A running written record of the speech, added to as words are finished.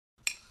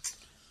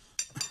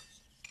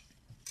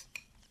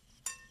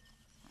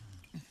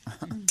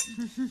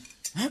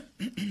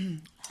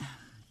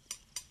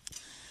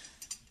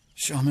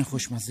شام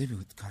خوشمزه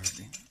بود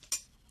کارولین.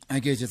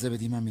 اگه اجازه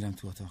بدی من میرم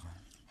تو اتاقم.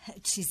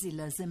 چیزی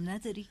لازم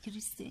نداری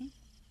کریستی؟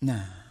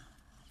 نه،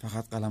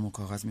 فقط قلم و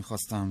کاغذ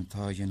میخواستم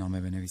تا یه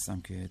نامه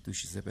بنویسم که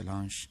دوشیزه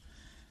بلانش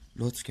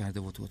لطف کرده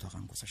و تو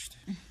اتاقم گذاشته.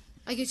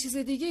 اگه چیز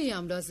دیگه ای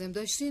هم لازم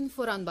داشتین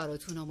فوراً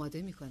براتون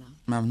آماده میکنم.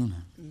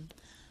 ممنونم.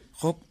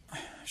 خب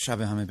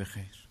شب همه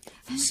بخیر.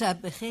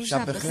 شب بخیر.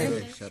 شب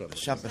بخیر.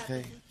 شب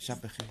بخیر.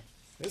 شب بخیر.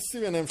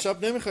 استیون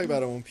امشب نمیخوای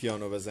برامون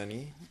پیانو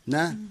بزنی؟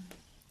 نه،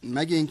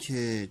 مگه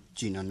اینکه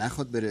جینا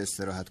نخواد بره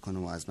استراحت کنه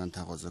و از من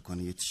تقاضا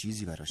کنه یه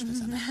چیزی براش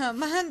بزنم.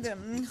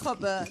 من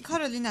خب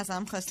کارولین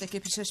ازم خواسته که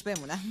پیشش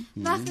بمونم.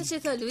 وقتشه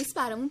تا لوییس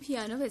برامون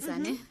پیانو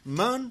بزنه.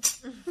 من؟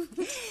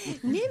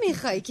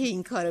 نمیخوای که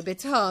این کارو به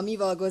تامی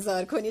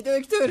واگذار کنی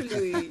دکتر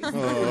لوییس؟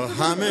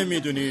 همه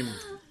میدونیم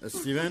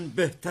استیون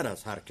بهتر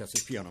از هر کسی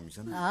پیانو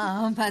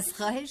میزنه. پس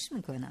خواهش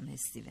میکنم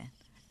استیون،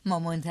 ما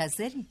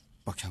منتظریم.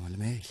 با کمال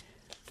میل.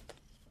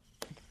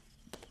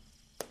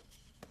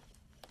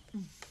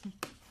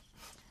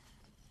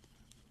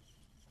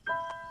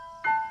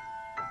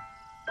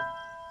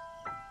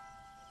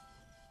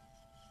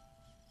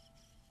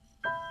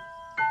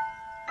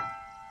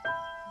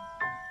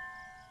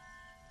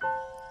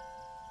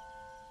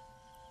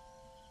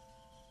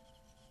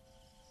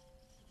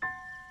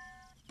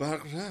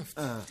 برق رفت.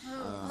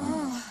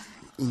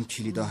 این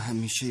کلیدا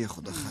همیشه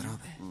خدا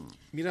خرابه.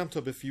 میرم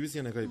تا به فیوز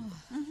یه نگاهی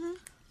بکنم.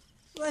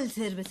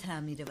 والتر به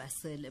تعمیر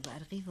وسایل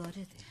برقی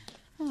وارده.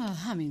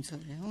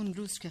 همینطوره. اون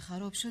روز که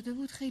خراب شده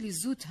بود خیلی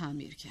زود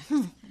تعمیر کرد.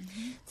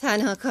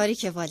 تنها کاری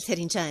که والتر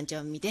اینجا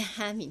انجام میده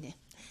همینه.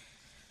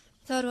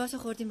 داروهاتو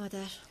خوردی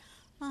مادر؟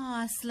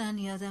 اصلا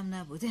یادم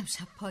نبود،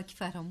 امشب پاک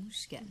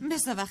فراموش کردم.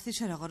 مثل وقتی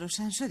چراغا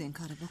روشن شد این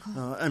کارو بکن.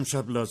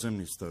 امشب لازم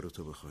نیست دارو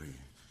تو بخوری.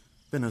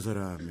 به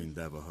نظرم این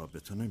دواها به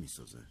تو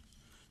نمیسازه.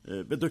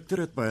 به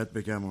دکترت باید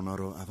بگم اونا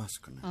رو عوض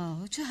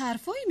کنه. چه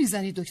حرفایی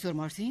میزنی دکتر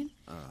مارتین؟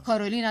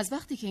 کارولین از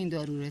وقتی که این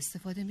دارو رو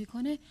استفاده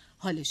میکنه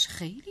حالش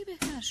خیلی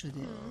بهتر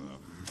شده.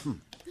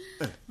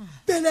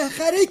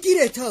 بالاخره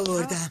گیرت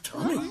آوردم.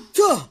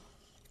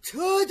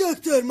 تو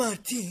دکتر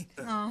مارتین.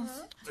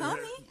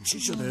 تامی؟ چی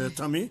شده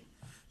تامی؟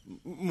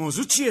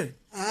 موضوع چیه؟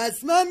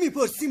 از من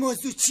میپرسی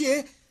موضوع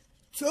چیه؟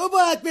 تو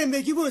باید بهم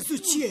بگی موضوع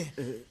چیه.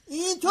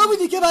 این تو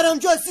بودی که برام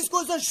جاسوس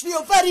گذاشتی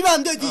و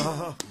فریبم دادی.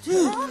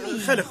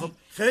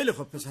 خیلی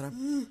خوب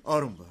پسرم.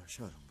 آروم باش.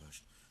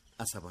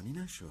 عصبانی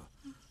نشو،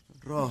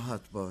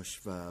 راحت باش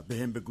و به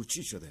هم بگو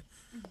چی شده.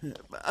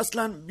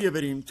 اصلا بیا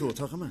بریم تو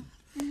اتاق من.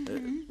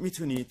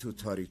 میتونی تو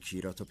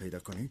تاریکی را تو پیدا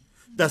کنی؟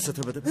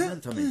 دستتو بده به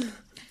من تامی.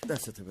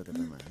 دستتو بده به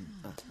من.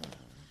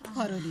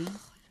 کارولین،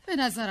 به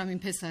نظرم این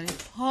پسر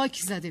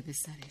پاک زده به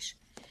سرش.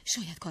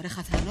 شاید کار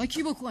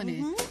خطرناکی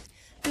بکنه.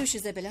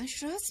 دوشیزه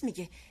بلانش راست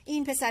میگه.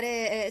 این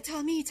پسر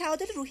تامی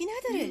تعادل روحی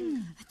نداره.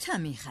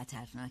 تامی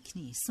خطرناک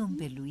نیست، اون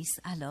به لوییس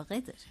علاقه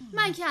داره.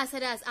 من که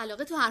اثر از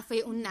علاقه تو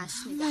حرفای اون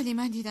نشنیدم. ولی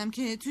من دیدم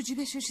که تو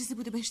جیبش چیزی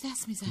بوده بهش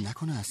دست میزنه.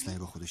 نکنه اسلحه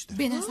با خودش داره.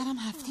 به نظرم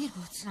هفتیر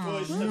بود.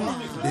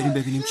 بریم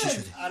ببینیم چی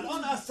شده.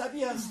 الان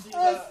عصبی هستی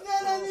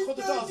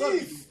خودت آزار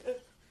میدی.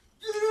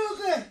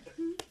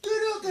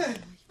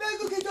 دروغه.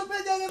 بگو که تو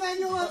پدر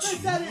منی و من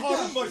پسرتم.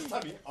 آروم باش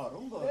تامی،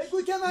 آروم باش.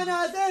 بگو که من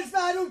از ارث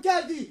محروم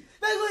کردی.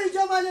 بگو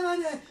اینجا مال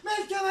منه،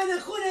 ملک منه،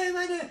 خونه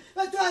منه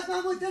و تو از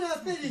من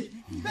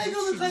متنفری.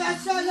 بگو میخوای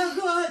از شرم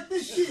راحت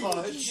بشی.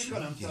 خواهش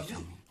میکنم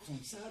تامی،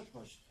 خونسرد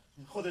باش.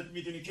 خودت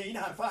میدونی که این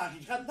حرفا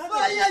حقیقت نداره.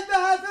 باید به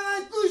حرف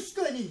من گوش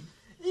کنی.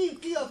 این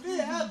قیافه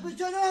حق به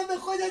جانو هم به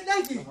خودت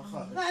نگی.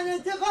 من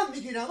انتقام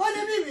میگیرم،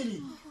 حالا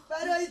میبینی.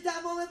 برای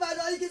تمام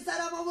بلایی که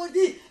سرم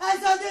آوردی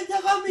ازت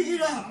انتقام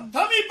میگیرم.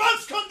 تامی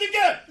بس کن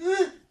دیگه.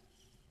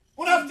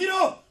 اون هفتی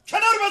رو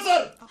کنار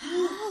بذار.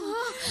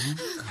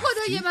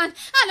 خدای من،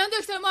 الان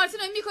دکتر مارتین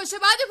رو میکشه،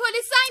 بعد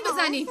پلیس زنگ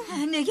بزنیم.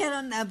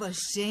 نگران نباش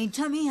جین،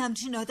 تامی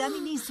همچین آدمی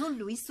نیست، اون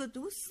لوییس رو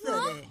دوست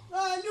داره.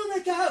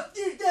 معلومه که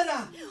هفتیر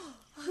دارم.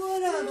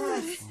 دورم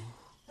هست.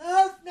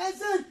 حرف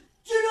نزن،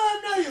 جلو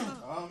هم نیام.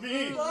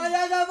 تامی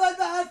باید اول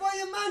به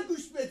حرفای من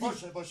گوش بدی.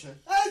 باشه.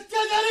 از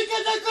کدره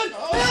کده کن.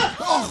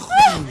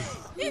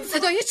 این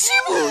صدای چی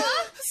بود؟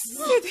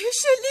 صدای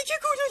شلیک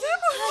گلوله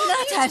بود.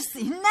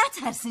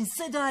 نترسین،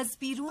 صدا از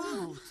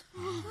بیرون بود.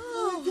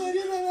 اینطوری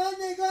به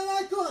من نگاه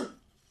نکن.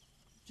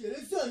 چرا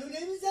سالو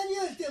نمیزنی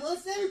یا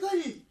التماس نمی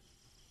کنی؟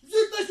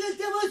 زود باش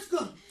التماس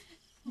کن.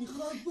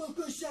 میخوام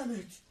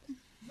بکشمت.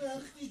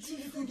 وقتی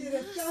جونتو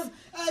گرفتم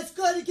از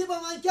کاری که با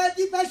من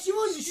کردی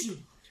پشیمون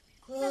میشی.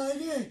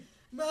 آره،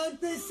 من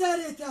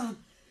پسرتم.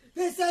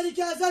 پسری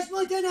که ازش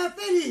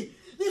متنفری.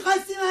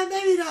 میخواستی من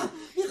بمیرم،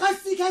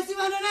 میخواستی کسی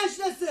منو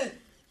نشناسه.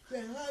 به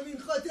همین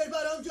خاطر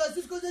برام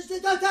جاسوس گذاشته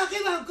تا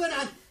تعقیبم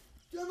کنن.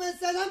 تو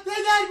مثلا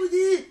پدر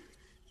بودی؟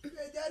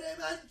 پدر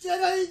من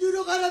چرا این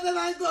دروغا رو به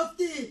من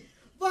گفتی؟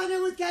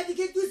 وانمود کردی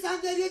که دوستم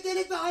داری و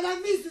دلت به حالم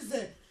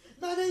میسوزه.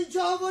 منو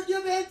اینجا آوردی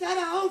و بهم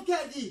ترحم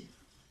کردی.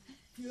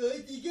 تو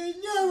دیگه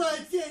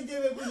نباید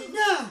زنده بمونی،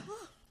 نه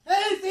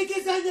حرفه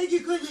که زندگی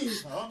کنی.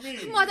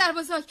 مادر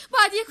بزرگ،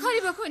 باید یه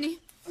کاری بکنی.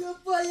 تو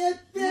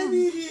باید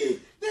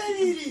بمیری.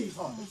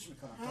 خواهش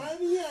میکنم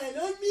همین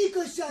الان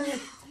میکشمت.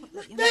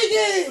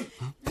 بگیر.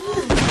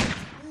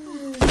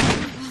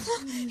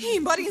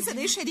 این بار این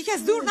صدای شلیک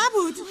از دور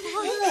نبود.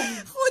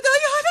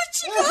 خدایا حالا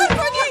چیکار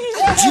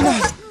کنی؟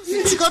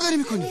 جینا چیکار داری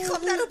میکنی؟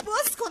 میخوام در رو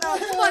باز کنم.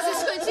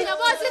 بازش کن جینا،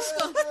 بازش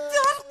کن.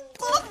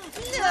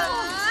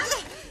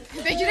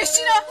 بگیرش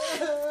جینا،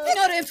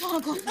 اینا رو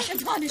امتحان کن،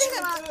 امتحانش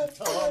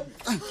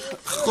کن.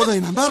 خدای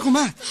من برق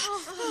اومد.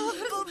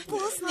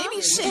 باز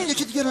نمیشه.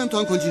 یکی دیگه رو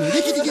امتحان کن جینا،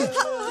 یکی دیگه.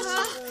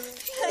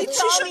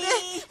 چی شده؟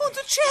 اون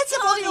تو چه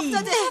اتفاقی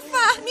افتاده؟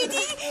 فهمیدی؟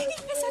 این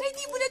پسر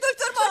دیوونه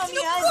دکتر مارتین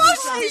رو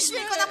کشتش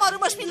میکنم.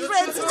 آروماش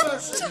میفرد.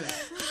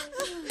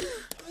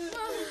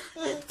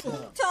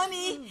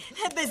 تامی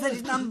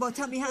بذارید من با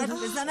تامی حرف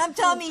بزنم.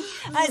 تامی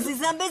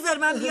عزیزم بذار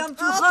من بیام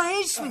تو.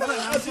 خواهش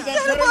میکنم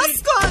در باز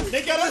کن.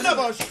 نگران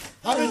نباش،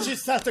 همه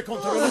چیز تحت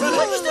کنترل.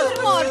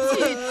 دکتر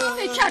مارتین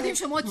فکر کردیم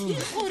شما تیر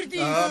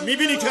خوردی.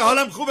 میبینی که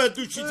حالم خوبه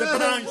دوشیزه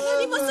برنگ.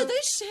 ولی ما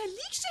صدای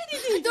شلیک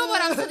شنیدیم.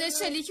 دوبارم صدای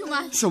شلیک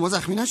اومد. شما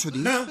زخمی نشدی؟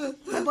 نه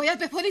باید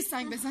به پلیس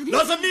زنگ بزنی.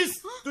 لازم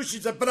نیست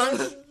دوشیزه برنگ.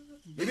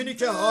 میبینی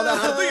که حال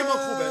هر دوی ما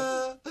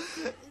خوبه.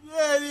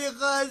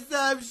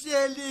 نمیخواستم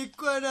شلیک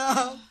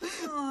کنم.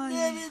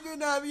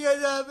 نمیدونم یه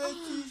دفعه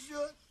چی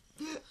شد.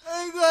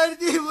 انگار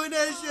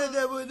دیوونه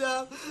شده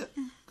بودم.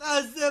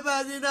 قصد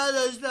بدی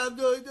نداشتم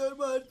دکتر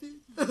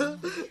مارتین.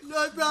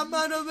 لطفا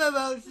منو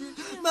ببخشید،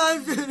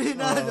 منظوری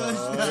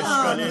نداشتم.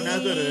 اشکالی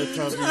نداره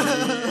تامی،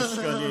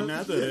 اشکالی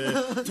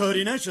نداره.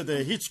 طوری نشده،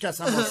 هیچ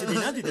کس هم آسیبی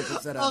ندیده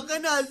پسرم. آقا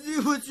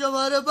نزدیک بود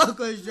شما رو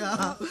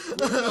بکشم.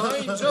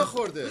 اینجا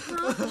خورده.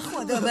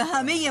 خدا به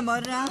همه ما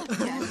رحم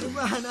کرده.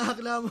 من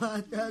عقلم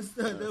از دست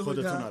داده خودتون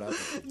بودم. ناراحت.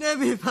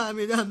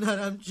 نمیفهمیدم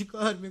دارم چی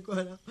کار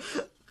میکنم.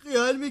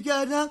 خیال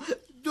میکردم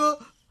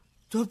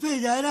تو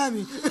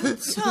پدرمی.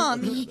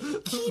 تامی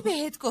کی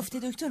بهت گفته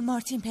دکتر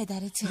مارتین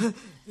پدرته؟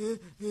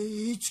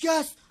 هیچ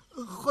کس.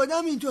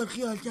 خودم اینطور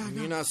خیال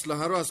کردم. این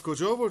اسلحه رو از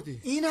کجا آوردی؟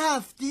 این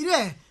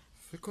هفتیره.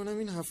 فکر کنم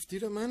این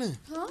هفتیر منه.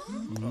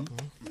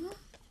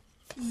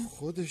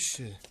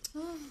 خودشه.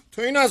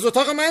 تو این از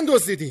اتاق من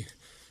دزدیدی.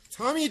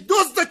 تامی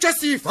دزد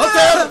کثیف.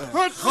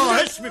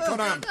 خواهش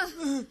میکنم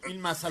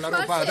این مسئله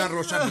رو بعدا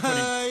روشن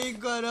میکنیم. این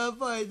کارا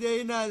فایده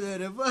ای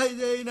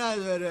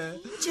نداره.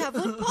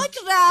 جوان پاک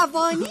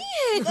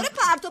روانیه، داره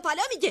پرت و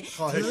پلا میگه.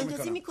 خواهش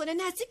اندازی میکنم. میکنه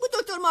نزدیک بود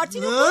دکتر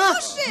مارتین رو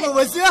بکشه.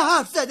 واسه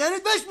حرف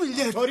زدنت بهش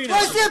میده.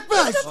 واسه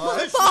بس.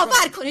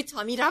 باور کنید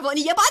تامی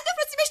روانیه، باید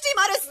بفرستیمش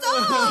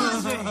تیمارستان.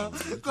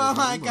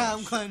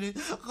 کمکم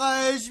کنید،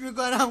 خواهش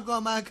میکنم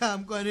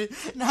کمکم کنید.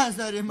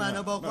 نذاری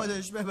منو با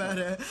خودش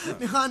ببره.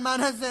 میخوان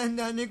منو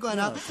زندانی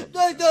کنم.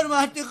 دکتر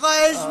مارتین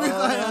خواهش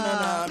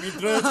میکنم. نه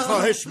میدرد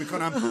خواهش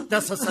میکنم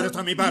دست از سر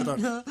تامی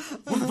بردار.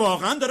 اون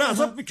واقعا داره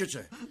عذاب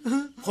میکشه.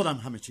 خودم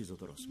همه چیزو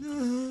درست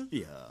میکنم.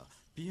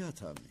 بیا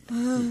تامی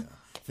بیا.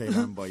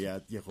 فعلا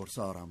باید یه قرص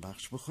آرام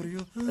بخش بخوری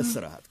و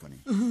استراحت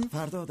کنی.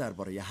 فردا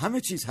درباره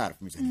همه چیز حرف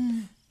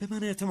میزنیم. به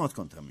من اعتماد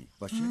کن تامی،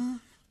 باشه؟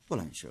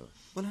 بلند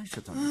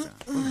شو تامی جان،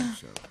 بلند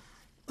شو.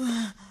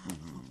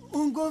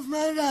 اون گفت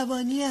من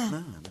روانیم.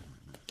 نه.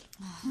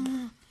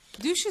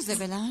 دوشیزه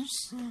بلنش،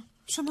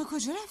 شما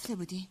کجا رفته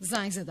بودی؟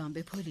 زنگ زدم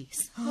به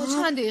پلیس، تا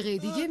چند دقیقه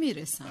دیگه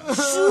میرسم.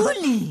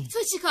 شولی تو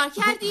چی کار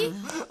کردی؟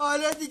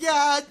 حالا دیگه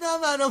حتما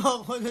منو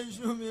با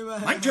خودشون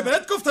میبره. من که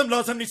بهت گفتم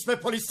لازم نیست به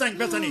پلیس زنگ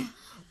بزنی.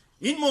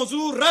 این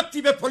موضوع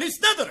ربطی به پلیس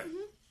نداره.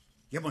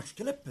 یه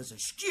مشکل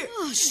پزشکیه.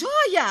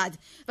 شاید،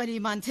 ولی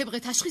من طبق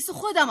تشخیص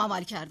خودم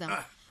عمل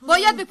کردم.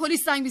 باید به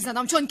پلیس زنگ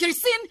میزدم چون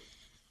کریستین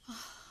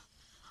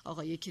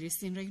آقای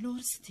کریستین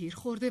ریلورز تیر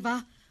خورده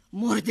و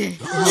مرده.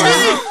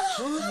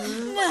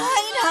 نه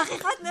این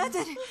حقیقت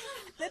نداره.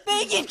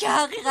 بگین که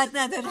حقیقت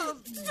نداره.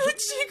 تو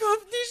چی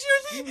گفتی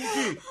شدی؟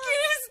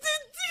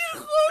 کریستین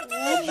تیر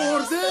خورده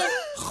مرده؟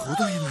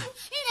 خدای من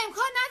این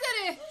امکان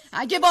نداره.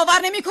 اگه باور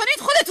نمی کنید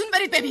خودتون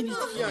برید ببینید.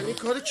 یعنی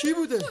کار کی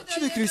بوده؟ کی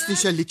به کریستین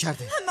شلیک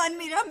کرده؟ من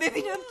میرم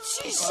ببینم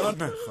چی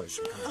شد. نه خواهش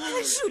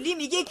میکنم. شولی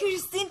میگه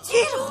کریستین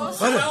تیر خورد.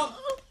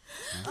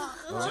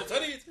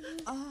 چطورید؟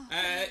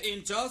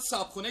 اینجا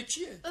صابخونه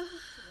کیه؟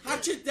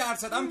 هرچی در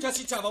زدم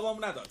کسی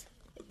جوابم نداد.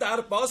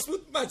 در باز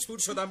بود مجبور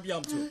شدم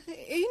بیام تو.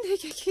 این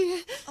دیگه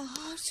کیه؟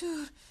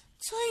 آرتور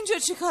تو اینجا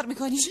چی کار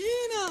میکنی؟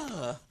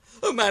 جینا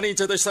من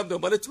اینجا داشتم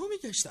دنبال تو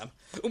میگشتم.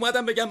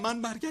 اومدم بگم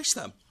من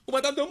برگشتم.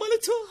 اومدم دنبال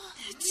تو.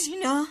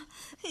 جینا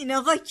این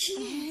آقا کی؟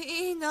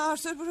 این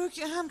آرتور بروک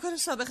همکار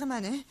سابق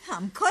منه.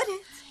 همکاره؟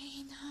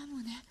 این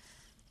همونه.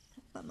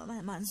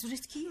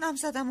 منظورت کی؟ نام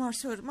زدم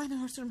آرتور. من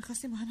و آرتور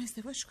میخواستیم با هم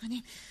ازدواج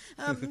کنیم.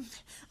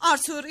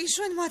 آرتور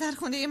ایشون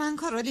مادرخوانده من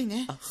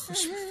کارولینه. خوش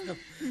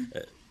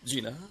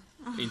جینا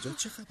اینجا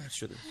چه خبر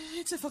شده؟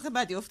 اتفاق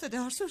بدی افتاده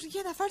آرتور.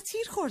 یه نفر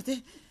تیر خورده.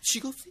 چی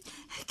گفتی؟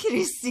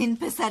 کریستین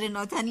پسر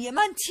ناتنی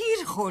من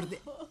تیر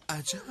خورده.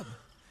 عجب.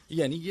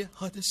 یعنی یه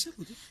حادثه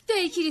بوده.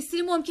 دایی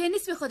کریستی ممکن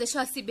نیست به خودش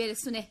آسیب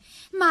برسونه.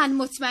 من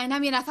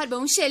مطمئنم یه نفر به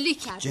اون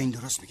شلیک کرده. جین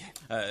درست میگه.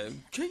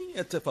 که این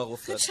اتفاق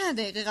افتاد؟ چند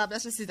دقیقه قبل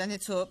از رسیدن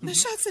تو،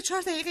 شاید 3-4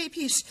 دقیقه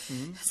پیش.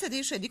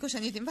 صدای شلیک رو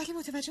شنیدیم ولی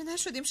متوجه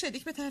نشدیم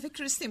شلیک به طرف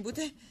کریستین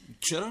بوده.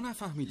 چرا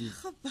نفهمیدی؟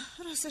 خب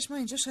راستش ما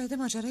اینجا شاهد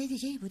ماجرای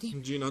دیگه ای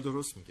بودیم. جینا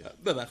درست میگه.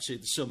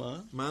 ببخشید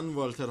شما؟ من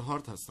والتر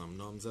هارت هستم،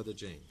 نامزد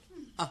جین.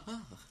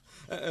 آها.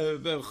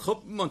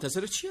 خب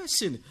منتظر چی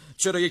هستین؟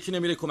 چرا یکی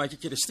نمیره کمک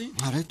کریستی؟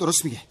 آره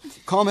درست میگه،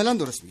 کاملا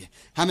درست میگه.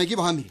 همگی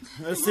با هم میریم.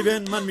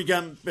 استیون من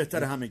میگم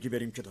بهتره همگی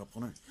بریم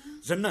کتابخونه.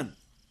 ضمناً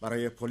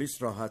برای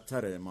پلیس راحت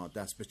تره ما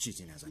دست به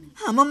چیزی نزنیم.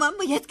 اما من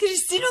باید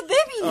کریستین رو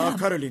ببینم.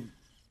 کارولین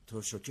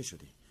تو شوکه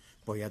شدی،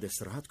 باید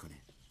استراحت کنی.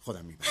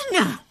 خودم میبرم.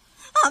 نه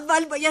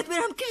اول باید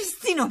برم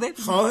کریستین رو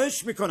ببینم.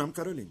 خواهش میکنم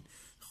کارولین،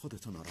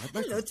 خودتو ناراحت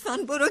نکن. لطفاً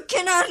برو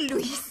کنار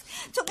لوییس.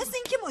 تو مثل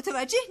این که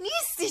متوجه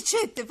نیستی چه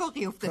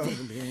اتفاقی افتاده.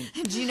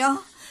 جینا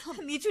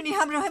میتونی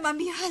همراه من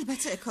بیای؟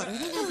 البته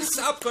کارولین.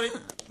 صبر کنید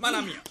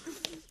منم میام.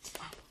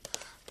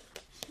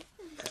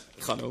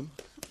 خانم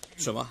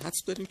شما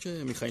حدس دارین که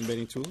میخواین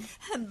برین تو؟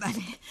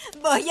 بله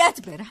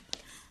باید برم.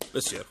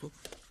 بسیار خوب،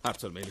 هر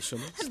طور میل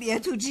شما. بیا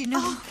تو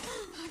جینا.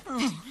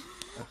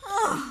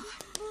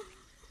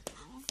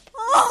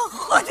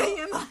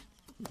 خدای من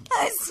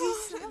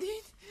عزیزم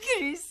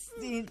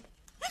کریستین،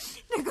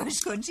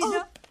 نگاش کن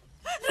جینا،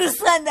 رو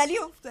صندلی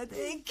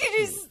افتاده.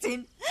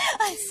 کریستین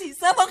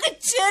عزیزم آخه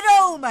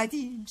چرا اومدی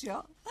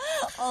اینجا؟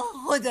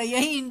 خدایا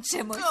این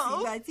چه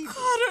مصیبتی.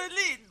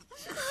 کارولین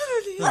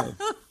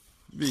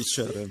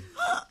بیچاره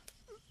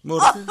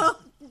مرده.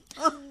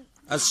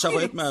 از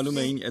شواهد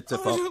معلومه این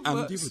اتفاق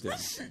عمدی بوده.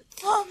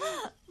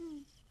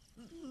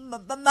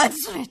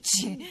 منظورت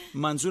چیه؟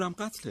 منظورم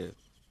قتله.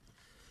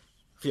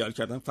 خیال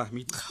کردم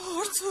فهمیدی.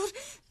 آرتور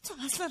تو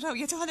اصلا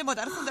رعایت حال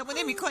مادرخونده‌مو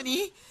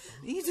نمی‌کنی؟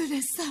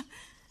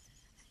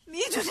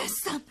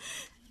 میدونستم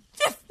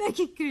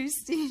تفلک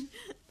کریستین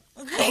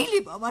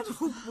خیلی با من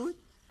خوب بود.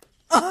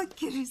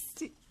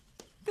 کریستین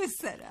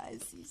پسر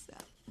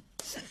عزیزم،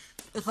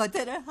 به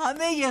خاطر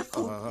همه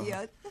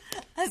خوبیات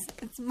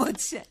ازت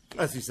متشکرم.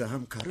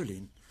 عزیزم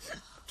کارولین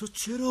تو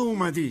چرا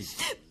اومدی؟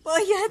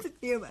 باید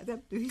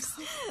میومدم لوییس،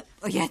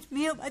 باید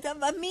میومدم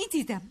و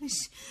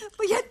میدیدمش،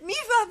 باید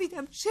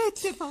میفهمیدم چه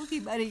اتفاقی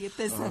برای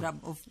پسرم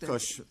افتاد.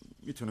 کاش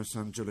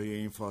میتونستم جلوی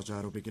این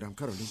فاجعه رو بگیرم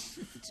کارولین.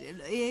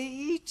 جلوی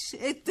هیچ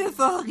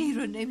اتفاقی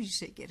رو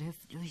نمیشه گرفت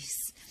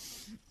لوییس.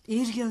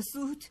 دیر یا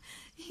زود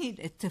این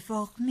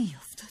اتفاق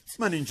میافتاد.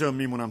 من اینجا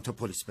میمونم تا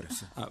پلیس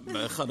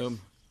برسه. خانم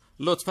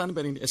لطفاً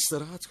برین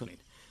استراحت کنین.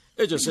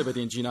 اجازه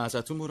بدین جینا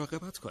ازتون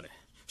مراقبت کنه.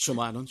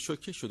 شما الان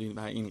شوکه شدین و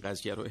این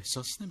قضیه رو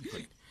احساس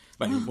نمی‌کنین،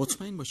 ولی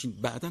مطمئن باشین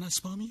بعداً از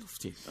پا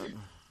میافتین.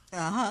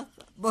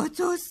 با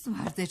توست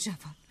مرد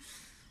جوان.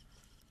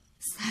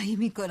 سعی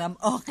میکنم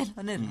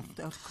عاقلانه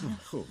رفتار کنم.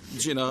 خب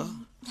جینا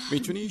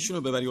میتونی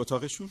ایشونو ببری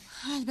اتاقشون؟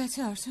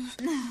 البته آرتور.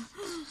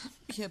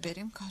 بیا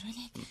بریم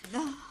کارولین.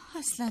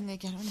 اصلا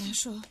نگران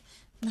نشو،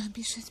 من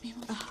پیشت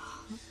میمونم.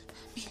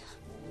 بیا.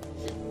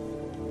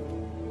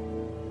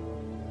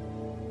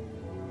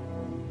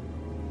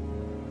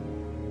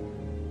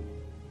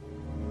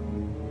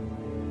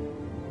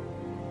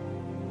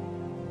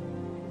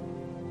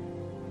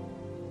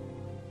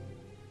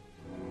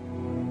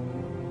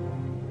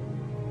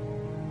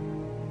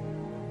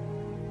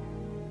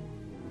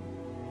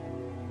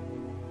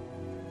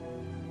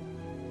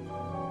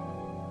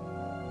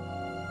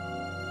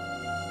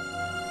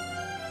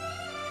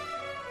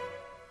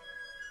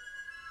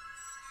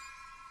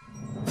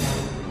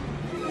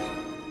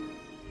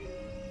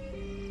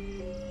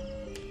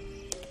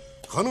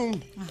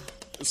 خانم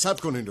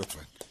صبر کنین لطفا.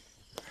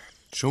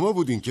 شما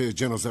بودین که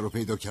جنازه رو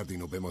پیدا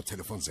کردین و به ما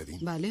تلفن زدین؟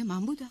 بله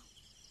من بودم.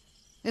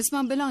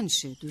 اسمم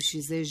بلانشه،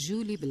 دوشیزه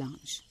ژولی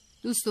بلانش.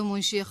 دوست و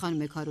منشی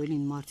خانم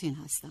کارولین مارتین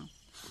هستم.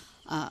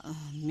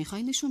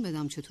 میخوای نشون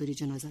بدم چطوری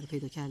جنازه رو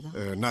پیدا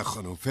کردم؟ نه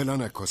خانم،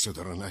 فعلا عکاسا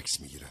دارن عکس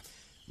میگیرن.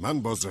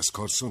 من بازرس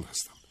کارسون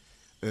هستم.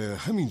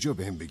 همینجا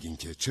بهم بگین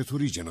که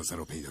چطوری جنازه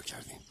رو پیدا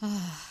کردین.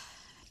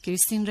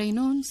 کریستین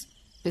رینولدز،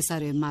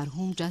 پسر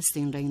مرحوم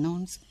جاستین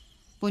رینولدز،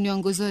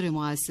 بنیانگذار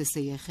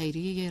مؤسسه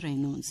خیریه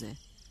رینولدزه.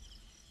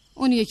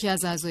 اون یکی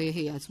از اعضای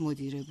هیئت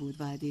مدیره بود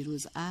و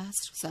دیروز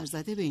عصر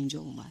سرزده به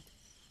اینجا اومد.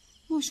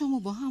 ما شما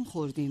با هم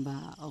خوردیم و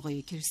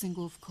آقای کریستین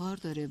گفت کار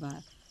داره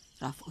و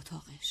رفت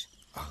اتاقش.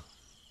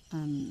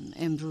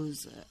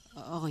 امروز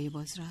آقای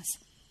بازرس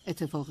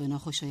اتفاق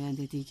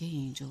ناخوشایند دیگه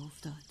اینجا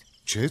افتاد.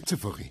 چه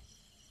اتفاقی؟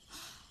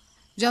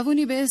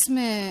 جوانی به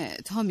اسم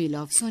تامی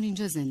لافسون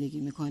اینجا زندگی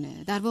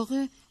میکنه. در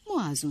واقع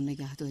ما از اون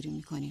نگهداری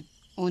میکنیم.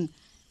 اون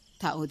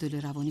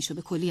تعادل روانیشو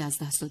به کلی از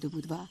دست داده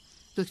بود و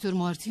دکتر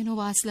مارتین رو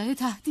با اسلحه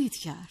تهدید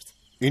کرد.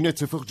 این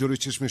اتفاق جلوی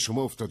چشم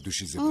شما افتاد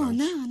دوشیزه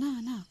بلانش؟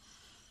 نه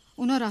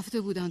اونا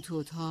رفته بودن تو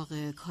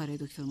اتاق کار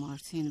دکتر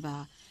مارتین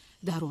و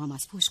در رو هم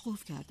از پشت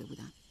قفل کرده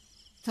بودن.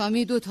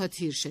 تامی 2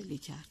 تیر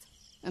شلیک کرد.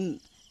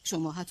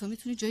 شما حتی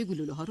میتونید جای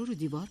گلوله ها رو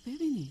دیوار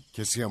ببینید.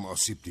 کسی هم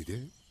آسیب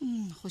دیده؟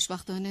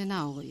 خوشبختانه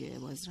نه آقای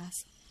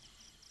بازرس.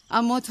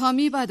 اما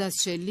تامی بعد از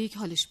شلیک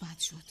حالش بد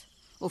شد.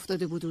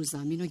 افتاده بود رو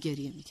زمین و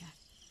گریه میکرد.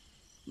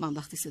 من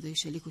وقتی صدای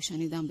شلیکو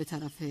شنیدم به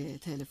طرف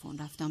تلفن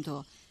رفتم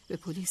تا به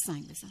پلیس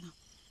زنگ بزنم،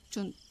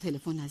 چون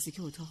تلفن نزدیک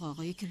اتاق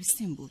آقای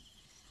کریستین بود.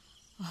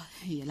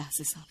 یه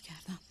لحظه صبر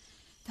کردم.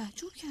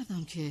 تعجب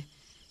کردم که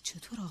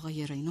چطور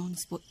آقای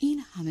رینولدز با این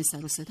همه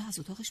سر و صدا از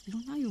اتاقش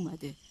بیرون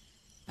نیومده.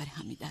 برای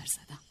همین در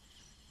زدم،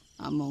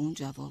 اما اون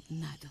جواب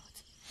نداد.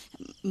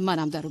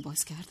 منم در رو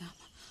باز کردم.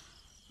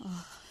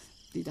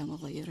 دیدم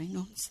آقای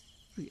رینولدز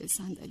روی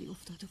صندلی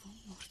افتاده و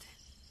مرده.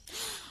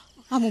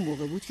 همون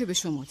موقع بود که به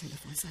شما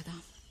تلفن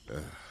زدم.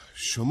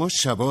 شما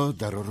شبا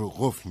در رو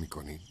قفل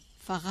میکنین؟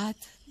 فقط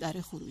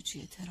در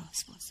خروجی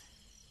تراس بازه.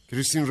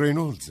 کریستین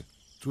رینولدز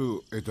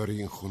تو اداره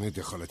این خونه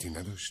دخالتی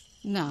نداشت؟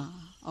 نه،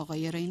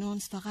 آقای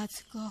رینولدز فقط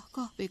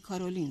گاه به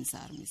کارولین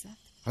سر میزد.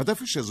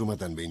 هدفش از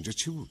اومدن به اینجا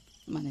چی بود؟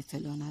 من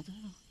اطلاع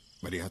ندارم.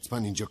 ولی حتما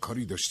اینجا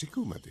کاری داشته که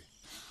اومده.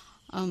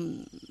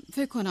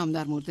 فکر کنم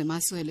در مورد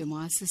مسائل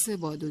مؤسسه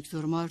با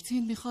دکتر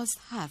مارتین میخواست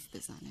حرف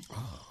بزنه.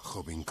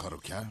 خب این کارو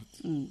کرد؟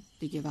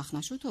 دیگه وقت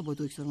نشد تا با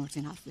دکتر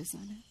مارتین حرف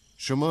بزنه.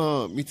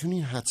 شما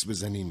میتونین حدس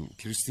بزنین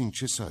کریستین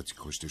چه ساعتی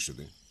کشته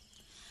شده؟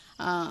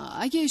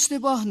 اگه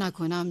اشتباه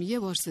نکنم یه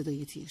بار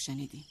صدای تیر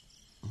شنیدیم.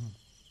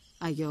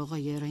 اگه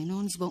آقای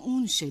رینولدز با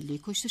اون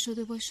شلیک کشته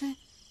شده باشه،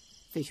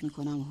 فکر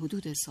میکنم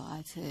حدود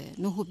ساعت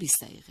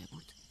 9:20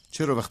 بود.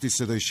 چرا وقتی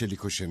صدای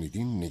شلیکو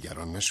شنیدین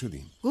نگران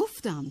نشدین؟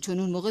 گفتم چون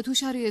اون موقع تو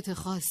شرایط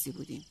خاصی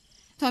بودیم.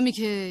 تامی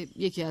که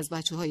یکی از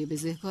بچه‌های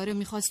بزهکاره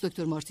میخواست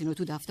دکتر مارتین رو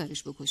تو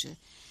دفترش بکشه.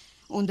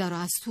 اون در رو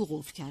از تو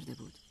قفل کرده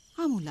بود.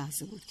 همون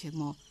لحظه بود که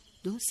ما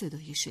 2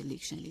 صدای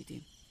شلیک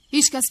شنیدیم.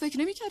 هیچ کس فکر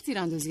نمی‌کرد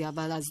تیراندازی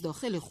اول از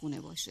داخل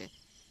خونه باشه.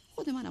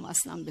 خود منم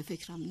اصلا به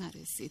فکرم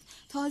نرسید.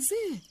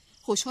 تازه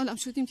خوشحالم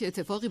شدیم که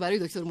اتفاقی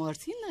برای دکتر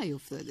مارتین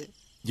نیفتاده.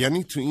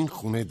 یعنی تو این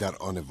خونه در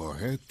آن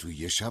واحد تو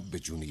یه شب به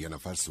جون یه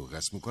نفر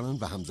سوغس میکنن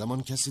و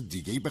همزمان کس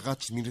دیگه‌ای به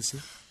قتل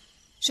میرسه؟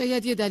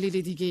 شاید یه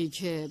دلیل دیگه‌ای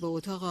که به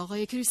اتاق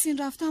آقای کریستین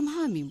رفتم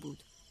همین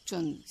بود،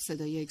 چون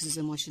صدای اگزوز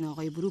ماشین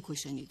آقای بروک رو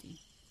شنیدیم.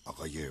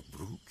 آقای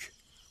بروک؟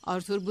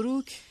 آرتور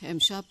بروک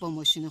امشب با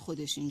ماشین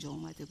خودش اینجا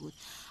اومده بود.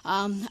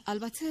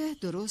 البته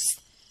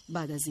درست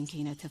بعد از اینکه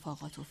این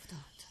اتفاقات افتاد.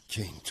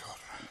 که اینطور.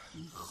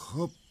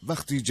 خب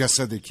وقتی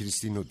جسد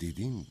کریستین رو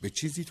دیدین به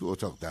چیزی تو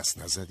اتاق دست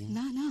نزدین؟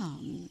 نه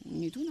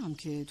میدونم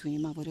که تو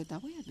این موارد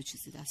نباید به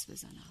چیزی دست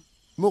بزنم.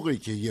 موقعی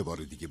که یه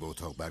بار دیگه به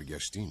اتاق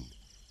برگشتین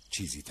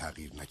چیزی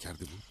تغییر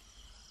نکرده بود؟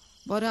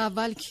 بار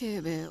اول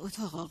که به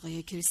اتاق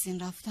آقای کریستین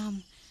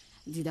رفتم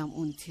دیدم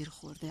اون تیر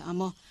خورده،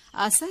 اما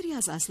اثری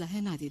از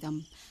اسلحه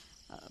ندیدم.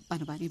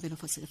 بنابراین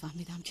بلافاصله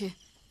فهمیدم که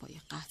با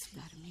یه قتل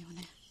در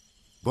میونه.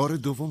 بار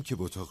دوم که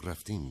به اتاق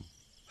رفتین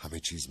همه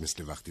چیز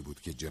مثل وقتی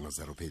بود که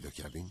جنازه رو پیدا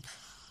کردین؟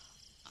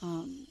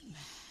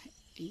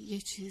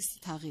 یه چیز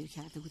تغییر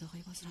کرده بود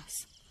آقای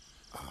بازرس.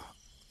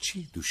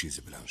 چی دوشیز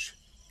بلانش؟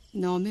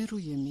 نامه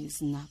روی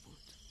میز نبود.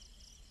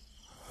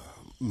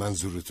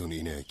 منظورتون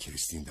اینه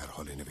کریستین در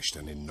حال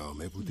نوشتن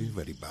نامه بوده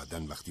ولی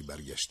بعداً وقتی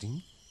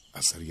برگشتین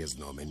اثری از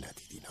نامه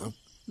ندیدین ها؟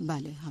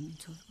 بله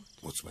همینطور بود.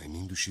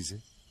 مطمئنین دوشیزه؟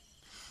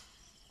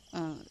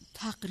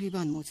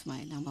 تقریبا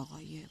مطمئنم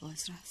آقای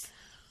بازرس.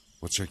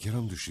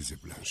 متشکرم دوشیزه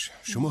بلانش،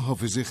 شما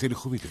حافظه خیلی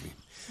خوبی دارین.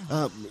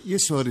 یه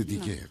سوال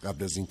دیگه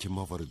قبل از اینکه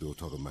ما وارد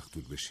اتاق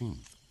مقتول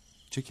بشیم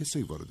چه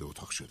کسایی وارد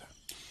اتاق شدن؟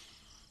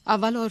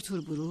 اول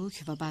آرتور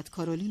بروک و بعد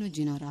کارولین و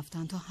جینا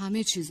رفتن تا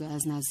همه چیزو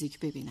از نزدیک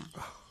ببینن.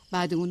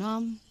 بعد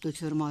اونام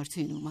دکتر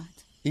مارتین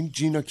اومد. این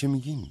جینا که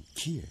میگین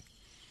کیه؟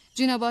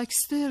 جینا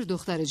باکستر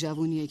دختر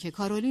جوونیه که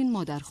کارولین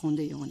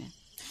مادرخوانده اونه.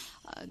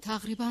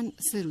 تقریبا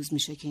 3 روز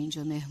میشه که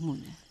اینجا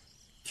مهمونه.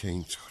 که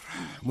اینطور.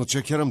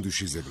 متشکرم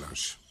دوشیزه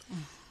بلانش.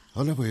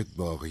 حالا باید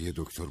با آقای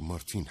دکتر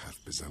مارتین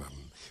حرف بزنم،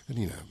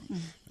 ولی نه،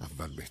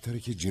 اول بهتره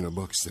که جینا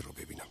باکستر رو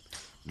ببینم.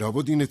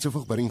 لابد این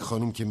اتفاق برای این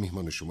خانم که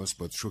میهمان شماست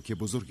باید شوک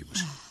بزرگی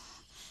باشه.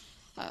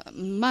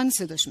 من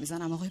صداش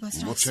میزنم آقای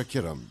بازرس.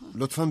 متشکرم.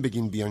 لطفاً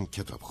بگین بیان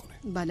کتاب خونه.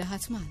 بله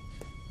حتما.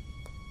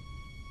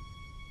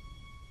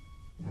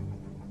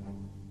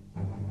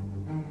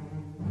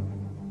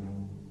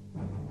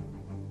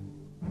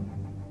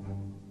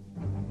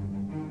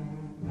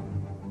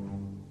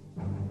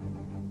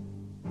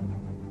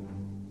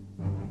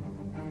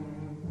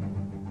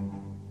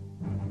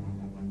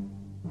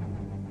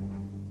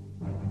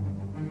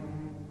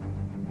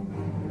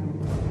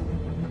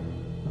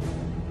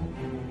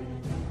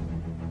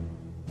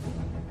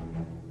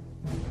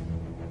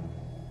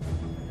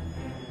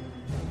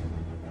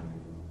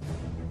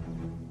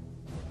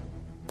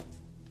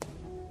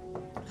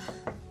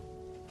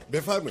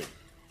 بفرمایید.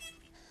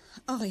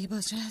 آقای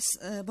بازرس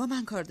با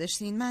من کار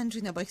داشتین؟ من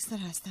جینا باکستر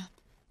هستم.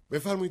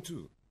 بفرمایید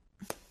تو.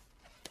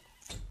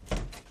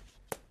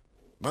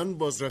 من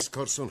بازرس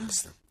کارسون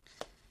هستم.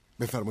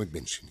 بفرمایید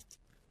بنشینید.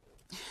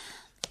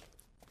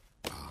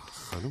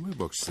 خانم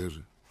باکستر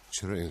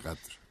چرا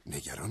اینقدر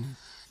نگرانی؟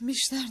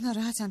 بیشتر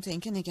ناراحتم تا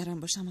اینکه نگران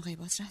باشم آقای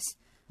بازرس.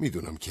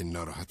 میدونم که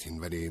ناراحتین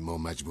ولی ما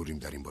مجبوریم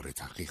در این باره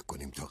تحقیق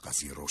کنیم تا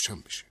قضیه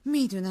روشن بشه.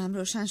 میدونم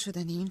روشن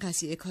شدن این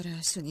قضیه کار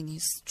آسونی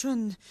نیست،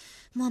 چون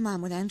ما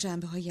معمولا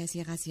جنبه هایی از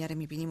یه قضیه رو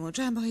میبینیم و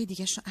جنبه های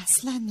دیگرش رو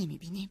اصلا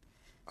نمیبینیم.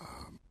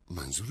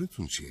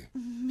 منظورتون چیه؟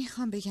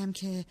 میخوام بگم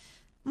که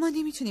ما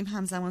نمیتونیم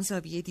همزمان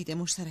زاویه دید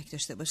مشترک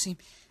داشته باشیم.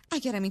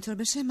 اگرم اینطور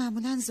بشه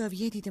معمولا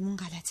زاویه دیدمون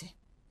غلطه.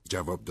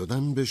 جواب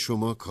دادن به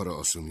شما کار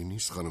آسونی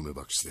نیست خانم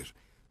باکستر.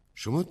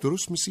 شما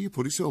درست مثل یه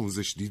پلیس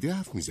آموزش دیده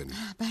حرف میزنید.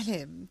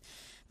 بله،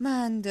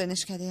 من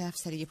دانشکده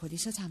افسری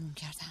پلیس رو تموم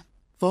کردم.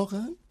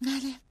 واقعا؟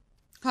 بله،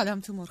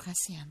 حالم تو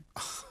مرخصیم.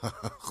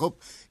 خب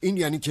این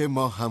یعنی که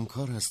ما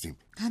همکار هستیم.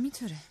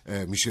 همینطوره.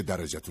 میشه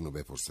درجتون رو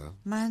بپرسم؟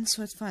 من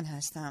ستوان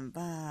هستم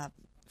و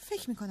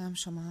فکر میکنم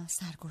شما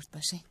سرگرد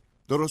باشین.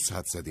 درست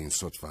حد زدین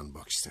ستوان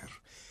باکستر.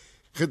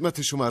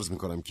 خدمت شما عرض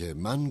میکنم که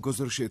من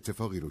گزارش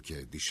اتفاقی رو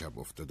که دیشب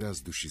افتاده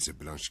از دوشیزه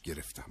بلانش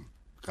گرفتم.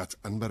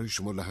 قطعا برای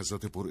شما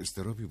لحظات پر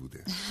اضطرابی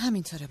بوده.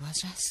 همینطوره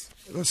بازرس.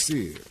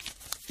 راستی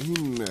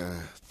این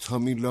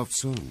تامی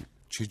لافسون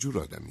چه جور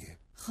آدمیه؟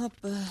 خب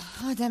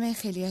آدم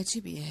خیلی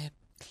عجیبیه.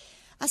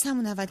 از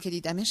همون اول که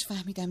دیدمش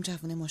فهمیدم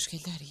جوون مشکل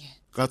داریه.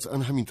 قطعا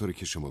همینطوره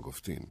که شما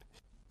گفتین.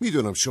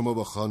 میدونم شما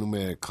با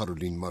خانم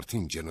کارولین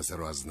مارتین جنازه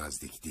رو از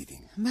نزدیک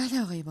دیدین.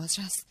 بله آقای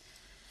بازرس.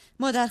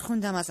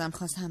 مادرخوندم ازم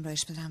خواست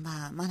همراهش برم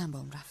و منم با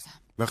اون رفتم.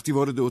 وقتی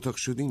وارد اتاق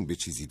شدین به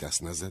چیزی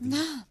دست نزدین؟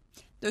 نه،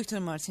 دکتر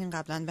مارتین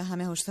قبلا به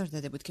همه هشدار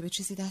داده بود که به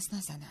چیزی دست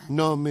نزنن.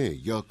 نامه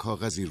یا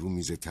کاغذی رو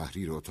میز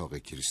تحریر اتاق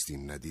کریستی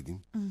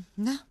ندیدین؟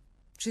 نه،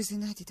 چیزی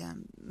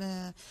ندیدم.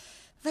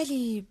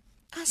 ولی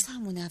از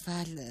همون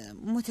اول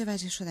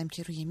متوجه شدم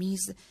که روی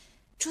میز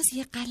جز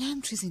یه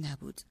قلم چیزی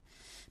نبود.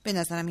 به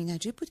نظرم این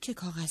عجیب بود که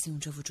کاغذی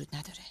اونجا وجود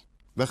نداره.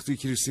 وقتی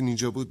کریستی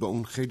اینجا بود با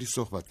اون خیلی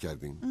صحبت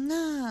کردین؟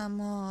 نه،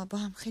 ما با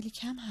هم خیلی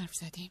کم حرف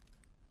زدیم.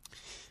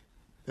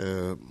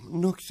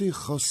 نکته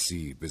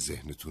خاصی به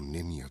ذهنتون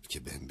نمیاد که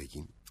بهم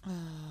بگین؟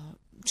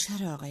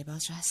 چرا آقای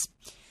بازرس؟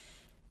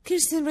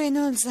 کریستین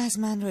رینولدز از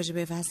من راجع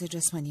به وضع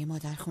جسمانی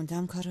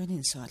مادرخوندم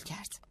کارولین سوال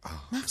کرد.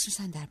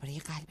 مخصوصا درباره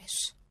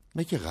قلبش.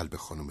 مگه قلب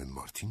خانم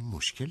مارتین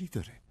مشکلی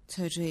داره؟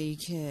 تا جایی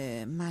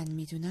که من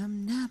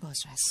میدونم نه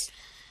بازرس.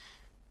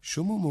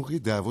 شما موقع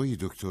دعوای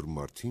دکتر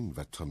مارتین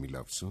و تامی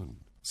لافسون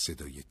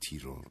صدای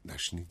تیر رو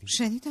نشنیدین؟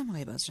 شنیدم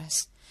آقای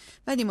بازرس،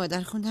 ولی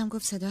مادرخوندم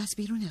گفت صدا از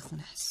بیرون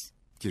خونه است.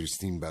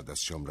 کریستین بعد از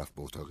شام رفت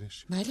به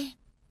اتاقش؟ بله،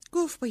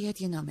 گفت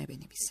باید یه نامه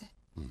بنویسه.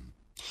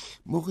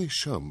 موقع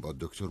شام با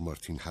دکتر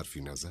مارتین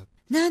حرفی نزد؟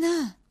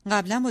 نه،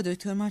 قبلا با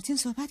دکتر مارتین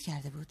صحبت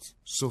کرده بود.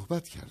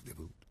 صحبت کرده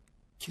بود؟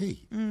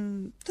 کی؟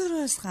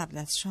 درست قبل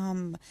از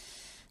شام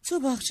تو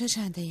باغچه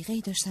چند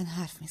دقیقه‌ای داشتن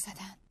حرف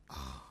می‌زدن.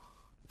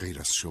 غیر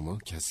از شما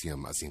کسی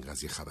هم از این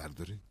قضیه خبر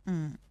داره؟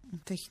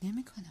 فکر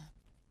نمی‌کنم.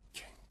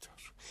 که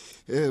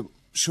اینطور.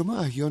 شما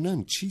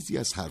احیانا چیزی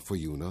از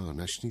حرفای اونا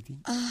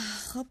نشنیدین؟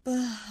 خب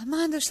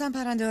من داشتم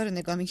پرنده ها رو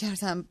نگاه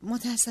می‌کردم.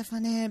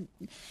 متاسفانه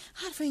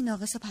حرفای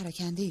ناقص و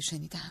پراکنده‌ای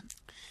شنیدم.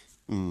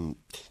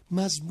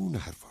 مضمون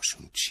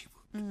حرفاشون چی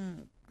بود؟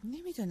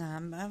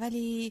 نمیدونم،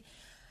 ولی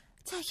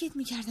تأکید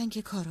می‌کردن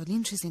که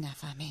کارولین چیزی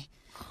نفهمه.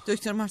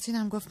 دکتر مارتین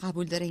هم گفت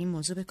قبول داره این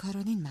موضوع به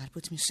کارولین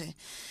مربوط میشه.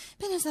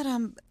 به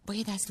نظرم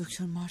باید از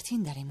دکتر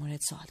مارتین در این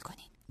مورد سوال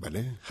کنیم.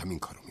 بله، همین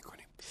کارو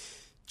میکنیم.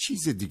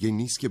 چیز دیگه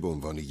نیست که به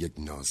عنوان یک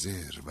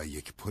ناظر و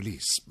یک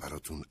پلیس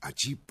براتون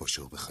عجیب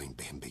باشه و بخواین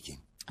بهم بگین.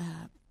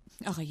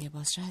 آقای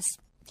بازرس،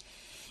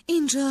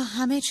 اینجا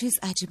همه چیز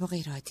عجیب و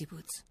غیر عادی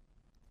بود.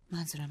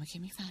 منظورمو که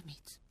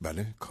میفهمید.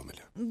 بله،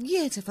 کاملا.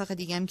 یه اتفاق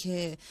دیگم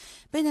که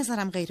به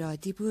نظرم غیر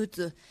عادی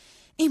بود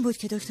این بود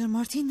که دکتر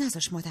مارتین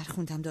نذاش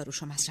مادرخوندم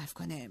داروشو مصرف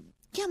کنه.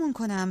 گمون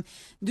کنم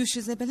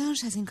دوشیزه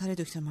بلانش از این کار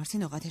دکتر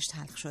مارتین اوقاتش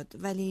تلخ شد،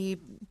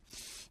 ولی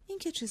این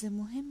که چیز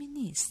مهمی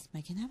نیست،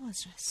 مگه نه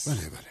بازرس؟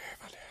 بله،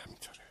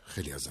 همینطوره.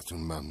 خیلی ازتون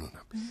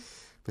ممنونم.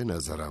 به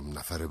نظرم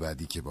نفر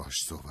بعدی که باهاش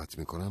صحبت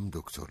میکنم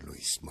دکتر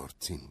لوییس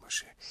مارتین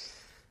باشه.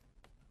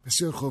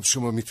 بسیار خوب،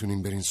 شما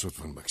میتونین برین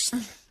ستوان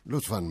باکستر.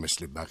 لطفاً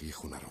مثل بقیه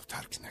خونه رو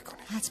ترک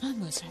نکنید. حتما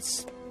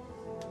بازرس.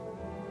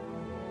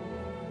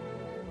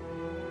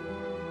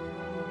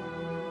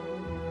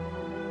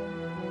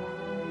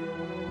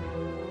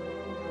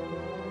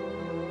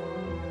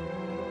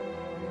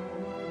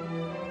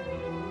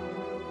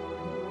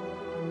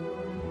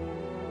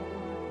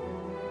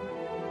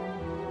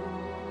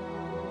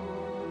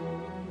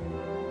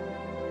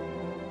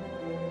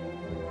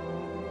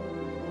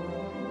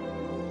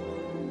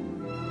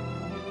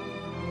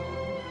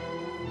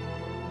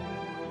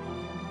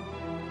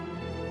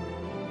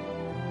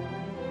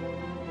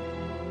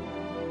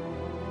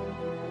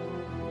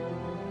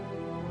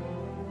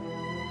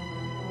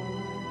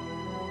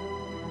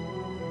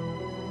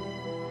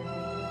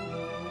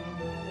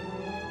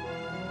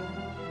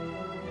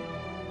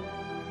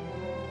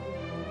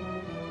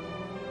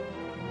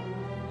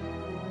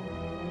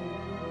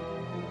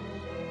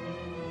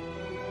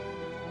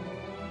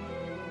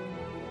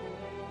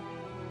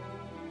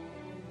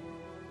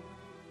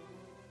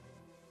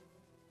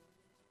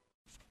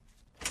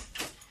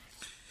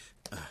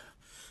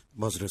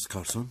 بازرس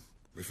کارسون،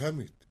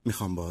 بفرمید.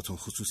 میخوام باهاتون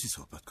خصوصی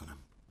صحبت کنم.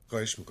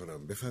 خواهش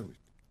میکنم، بفرمید.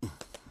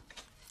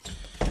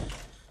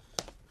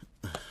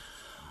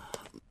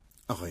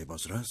 آقای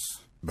بازرس.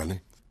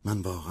 بله.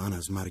 من واقعا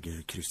از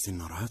مرگ کریستی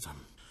ناراحتم.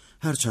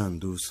 هرچند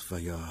دوست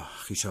و یا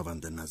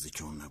خویشاوند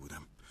نزدیک اون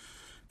نبودم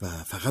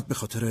و فقط به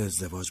خاطر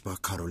ازدواج با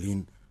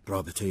کارولین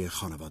رابطه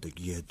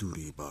خانوادگی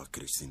دوری با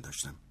کریستین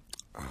داشتم.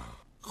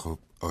 خب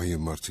آقای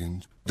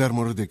مارتین، در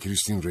مورد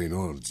کریستین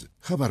رینولدز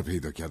خبر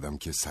پیدا کردم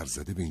که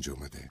سرزده به اینجا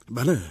اومده.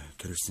 بله،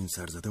 کریستین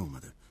سرزده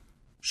اومده.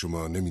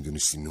 شما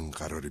نمیدونستین اون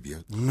قراره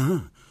بیاد؟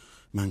 نه،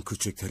 من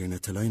کوچکترین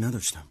اطلاعی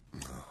نداشتم.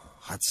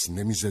 حدس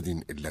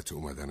نمیزدین علت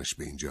اومدنش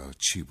به اینجا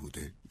چی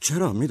بوده؟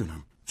 چرا؟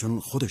 میدونم، چون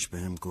خودش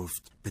بهم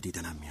گفت به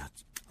دیدنم میاد.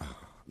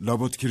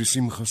 لابد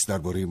کریستین میخواست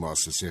درباره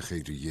مؤسسه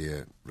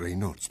خیریه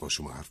رینولدز با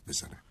شما حرف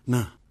بزنه.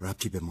 نه،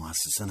 ربطی به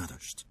مؤسسه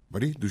نداشت.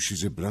 ولی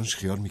دوشیزه بلانش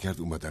خیال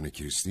میکرد اومدن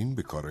کریستین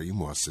به کارهای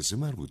مؤسسه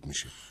مربوط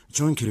میشه.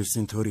 چون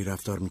کریستین طوری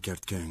رفتار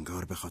میکرد که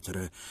انگار به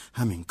خاطر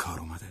همین کار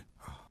اومده.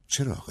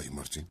 چرا آقای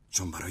مارتین؟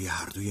 چون برای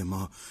هر دوی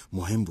ما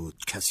مهم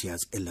بود کسی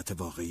از علت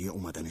واقعی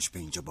اومدنش به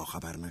اینجا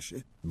باخبر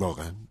نشه.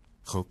 واقعا؟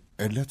 خب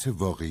علت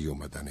واقعی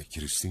اومدن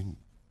کریستین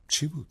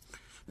چی بود؟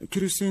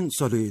 کریستین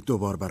سالی 2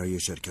 بار برای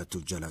شرکت تو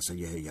جلسه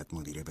هیئت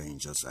مدیره به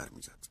اینجا سر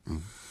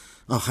میزد.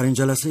 آخرین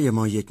جلسه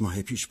ما 1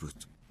 ماه پیش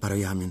بود.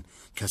 برای همین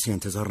کسی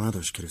انتظار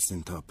نداشت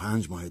کریستین تا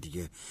 5 ماه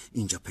دیگه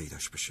اینجا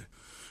پیداش بشه.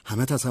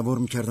 همه تصور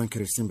میکردن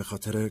کریستین به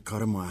خاطر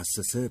کار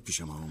مؤسسه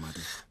پیش ما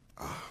اومده.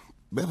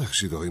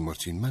 ببخشید آقای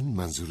مارتین، من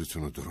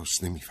منظورتون رو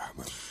درست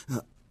نمیفهمم.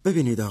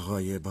 ببینید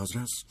آقای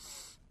بازرس،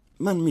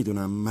 من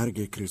میدونم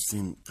مرگ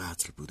کریستین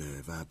قتل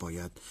بوده و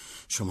باید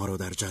شما رو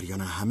در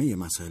جریان همه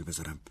مسائل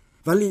بذارم،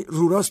 ولی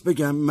رو راست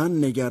بگم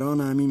من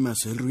نگرانم این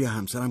مسائل روی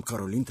همسرم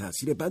کارولین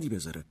تأثیر بدی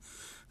بذاره.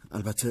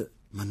 البته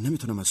من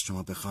نمیتونم از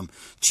شما بخوام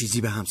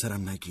چیزی به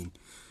همسرم نگین،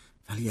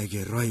 ولی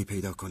اگه راهی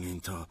پیدا کنین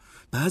تا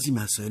بعضی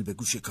مسائل به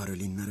گوش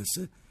کارولین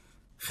نرسه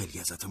خیلی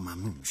ازتون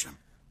ممنون میشم.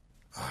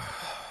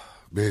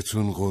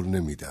 بهتون قول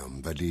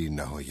نمیدم، ولی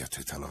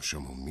نهایت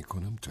تلاشمو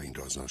میکنم تا این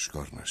راز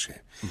آشکار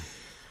نشه.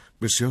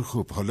 بسیار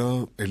خوب،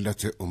 حالا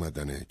علت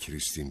اومدن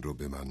کریستین رو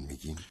به من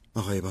میگین؟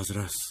 آقای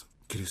بازرس،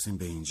 کریستین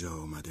به اینجا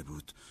اومده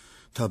بود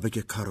تا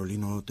بگه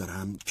کارولین رو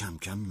دارن کم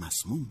کم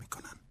مسموم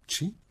میکنن.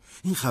 چی؟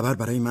 این خبر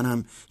برای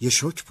منم یه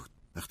شوک بود.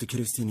 وقتی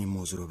کریستین این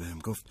موضوع رو بهم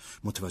گفت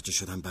متوجه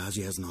شدم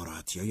بعضی از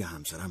ناراحتی‌های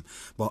همسرم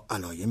با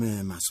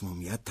علائم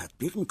مسمومیت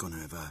تطبیق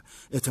میکنه و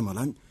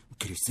احتمالاً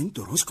کریستین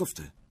درست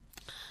گفته.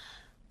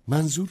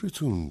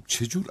 منظورتون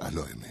چجور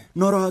علائمه؟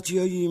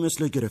 ناراحتی‌هایی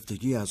مثل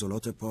گرفتگی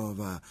عضلات پا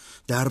و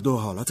درد و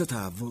حالات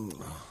تهوع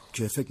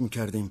که فکر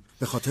میکردیم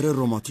به خاطر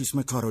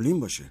روماتیسم کارولین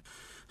باشه.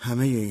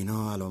 همه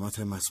اینا علامت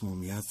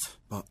مسمومیت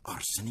با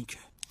آرسنیکه.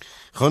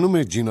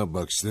 خانم جینا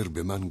باکستر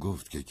به من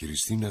گفت که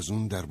کریستین از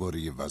اون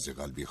درباره وضع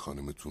قلبی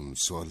خانمتون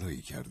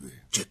سوالایی کرده.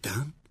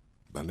 جداً؟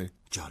 بله.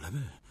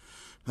 جالبه.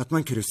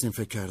 حتما کریستین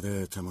فکر کرده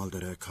احتمال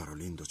داره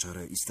کارولین دچار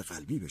ایست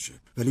قلبی بشه،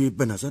 ولی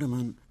به نظر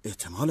من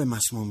احتمال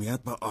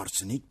مسمومیت با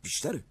آرسنیک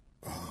بیشتره.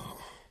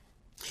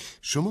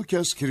 شما که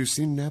از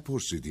کریستین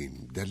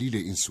نپرسیدین دلیل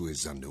این سوء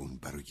ظن اون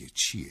برای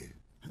چیه؟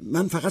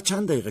 من فقط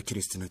چند دقیقه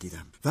کریستین رو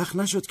دیدم. وقت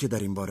نشد که در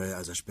این باره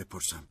ازش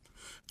بپرسم.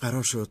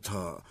 قرار شد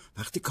تا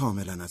وقتی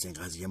کاملا از این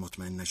قضیه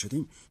مطمئن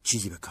نشدیم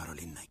چیزی به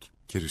کارولین نگیم.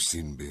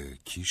 کریستین به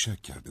کی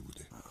شک کرده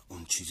بوده؟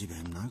 اون چیزی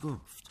بهم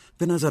نگفت.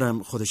 به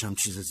نظرم خودش هم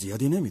چیز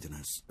زیادی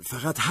نمیدونست.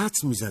 فقط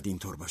حدس میزد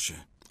اینطور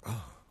باشه.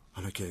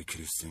 حالا که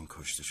کریستین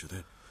کشته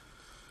شده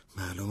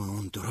معلومه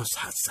اون درست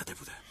حدس زده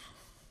بوده.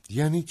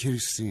 یعنی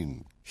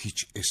کریستین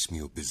هیچ اسمی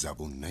رو به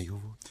زبون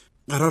نیاورد؟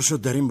 قرار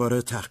شد در این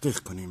باره تحقیق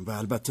کنیم و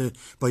البته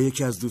با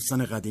یکی از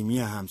دوستان قدیمی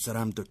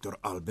همسرم دکتر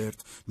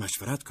آلبرت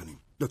مشورت کنیم.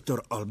 دکتر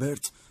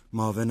آلبرت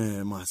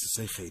معاون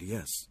مؤسسه خیریه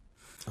است.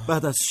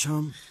 بعد از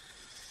شام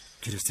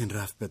کریستین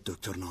رفت به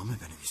دکتر نامه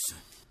بنویسه.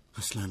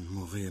 اصلا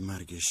موقع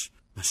مرگش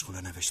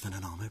مشغول نوشتن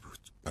نامه بود.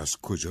 از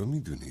کجا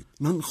میدونید؟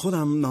 من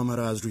خودم نامه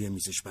را از روی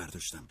میزش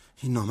برداشتم.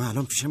 این نامه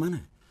الان پیش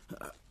منه.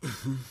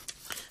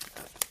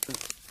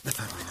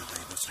 بفرمایید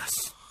آقای بازرس.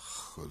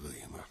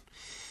 خدای من،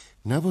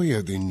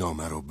 نباید این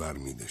نامه رو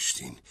برمی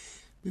داشتین.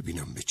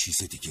 ببینم به چیز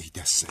دیگه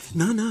دست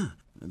زدین. نه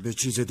به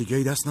چیز دیگه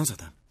دست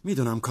نزدم.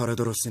 میدونم کار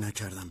درستی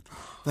نکردم،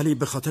 ولی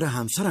به خاطر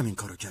همسرم این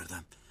کارو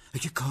کردم.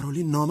 اگه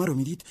کارولین نامه رو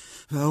میدید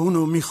و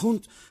اونو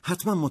میخوند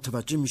حتما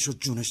متوجه میشد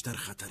جونش در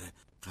خطره.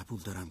 قبول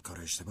دارم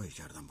کار اشتباهی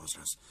کردم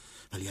بازرس،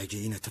 ولی اگه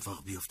این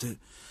اتفاق بیفته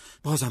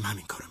بازم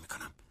همین کارو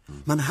میکنم.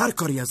 من هر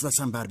کاری از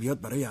دستم بر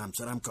بیاد برای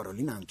همسرم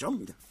کارولین انجام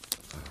میدم.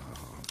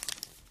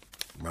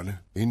 بله،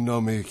 این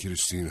نامه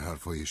کریستین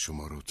حرفای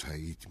شما رو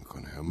تایید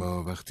میکنه،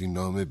 اما وقتی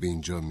نامه به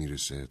اینجا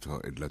میرسه تا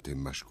علت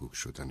مشکوک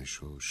شدنش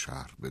رو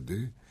شرح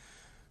بده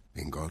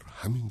انگار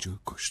همینجا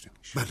کشته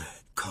میشه. بله،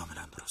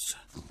 کاملا درسته.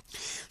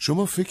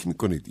 شما فکر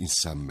میکنید این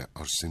سم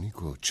آرسنیک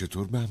رو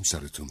چطور به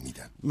همسرتون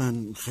میدن؟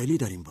 من خیلی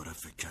در این باره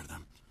فکر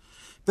کردم.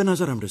 به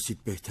نظرم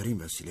رسید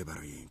بهترین وسیله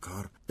برای این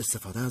کار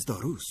استفاده از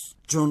داروست،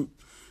 چون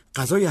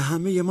غذای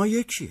همه ما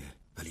یکیه،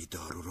 ولی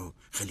دارو رو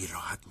خیلی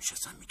راحت میشه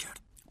سم میکرد.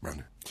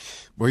 بله،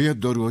 باید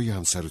داروهای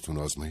همسرتون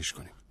آزمایش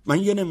کنیم. من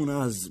یه نمونه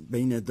از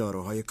بین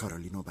داروهای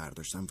کارولین رو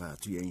برداشتم و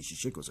توی این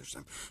شیشه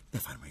گذاشتم.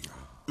 بفرمایید.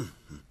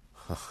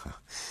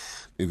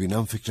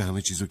 ببینم فکر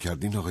همه چیزو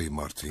کردین آقای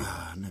مارتین.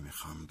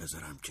 نمیخوام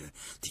بذارم که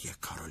دیگه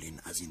کارولین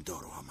از این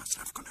داروها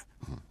مصرف کنه.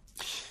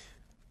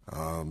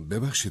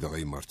 ببخشید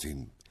آقای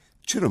مارتین،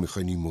 چرا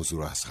میخواین این موضوع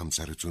رو از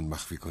همسرتون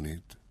مخفی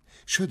کنید؟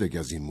 شاید اگه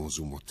از این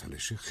موضوع مطلع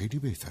شه خیلی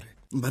بهتره.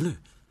 بله،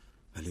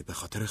 ولی به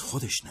خاطر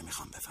خودش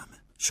نمیخوام بفهمه.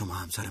 شما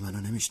همسر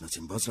منو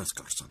نمیشناسین بازرس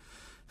کارسون.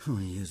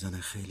 اون یه زن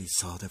خیلی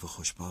ساده و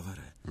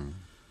خوشباوره.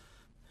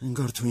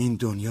 انگار تو این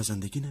دنیا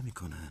زندگی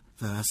نمیکنه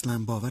و اصلا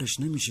باورش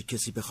نمیشه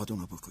کسی بخواد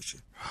اونو بکشه.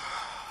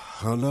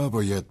 حالا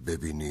باید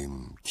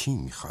ببینیم کی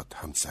میخواد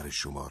همسر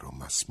شما رو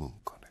مسموم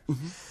کنه.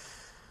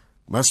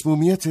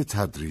 مسمومیت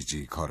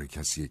تدریجی کار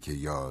کسیه که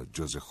یا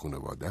جز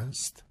خانواده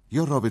است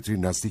یا رابطه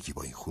نزدیکی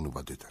با این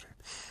خانواده داره.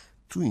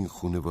 تو این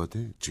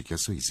خانواده چه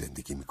کسایی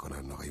زندگی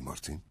میکنن آقای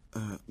مارتین؟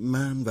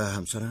 من و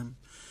همسرم،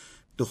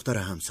 دختر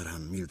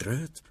همسرم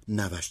میلدرد،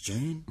 نوش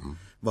جین،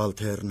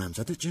 والتر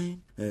نمزد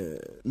جین،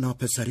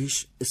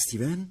 ناپسریش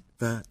استیون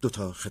و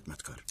 2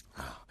 خدمتکار.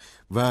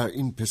 و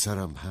این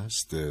پسرم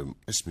هست،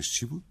 اسمش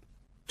چی بود؟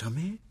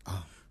 تامی؟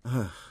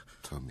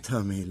 تامی.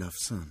 تامی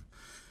لافسون.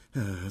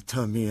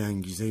 تامی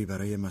انگیزه‌ای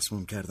برای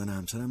مسموم کردن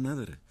همسرم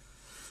نداره.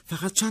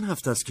 فقط چند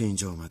هفته است که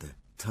اینجا اومده.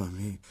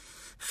 تامی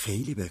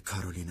خیلی به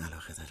کارولین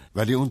علاقه داره.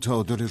 ولی اون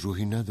تعادل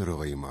روحی نداره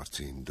آقای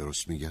مارتین،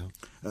 درست میگم؟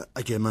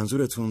 اگه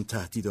منظورتون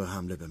تهدید و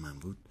حمله به من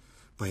بود،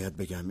 باید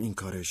بگم این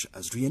کارش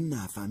از روی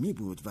نفهمی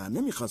بود و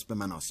نمیخواست به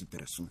من آسیب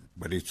برسونه.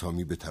 ولی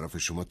تامی به طرف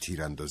شما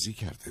تیراندازی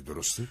کرده،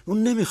 درسته؟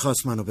 اون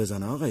نمیخواست منو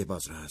بزنه آقای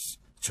بازرس.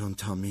 چون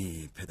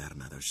تامی پدر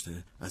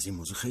نداشته از این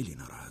موضوع خیلی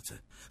ناراحته.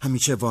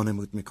 همیشه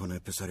وانمود میکنه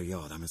پسر یه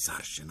آدم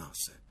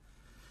سرشناسه.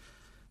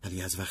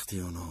 ولی از وقتی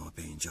اونو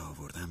به اینجا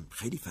آوردم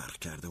خیلی فرق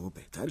کرده و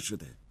بهتر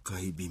شده.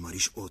 گاهی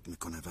بیماریش عود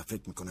میکنه و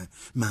فکر میکنه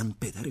من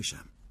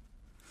پدرشم.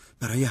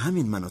 برای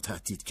همین منو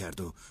تهدید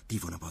کرد و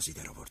دیوانه بازی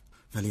در آورد.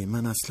 ولی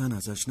من اصلا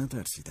ازش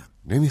نترسیدم.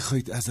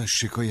 نمیخواید ازش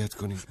شکایت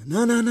کنید؟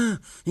 نه،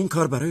 این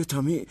کار برای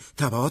تامی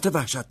تبعات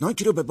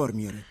وحشتناکی رو به بار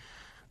میاره.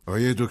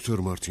 آیه دکتر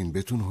مارتین،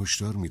 بهتون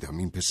هشدار میدم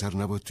این پسر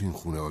نباید تو این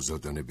خونه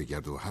آزادانه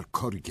بگرد و هر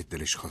کاری که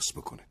دلش خواست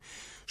بکنه.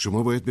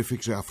 شما باید به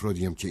فکر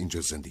افرادی هم که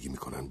اینجا زندگی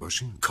میکنن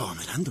باشین.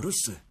 کاملا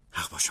درسته،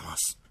 حق با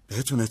شماست.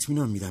 بهتون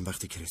اطمینان میدم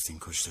وقتی کریستی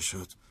کشته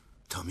شد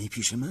تامی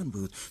پیش من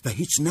بود و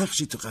هیچ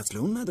نقشی تو قتل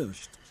اون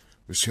نداشت.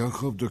 بسیار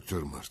خوب دکتر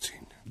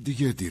مارتین،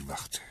 دیگه دیر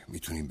وقته.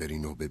 میتونیم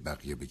برین و به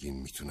بقیه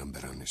بگین میتونم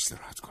برن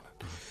استراحت کنن.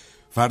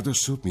 فردا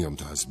صبح میام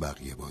تا از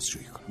بقیه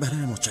بازجویی کنم.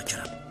 بله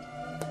متشکرم.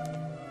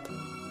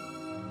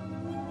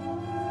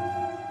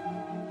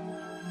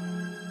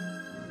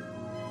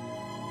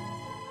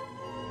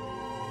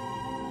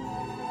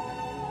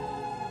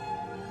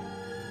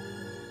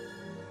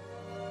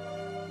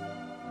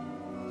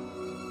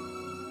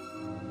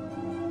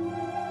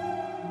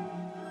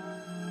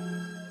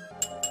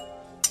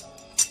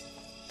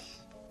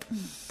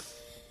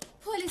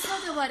 پلیس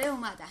ها دوباره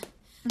اومدن.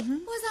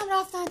 بازم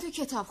رفتن تو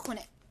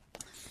کتابخونه.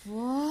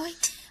 وای،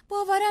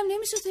 باورم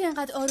نمیشه تو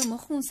اینقدر آروم و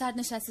خونسرد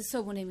نشستی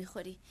صبحونه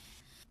میخوری.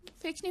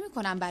 فکر نمی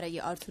کنم برای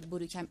آرتور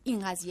بروکم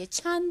این قضیه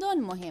چندان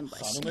مهم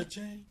باشه. خانم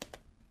جین،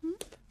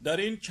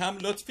 دارین کم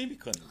لطفی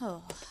میکنین.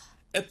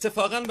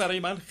 اتفاقا برای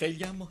من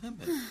خیلی هم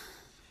مهمه.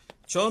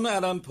 چون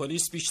الان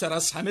پلیس بیشتر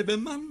از همه به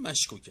من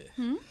مشکوکه.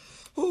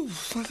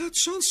 فقط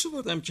شانس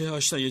آوردم که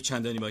آشنایی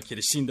چندانی با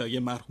کریستین دایی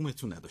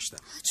مرحومتون نداشتم.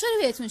 چرا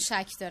بهتون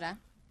شک دارم؟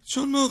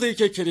 چون موقعی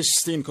که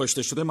کریستین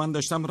کشته شده من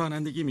داشتم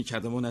رانندگی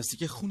میکردم و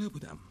نزدیک خونه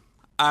بودم.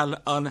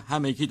 الان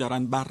همگی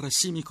دارن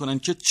بررسی میکنن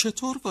که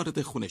چطور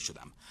وارد خونه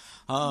شدم.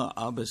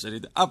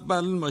 بذارید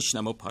اول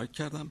ماشینم رو پارک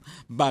کردم،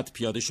 بعد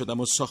پیاده شدم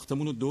و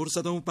ساختمون رو دور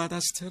زدم و بعد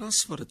از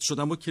تراس وارد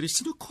شدم و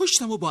کریستین رو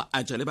کشتم و با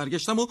عجله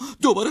برگشتم و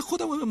دوباره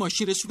خودم رو به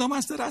ماشین رسوندم و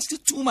از در اصلی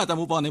تو اومدم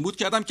و وانمود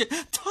کردم که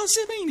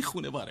تازه به این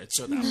خونه وارد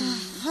شدم.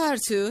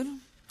 آرتور،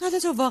 حالا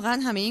تو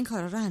واقعا همه این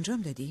کارا رو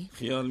انجام دادی؟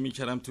 خیال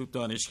میکردم تو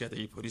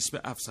دانشکده پلیس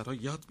به افسرها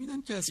یاد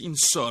میدن که از این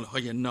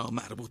سوالهای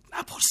نامربوط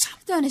نپرسن.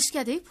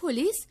 دانشکده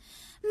پلیس؟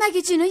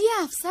 مگه جینا یه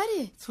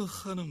افسره؟ تو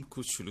خانم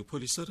کوچولو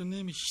پلیسا رو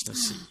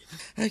نمیشناسی.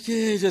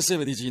 اگه اجازه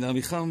بدی جینا،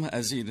 میخوام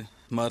از این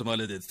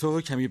مارمالد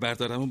تو کمی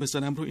بردارم و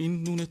بزنم رو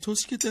این نون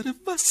توست که داره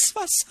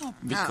وسوسم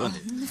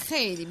میکنه.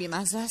 خیلی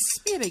بیمزه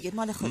است. بیا بگیر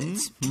مال خودت.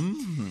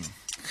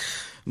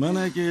 من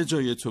اگه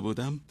جای تو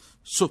بودم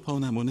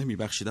صبحانمو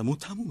نمیبخشیدم و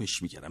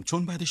تمومش میکردم،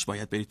 چون بعدش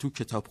باید بری تو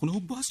کتابخونه و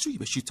بازجویی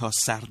بشی تا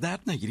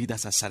سردرد نگیری،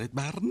 دست از سرت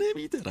بر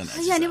نمیدارن.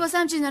 یعنی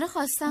واسم جینا رو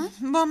خواستن؟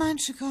 با من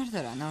چی کار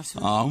دارن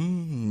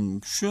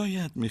آرتور؟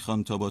 شاید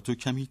میخوان تا با تو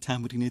کمی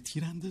تمرین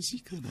تیراندازی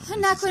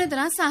کنن. نکنه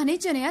دارن صحنه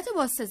جنایت رو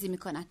بازسازی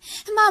میکنن.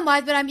 من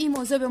باید برم این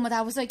موضوع به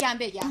مدوزاگم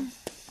بگم.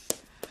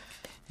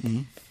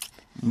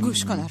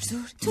 گوش کن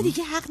آرتور، تو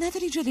دیگه حق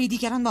نداری جلوی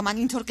دیگران با من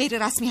اینطور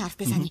غیر رسمی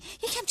حرف بزنی.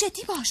 یکم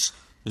جدی باش.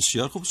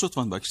 بسیار خوب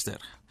ستوان باکستر،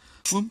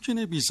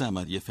 ممکنه بی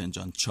زحمت یه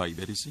فنجان چای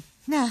بریزی؟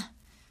 نه،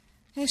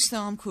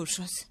 اشتهام کور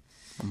شد.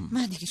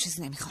 من دیگه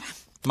چیزی نمیخورم.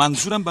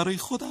 منظورم برای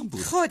خودم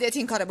بود. خودت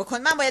این کارو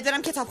بکن، من باید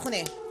برم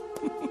کتابخونه.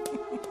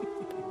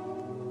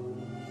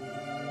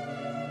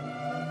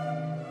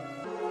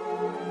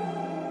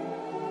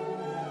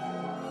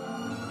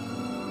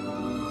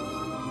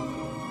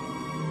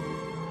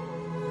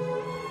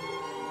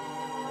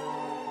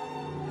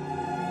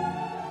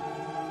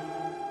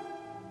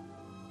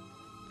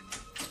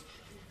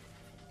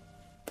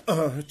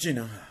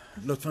 جینا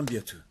لطفاً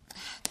بیا تو.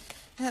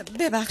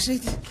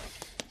 ببخشید،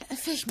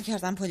 فکر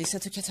میکردم پلیس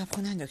تو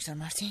کتابخونه‌ن دکتر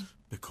مارتین.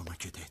 به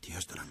کمکت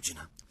احتیاج دارم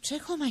جینا. چه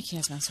کمکی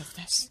از من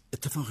ساخته است؟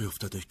 اتفاقی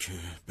افتاده که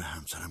به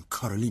همسرم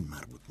کارولین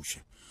مربوط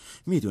میشه.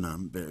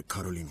 میدونم به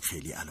کارولین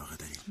خیلی علاقه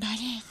داری.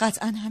 بله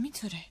قطعا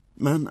همینطوره.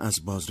 من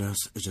از بازرس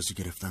اجازه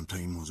گرفتم تا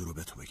این موضوع رو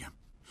به تو بگم.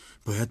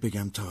 باید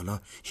بگم تا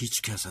حالا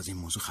هیچ کس از این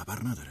موضوع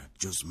خبر نداره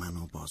جز من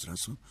و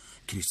بازرس و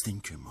کریستین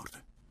که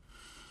مرده.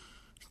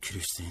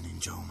 کریستین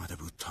اینجا اومده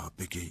بود تا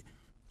بگه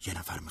یه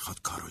نفر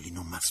میخواد کارولین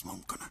رو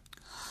مسموم کنه.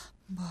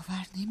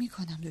 باور نمی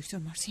کنم دکتر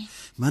مارتین.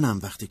 منم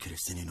وقتی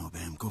کریستین اینو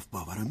بهم گفت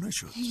باورم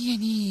نشد.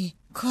 یعنی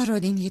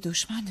کارولین یه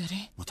دشمن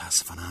داره؟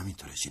 متاسفانه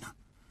همینطوره جینا.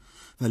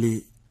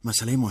 ولی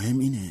مسئله مهم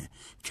اینه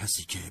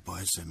کسی که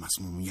باعث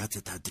مسمومیت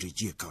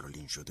تدریجی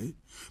کارولین شده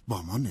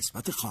با ما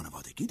نسبت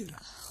خانوادگی داره.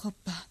 خب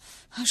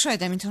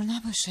شاید اینطور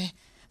نباشه.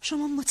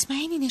 شما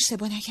مطمئنین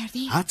اشتباه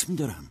نکردین؟ حتمی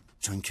دارم،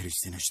 چون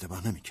کریستین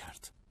اشتباه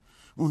نمیکرد.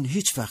 اون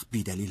هیچ وقت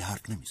بی دلیل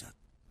حرف نمیزد.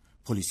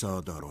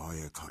 پلیسا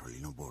داروهای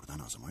کارولین رو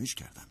بردن آزمایش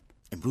کردن.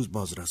 امروز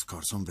بازرس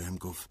کارسون بهم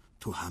گفت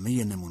تو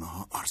همه نمونه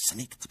ها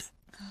آرسنیک بوده.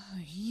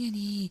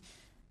 یعنی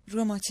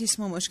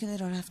روماتیسم و مشکل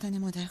راه رفتن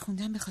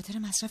مادرخوانده به خاطر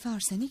مصرف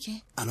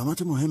آرسنیکه؟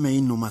 علامت مهم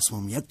این نوع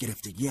مسمومیت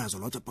گرفتگی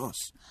عضلات پاس.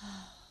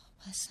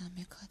 پس هم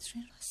به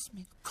کاترین راست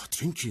میگم.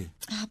 کاترین کیه؟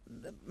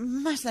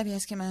 مطلبی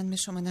است که من به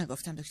شما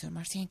نگفتم دکتر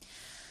مارتین.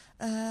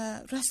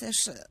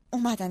 راستش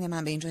اومدن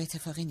من به اینجا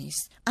اتفاقی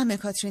نیست. عمه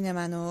کاترین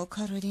من و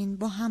کارولین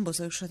با هم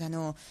بزرگ شدن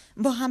و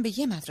با هم به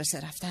یه مدرسه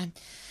رفتن.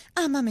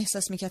 عمم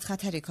احساس میکرد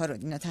خطری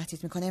کارولین رو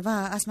تهدید میکنه و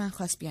از من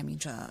خواست بیام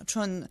اینجا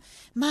چون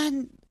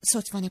من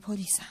ستوان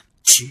پلیسم.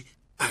 چی؟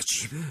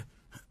 عجیبه.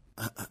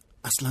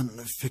 اصلا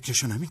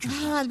فکرشو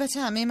نمی‌کردم.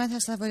 البته همه من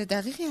تصور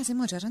دقیقی از این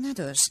ماجرا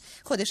نداشت.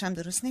 خودش هم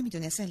درست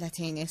نمیدونه علت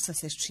این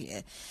احساسش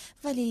چیه،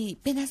 ولی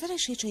به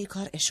نظرش یه جایی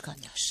کار اشکال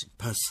داشت.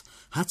 پس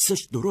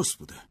حدسش درست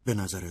بوده. به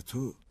نظر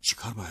تو چی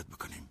کار باید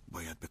بکنیم؟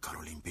 باید به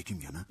کارولین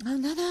بگیم یا نه؟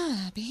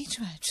 نه به هیچ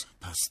وجه.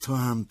 پس تو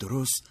هم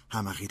درست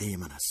هم عقیده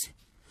من هستی.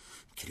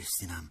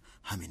 کریستین هم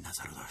همین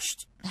نظر رو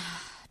داشت.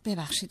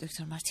 ببخشید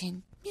دکتر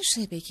مارتین،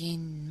 میشه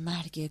بگین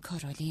مرگ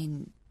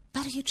کارولین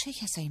برای چه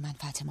کسایی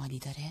منفعت مالی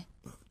داره؟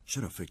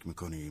 چرا فکر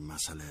میکنی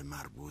مسئله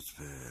مربوط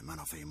به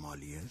منافع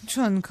مالیه؟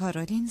 چون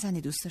کارولین زن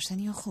دوست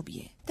داشتنی و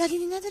خوبیه.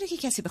 دلیلی نداره که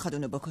کسی بخواد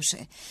اونو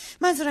بکشه.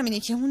 منظورم اینه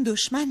که اون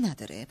دشمن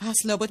نداره. پس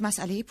لابد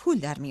مسئله پول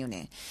در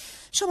میونه.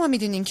 شما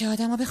میدونین که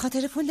آدما به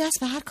خاطر پول دست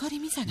به هر کاری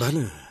میزنن.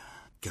 بله،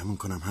 گمون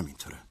کنم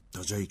همینطوره.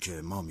 تا جایی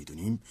که ما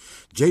میدونیم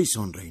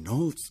جیسون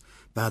رینولدز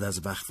بعد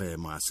از وقف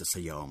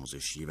مؤسسه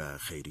آموزشی و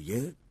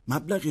خیریه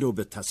مبلغی رو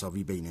به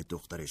تساوی بین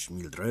دخترش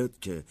میلدرد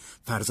که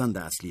فرزند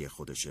اصلی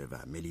خودشه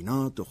و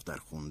ملینا دختر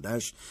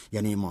خوندش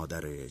یعنی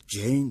مادر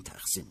جین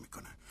تقسیم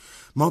میکنه.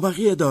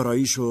 مابقی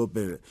داراییشو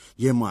به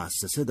یه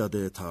مؤسسه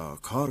داده تا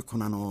کار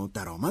کنن و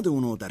درآمد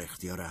اونو در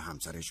اختیار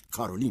همسرش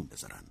کارولین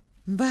بذارن.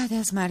 بعد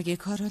از مرگ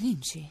کارولین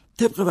چی؟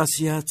 طبق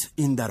وصیت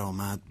این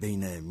درآمد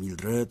بین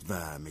میلدرد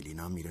و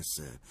ملینا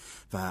میرسه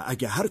و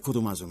اگه هر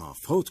کدوم از اونا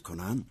فوت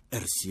کنن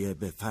ارثیه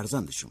به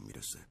فرزندشون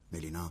میرسه.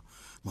 ملینا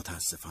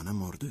متاسفانه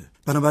مرده،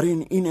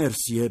 بنابراین این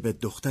ارثیه به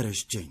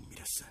دخترش جین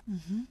میرسه.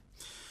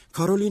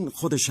 کارولین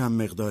خودش هم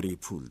مقداری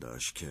پول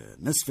داشت که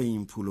نصف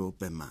این پولو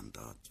به من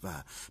داد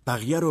و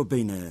بقیه رو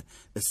بین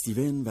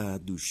ستوان و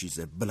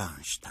دوشیزه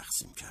بلانش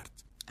تقسیم کرد.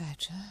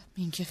 عجب،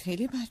 این که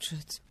خیلی بد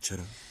شد.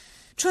 چرا؟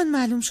 چون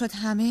معلوم شد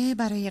همه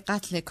برای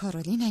قتل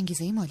کارولین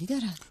انگیزه مالی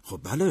دارن.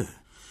 خب بله،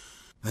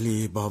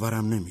 ولی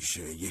باورم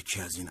نمیشه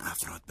یکی از این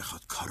افراد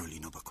بخواد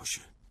کارولینو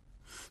بکشه.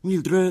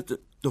 میلدرد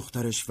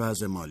دخترش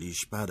وضع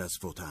مالیش بعد از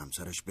فوت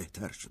همسرش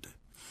بهتر شده.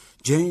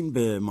 جین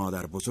به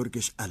مادر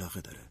بزرگش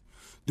علاقه داره.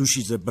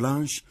 دوشیزه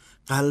بلانش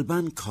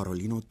قلباً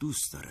کارولینو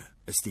دوست داره.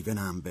 ستوان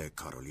هم به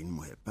کارولین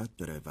محبت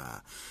داره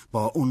و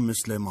با اون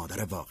مثل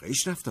مادر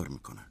واقعیش رفتار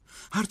میکنه.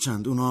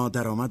 هرچند اونا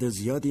درآمد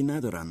زیادی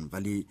ندارن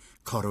ولی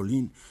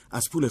کارولین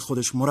از پول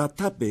خودش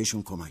مرتب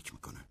بهشون کمک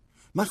میکنه،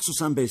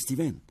 مخصوصا به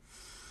ستوان.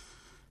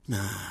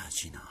 نه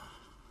جینا،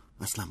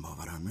 اصلا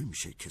باورم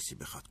نمیشه کسی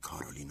بخواد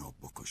کارولینو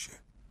بکشه،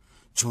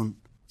 چون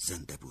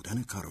زنده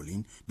بودن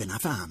کارولین به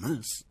نفع همه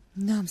است.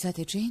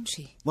 نامزد جین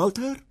چی؟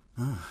 والتر؟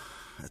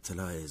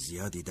 اطلاع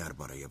زیادی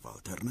درباره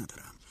والتر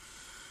ندارم،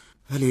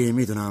 ولی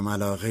میدونم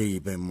علاقه‌ای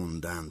به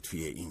موندن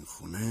توی این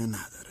خونه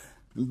نداره.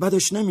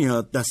 بعدش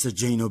نمیاد دست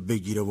جینو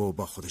بگیره و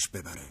با خودش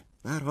ببره.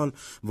 به هر حال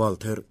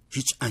والتر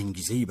هیچ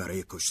انگیزه‌ای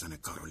برای کشتن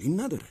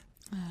کارولین نداره.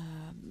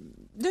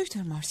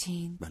 دکتر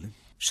مارتین، بله؟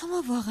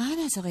 شما واقعا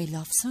از آقای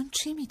لافسون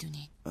چی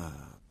میدونین؟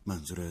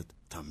 منظورت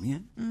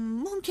تامیه؟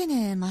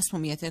 ممکنه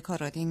مسمومیت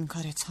کارولین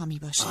کار تامی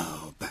باشه.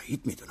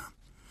 بعید میدونم.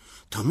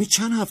 تامی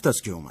چند هفته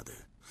است که اومده.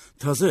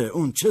 تازه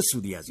اون چه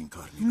سودی از این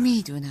کار میبره؟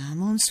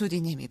 میدونم اون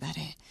سودی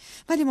نمیبره،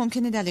 ولی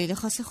ممکنه دلایل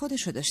خاص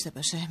خودشو داشته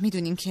باشه.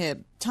 میدونین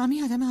که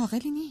تامی آدم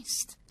عاقلی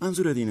نیست.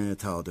 منظورت اینه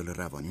تعادل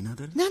روانی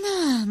نداره؟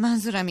 نه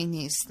منظورم این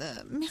نیست.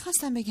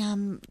 میخواستم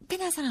بگم به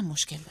نظرم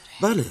مشکل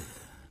داره. بله،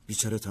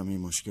 بیچاره تامی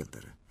مشکل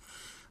داره.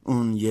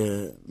 اون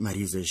یه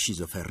مریض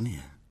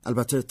شیزوفرنیه.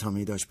 البته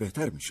تامی داشت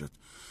بهتر میشد،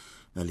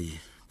 ولی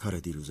کار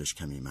دیروزش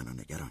کمی منو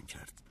نگران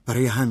کرد.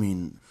 برای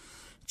همین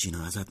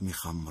جینا ازت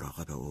میخوام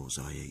مراقب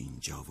اوضاع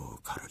اینجا و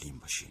کارولین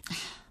باشی.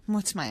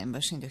 مطمئن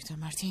باشین دکتر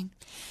مارتین،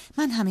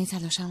 من همه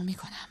تلاشمو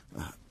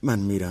میکنم. من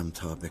میرم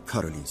تا به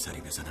کارولین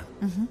سری بزنم.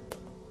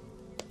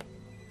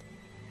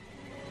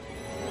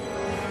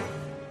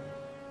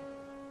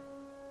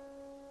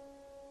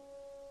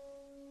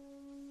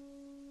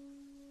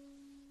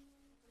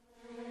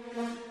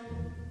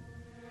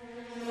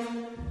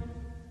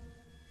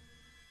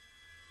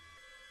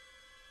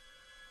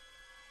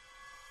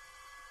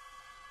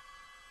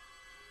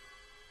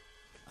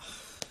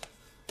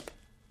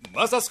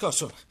 باز از کار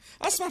شد.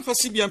 از من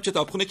خواستی بیام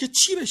کتابخونه که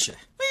چی بشه؟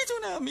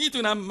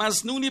 میدونم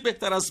مظنونی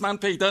بهتر از من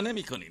پیدا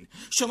نمی‌کنین.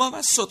 شما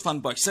و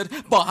ستوان باکستر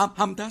با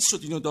هم دست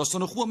شدین و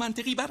داستان خوب و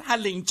منطقی بر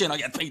حل این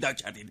جنایت پیدا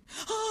کردین.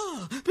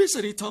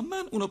 بذارید تا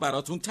من اونو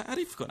براتون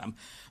تعریف کنم.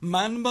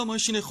 من با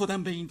ماشین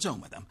خودم به اینجا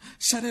اومدم.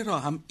 سر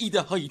راهم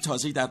ایده های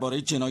تازه‌ای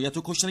درباره جنایت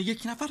و کشتن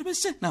یک نفر به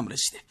ذهنم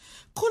رسیده.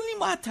 کلی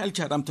معطل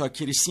کردم تا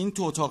کریستی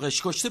تو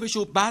اتاقش کشته بشه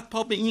و بعد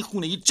پا به این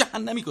خونه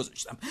جهنمی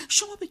گذاشتم.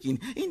 شما بگین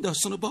این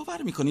داستانو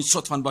باور می‌کنید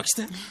ستوان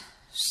باکستر؟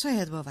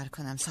 شاید باور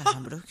کنم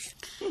سلام بروک.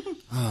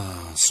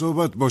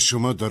 صحبت با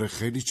شما داره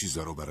خیلی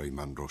چیزا رو برای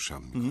من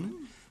روشن میکنه.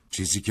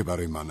 چیزی که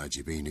برای من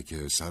عجیبه اینه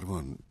که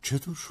سروان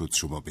چطور شد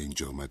شما به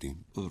اینجا آمدین؟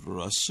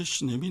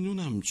 راستش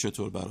نمیدونم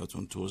چطور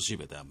براتون توضیح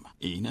بدم.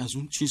 این از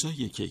اون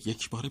چیزاییه که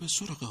یک باره به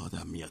سراغ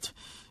آدم میاد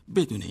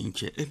بدون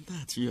اینکه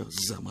علت یا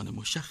زمان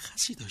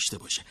مشخصی داشته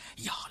باشه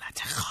یا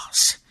حالت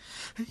خاص.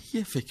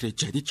 یه فکر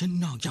جدید که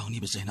ناگهانی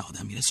به ذهن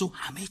آدم میرسه و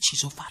همه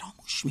چیزو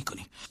فراموش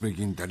میکنی.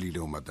 بگین دلیل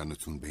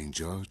اومدنتون به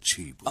اینجا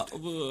چی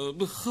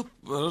بود؟ خب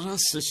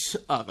راستش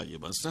آقای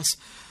بازرس،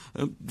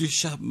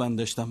 دیشب من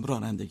داشتم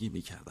رانندگی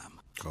میکردم.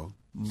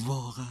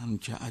 واقعا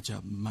که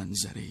عجب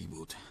منظره‌ای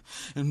بود.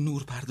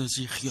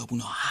 نورپردازی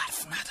خیابونا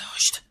حرف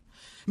نداشت.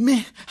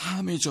 مه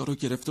همه جا رو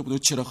گرفته بود و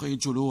چراغ‌های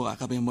جلو و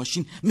عقب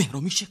ماشین مه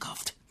رو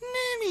میشکافت.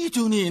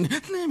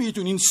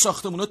 نمیدونین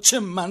ساختمونا چه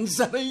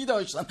منظره‌ای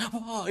داشتن.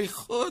 وای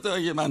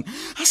خدای من،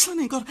 اصلا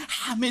انگار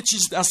همه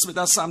چیز دست به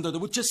دستم داده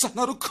بود که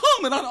صحنه رو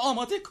کاملا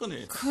آماده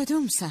کنه.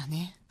 کدوم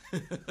صحنه؟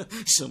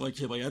 شما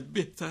که باید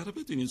بهتر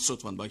بدونین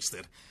ستوان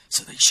باکستر.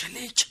 صدای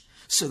شلیک،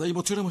 صدای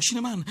موتور ماشین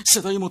من،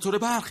 صدای موتور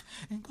برق.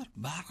 انگار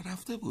برق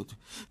رفته بود.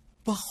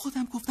 با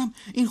خودم گفتم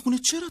این خونه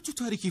چرا تو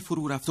تاریکی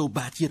فرو رفته و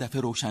بعد یه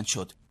دفعه روشن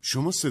شد.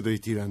 شما صدای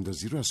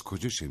تیراندازی رو از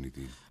کجا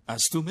شنیدین؟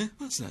 از تو مه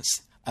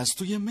است. از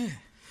توی مه.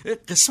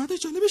 قسمت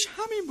جالبش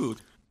همین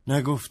بود.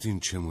 نگفتین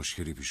چه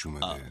مشکلی پیش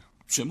اومده؟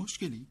 چه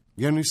مشکلی؟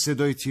 یعنی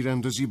صدای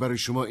تیراندازی برای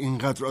شما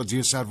اینقدر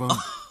عادیه سروان؟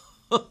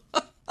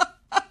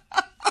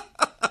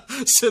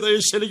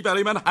 صدای شلیک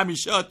برای من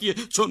همیشه عادیه،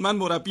 چون من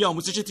مربی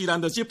آموزش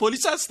تیراندازی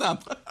پلیس هستم.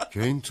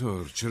 که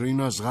اینطور؟ چرا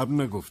اینو از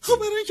قبل نگفتی؟ خب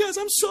برای اینکه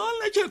ازم سوال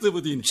نکرده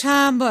بودین.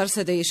 چند بار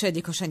صدای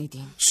شلیکو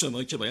شنیدین؟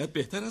 شما که باید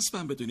بهتر از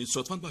من بدونید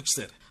ستوان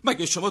باکستر.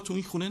 مگه شما تو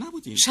این خونه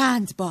نبودین؟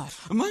 چند بار؟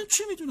 من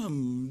چی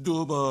میدونم،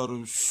 2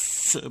 بار،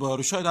 3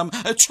 بار، شایدم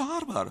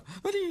 4 بار،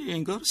 ولی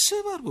انگار 3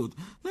 بار بود.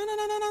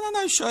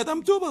 نه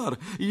شایدم 2 بار.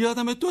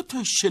 یادم 2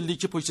 تا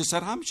شلیک پشت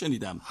سر هم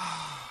شنیدم.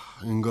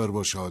 انگار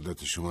با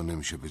شهادت شما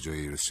نمیشه به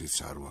جایی رسید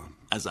سروان.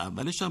 از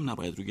اولش هم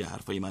نباید روی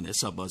حرفای من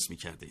حساب باز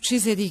میکردی.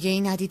 چیز دیگه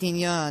ای ندیدین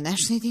یا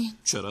نشنیدین؟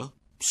 چرا؟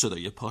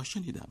 صدای پا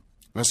شنیدم.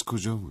 از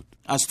کجا بود؟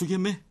 از توی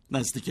مه،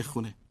 نزدیک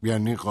خونه.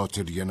 یعنی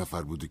قاتل یه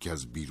نفر بوده که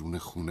از بیرون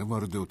خونه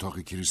وارد اتاق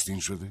کریستین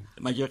شده؟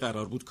 مگه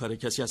قرار بود کار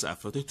کسی از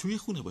افراد توی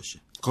خونه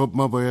باشه؟ خب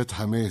ما باید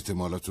همه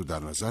احتمالات رو در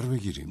نظر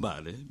بگیریم.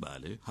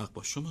 بله حق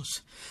با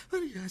شماست،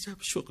 ولی عجب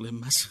شغل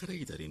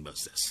مسخره‌ای در این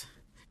بازده است.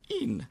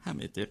 این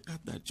همه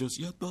دقت در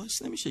جزئیات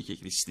باعث نمیشه که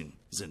کریستین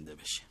زنده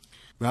بشه.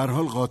 به هر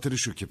حال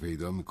قاتلش رو که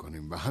پیدا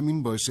میکنیم و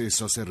همین باعث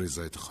احساس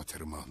رضایت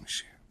خاطر ما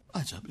میشه.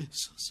 عجب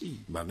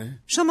احساسی. بله.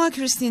 شما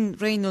کریستین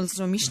رینولدز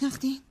رو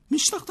میشناختین؟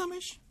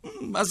 میشناختمش؟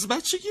 از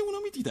بچگی اونو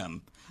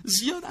میدیدم.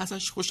 زیاد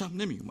ازش خوشم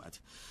نمیومد.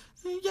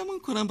 گمان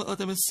کنم به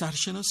آدم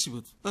سرشناسی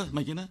بود.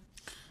 مگه نه؟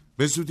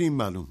 به زودی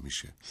معلوم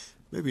میشه.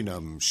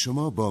 ببینم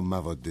شما با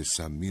مواد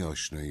سمی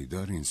آشنایی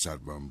دارین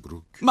سروان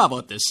بروک؟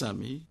 مواد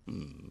سمی؟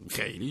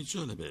 خیلی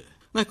جالبه.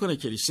 نکنه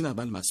کریستین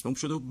اول مسموم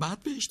شده و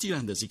بعد بهش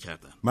تیراندازی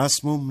کردن.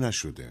 مسموم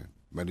نشده،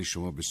 ولی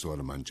شما به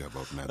سوال من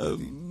جواب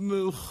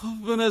ندادین.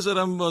 خب به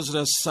نظرم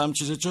بازرسم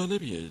چیز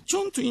جالبیه،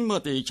 چون تو این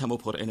ماده کم و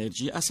پر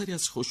انرژی اثری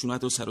از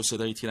خشونت و سر و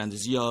صدای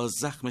تیراندازی یا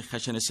زخم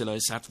خشن سلاح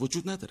سرد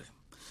وجود نداره.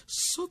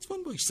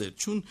 ستوان باکستر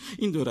چون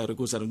این دوره رو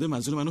گذرونده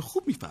منظور منو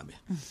خوب میفهمه.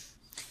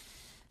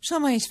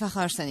 شما هیچ وقت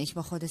آرسنیک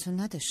با خودتون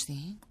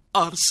نداشتین؟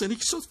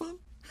 آرسنیک ستوان؟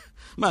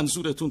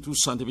 منظورتون تو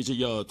ساندویچ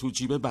یا تو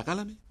جیب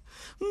بغلمه؟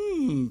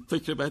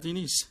 فکر بدی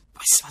نیست.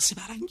 وسوسه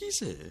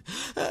برانگیزه.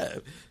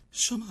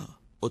 شما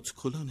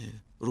اتکلان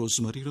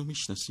رزماری رو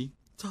میشناسین؟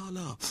 تا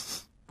حالا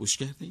بوش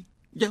کردین؟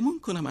 گمون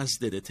کنم از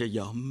ددت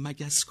یا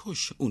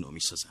مگسکش اونو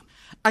میسازن.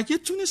 اگه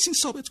تونستین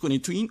ثابت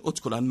کنین تو این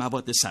اتکلان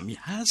مواد سمی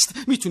هست،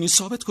 میتونین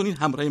ثابت کنین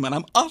همراه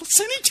منم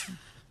آرسنیک.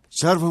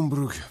 سروان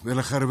بروک،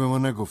 بالاخره به ما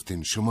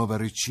نگفتین شما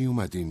برای چی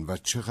اومدین و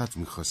چقدر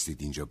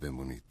میخواستید اینجا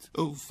بمونید؟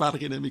 او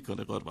فرقی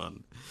نمیکنه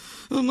قربان.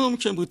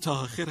 ممکن بود تا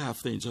آخر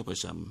هفته اینجا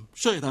باشم،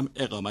 شایدم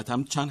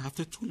اقامتم چند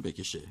هفته طول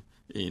بکشه.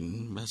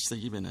 این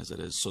بستگی به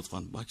نظر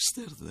ستوان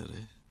باکستر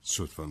داره.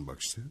 ستوان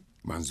باکستر؟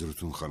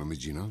 منظورتون خانم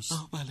جیناست؟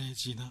 بله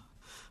جینا.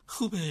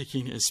 خوبه که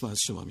این اسم از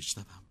شما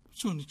میشنوم،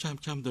 چون کم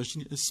کم داشت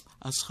این اسم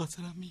از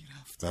خاطرم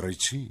میرفت. برای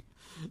چی؟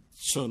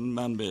 چون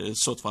من به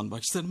ستوان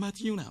باکستر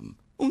مدیونم.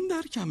 اون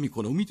درکم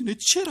میکنه و میدونه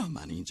چرا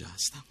من اینجا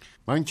هستم.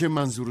 من که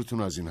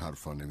منظورتون از این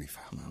حرفا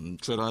نمیفهمم.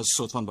 چرا از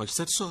ستوان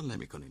باکستر سوال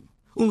نمیکنین؟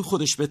 اون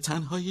خودش به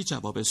تنهایی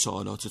جواب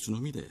سوالاتتون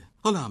رو میده.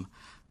 حالا هم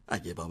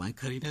اگه با من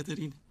کاری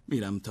ندارین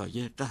میرم تا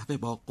یه قهوه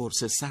با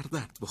قرص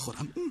سردرد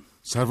بخورم.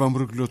 سروان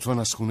بروک،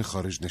 لطفاً از خونه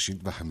خارج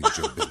نشید و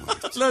همینجا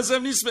بمونید.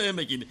 لازم نیست بهم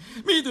بگین.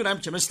 میدونم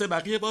که مثل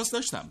بقیه باز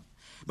داشتم.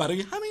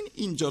 برای همین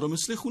اینجا رو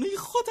مثل خونه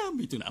خودم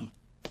میدونم.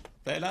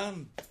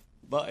 فعلا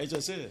با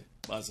اجازه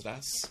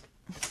بازرس.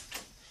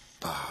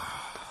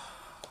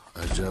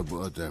 عجب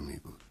آدمی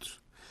بود.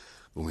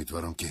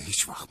 امیدوارم که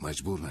هیچ وقت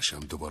مجبور نشم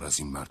دوباره از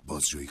این مرد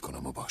بازجویی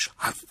کنم و باش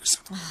حرف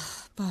بزنم.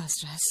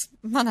 بازرس،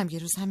 منم یه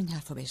روز همین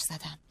حرفو بهش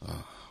زدم.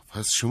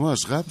 پس شما از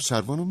قبل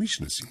سروانو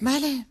میشناسی؟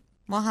 بله،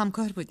 ما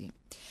همکار بودیم.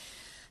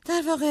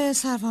 در واقع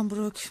سروان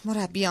بروک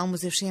مربی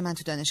آموزشی من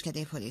تو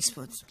دانشکده پلیس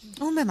بود.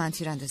 اون به من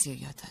تیراندازی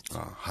یاد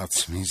داد.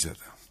 حدس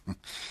میزدم.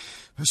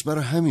 پس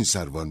برای همین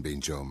سروان به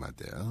اینجا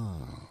آمده.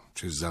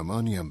 چه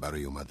زمانی هم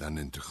برای اومدن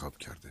انتخاب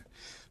کرده.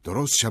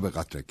 درست شب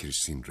قتل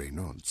کریستی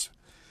رینولدز.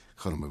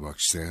 خانم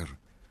باکستر،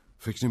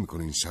 فکر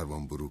نمی‌کنه این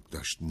سروان بروک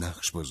داشت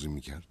نقش بازی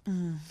میکرد؟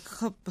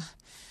 خب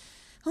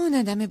اون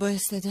آدم با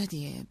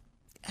استعدادیه،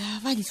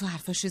 ولی تو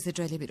حرفاش چیز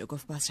جالبی رو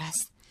گفت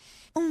بازرس.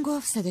 اون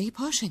گفت صدای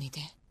پا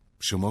شنیده.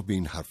 شما به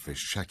این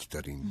حرفش شک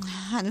دارین؟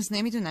 هنوز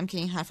نمیدونم که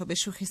این حرفو به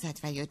شوخی زد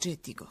و یا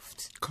جدی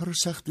گفت. کار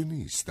سختی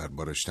نیست،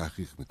 دربارش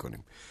تحقیق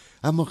میکنیم.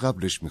 اما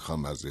قبلش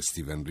میخوام از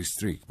استیون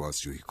ریستریک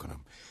بازجویی کنم.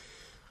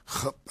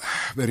 خب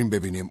بریم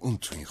ببینیم اون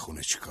تو این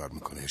خونه چی کار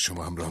میکنه.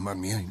 شما همراه من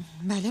میایین؟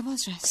 بله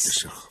بازرس.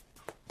 بسیار خوب،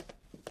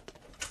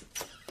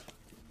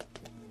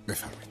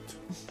 بفرمایید.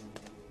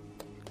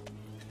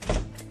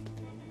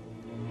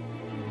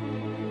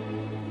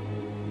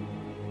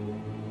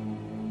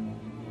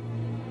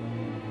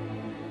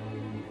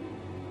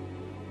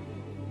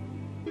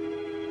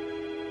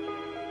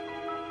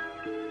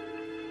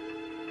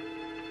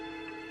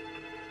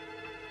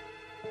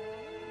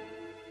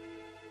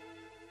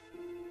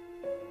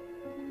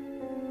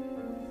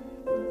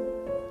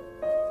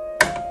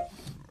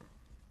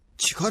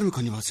 چی کار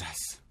میکنی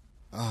بازرس؟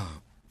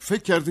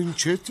 فکر کردین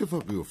چه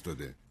اتفاقی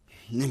افتاده؟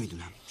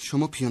 نمیدونم.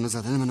 شما پیانو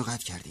زدن منو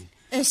قطع کردین.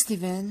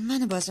 استیون،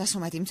 من و بازرس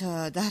اومدیم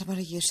تا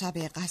درباره شب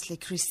قتل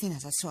کریستین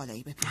ازت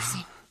سوالایی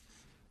بپرسیم.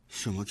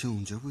 شما که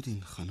اونجا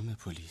بودین خانم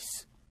پلیس.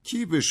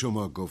 کی به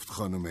شما گفت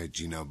خانم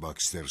جینا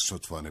باکستر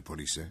ستوان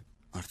پلیسه؟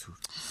 آرتور.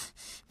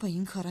 با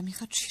این کارا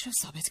میخواد چی رو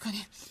ثابت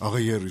کنه؟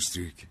 آقای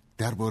ریستریک،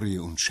 درباره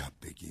اون شب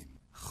بگین.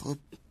 خب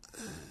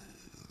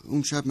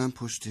اون شب من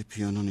پشت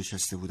پیانو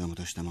نشسته بودم و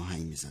داشتم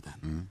آهنگ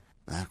میزدم.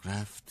 برق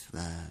رفت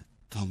و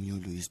تامی و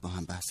لوییس با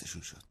هم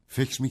بحثشون شد.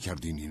 فکر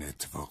میکردین این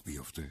اتفاق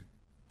بیفته؟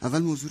 اول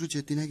موضوع رو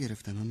جدی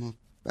نگرفتم، اما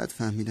بعد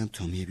فهمیدم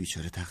تامی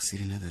بیچاره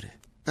تقصیری نداره.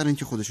 برای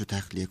اینکه خودشو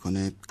تخلیه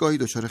کنه گاهی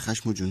دچار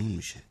خشم و جنون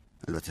میشه.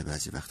 البته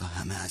بعضی وقتا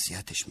همه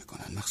اذیتش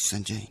میکنن، مخصوصا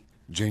جین.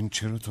 جین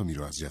چرا تامی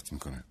رو اذیت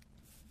میکنه؟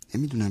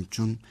 نمیدونم،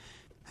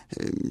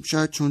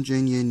 شاید چون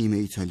جین یه نیمه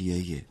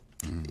ایتالیاییه.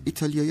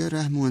 ایتالیایی‌ها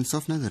رحم و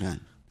انصاف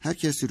ندارن. هر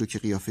کسی رو که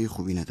قیافه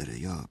خوبی نداره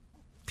یا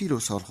پیر و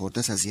سال خورده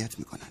است اذیت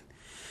میکنن.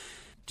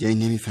 جین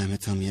نمیفهمه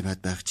تامی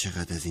بدبخت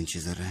چقدر از این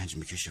چیزا رنج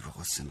میکشه و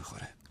غصه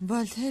میخوره.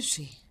 والتر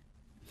چی؟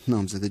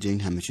 نامزد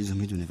جین همه چیزو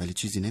میدونه ولی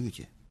چیزی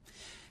نمیگه.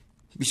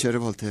 بیچاره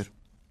والتر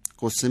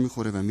غصه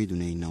میخوره و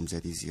میدونه این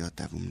نامزدی زیاد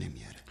دووم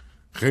نمیاره.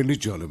 خیلی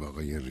جالب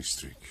آقای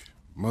ریستریک.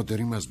 ما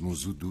داریم از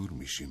موضوع دور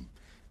میشیم.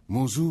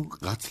 موضوع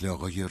قتل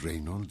آقای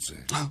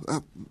رینولدزه.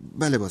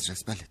 بله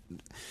بازرس، بله.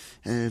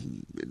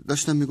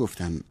 داشتم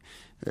میگفتم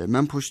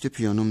من پشت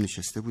پیانوم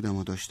نشسته بودم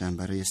و داشتم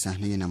برای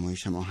صحنه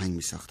نمایشم آهنگ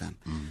میساختم.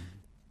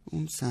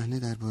 اون صحنه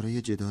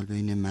درباره جدال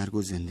بین مرگ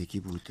و زندگی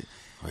بود.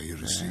 آقای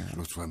ریستریک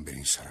لطفاً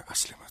برین سر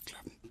اصل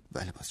مطلب.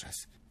 بله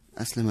بازرس،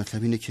 اصل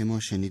مطلب اینه که ما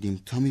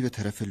شنیدیم تامی به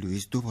طرف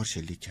لوییس 2 بار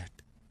شلیک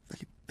کرد،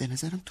 ولی به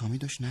نظرم تامی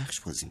داشت نقش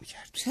بازی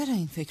میکرد. چرا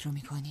این فکر رو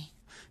میکنی؟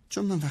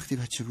 چون من وقتی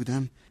بچه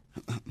بودم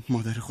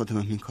مادر خودم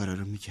این کارا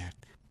رو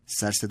میکرد.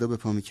 سر صدا به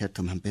پا میکرد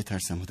تا من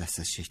بترسم و دست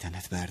از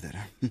شیطنت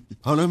بردارم.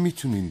 حالا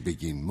میتونین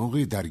بگین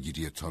موقع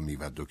درگیری تامی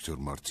و دکتر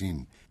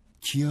مارتین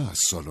کیا از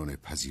سالن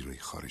پذیرایی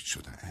خارج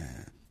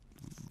شدن؟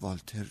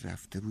 والتر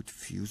رفته بود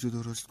فیوزو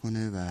درست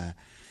کنه و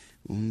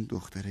اون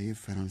دختره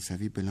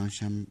فرانسوی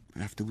بلانش هم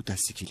رفته بود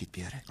دستی کلید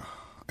بیاره.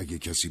 اگه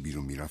کسی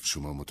بیرون میرفت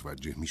شما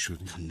متوجه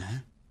میشدین؟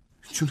 نه،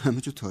 چون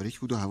همه جا تاریک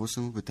بود و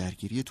حواسمون به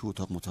درگیری تو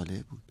اتاق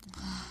مطالعه بود.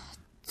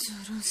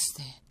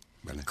 درسته.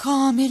 بله.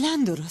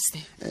 کاملا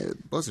درسته.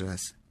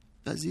 بازرس،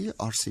 قضیه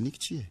آرسنیک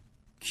چیه؟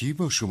 کی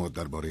با شما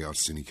درباره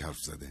آرسنیک حرف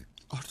زده؟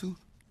 آرتور.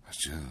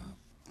 عجب.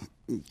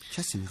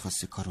 کسی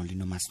میخواسته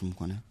کارولین رو مصدوم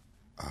کنه؟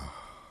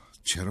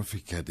 چرا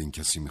فکر کردین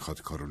کسی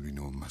میخواد کارولین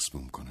رو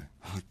مسموم کنه؟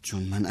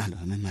 چون من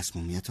علائم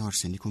مسمومیت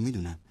آرسنیک رو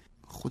میدونم.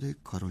 خود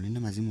کارولین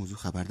هم از این موضوع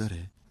خبر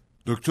داره؟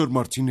 دکتر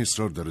مارتین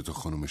اصرار داره تا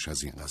خانمش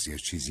از این قضیه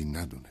چیزی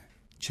ندونه.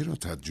 چرا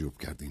تعجب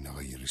کردین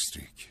آقای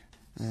ریستریک؟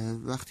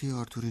 وقتی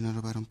آرتور اینا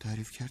رو برام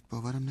تعریف کرد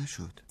باورم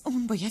نشد.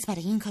 اون باید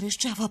برای این کارش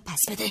جواب پس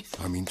بده.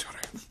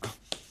 همینطوره.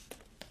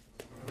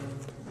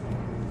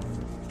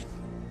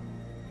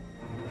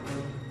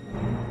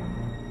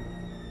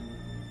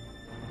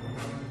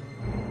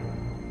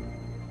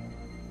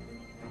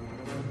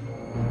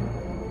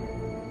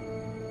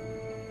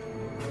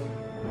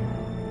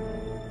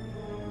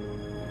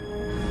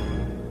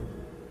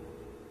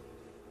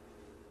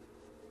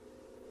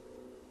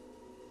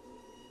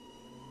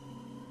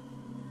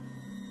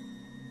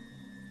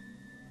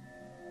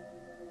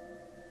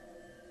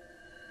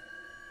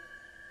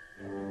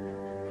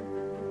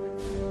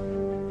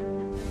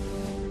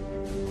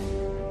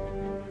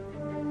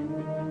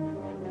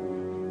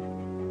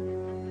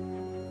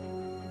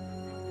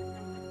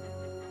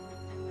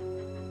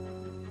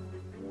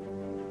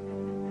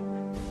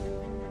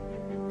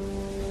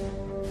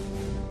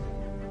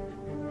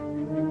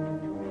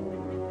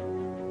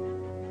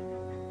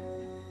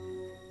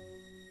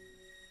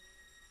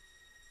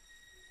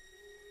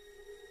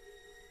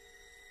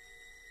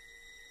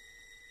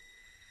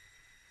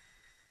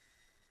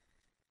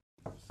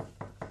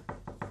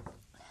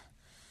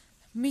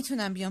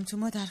 میتونم بیام تو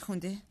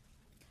مادرخوانده؟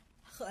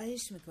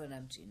 خواهش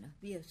میکنم جینا،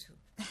 بیا تو.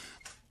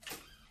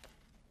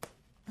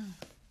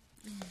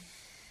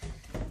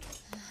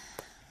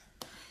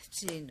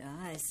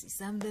 جینا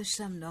عزیزم،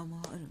 داشتم نامه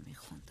ها رو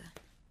میخوندم.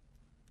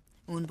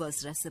 اون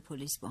بازرس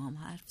پلیس با هم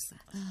حرف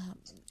زد.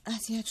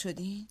 اذیت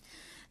شدین؟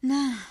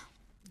 نه،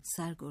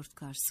 سرگرد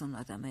کارسون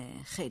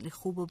آدم خیلی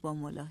خوب و با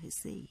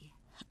ملاحظه ای.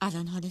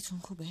 الان حالتون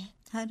خوبه؟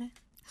 آره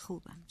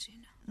خوبم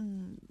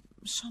جینا.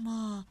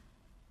 شما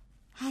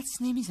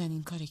حدس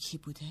نمیزنین کار کی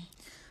بوده؟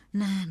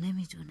 نه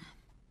نمیدونم،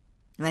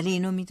 ولی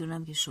اینو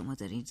میدونم که شما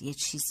دارید یه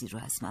چیزی رو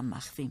از من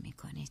مخفی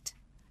میکنید.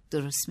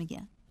 درست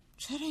میگم؟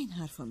 چرا این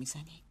حرفو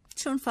میزنی؟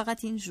 چون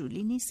فقط این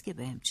جولی نیست که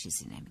بهم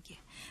چیزی نمیگه،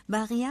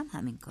 بقیه هم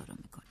همین کارو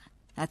میکنن.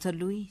 حتی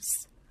لوییس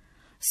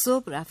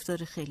صبح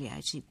رفتار خیلی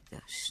عجیب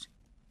داشت،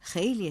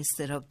 خیلی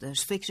اضطراب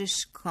داشت،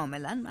 فکرش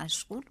کاملا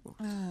مشغول بود.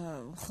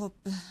 خب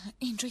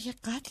اینجا یه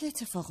قتل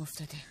اتفاق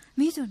افتاده.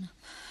 میدونم،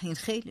 این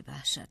خیلی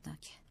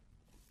وحشتناکه.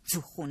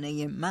 تو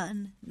خونه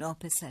من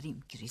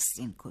ناپسریم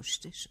کریستین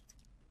کشته شد.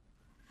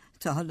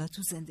 تا حالا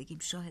تو زندگیم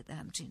شاهد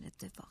همچین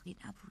اتفاقی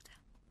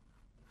نبودم.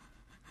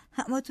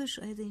 اما تو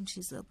شاهد این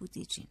چیزا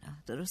بودی جینا،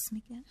 درست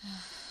میگم؟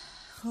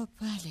 خب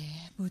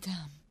بله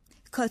بودم.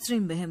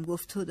 کاترین بهم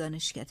گفت تو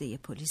دانشکده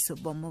پلیس رو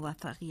با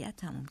موفقیت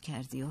تموم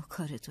کردی و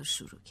کارتو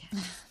شروع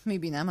کرد.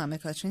 میبینم همه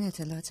کاترین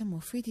اطلاعات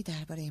مفیدی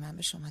درباره من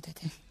به شما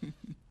داده.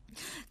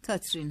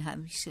 کاترین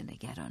همیشه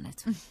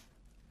نگرانتون.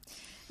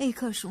 ای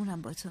کاش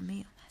اونم با تو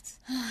میومد.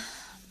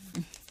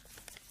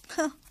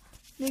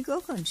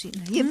 نگاه کن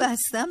جینا، یه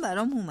بستم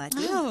برام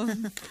اومده.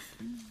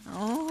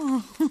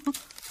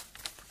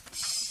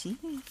 چیه؟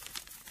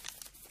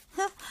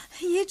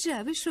 یه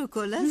جعبه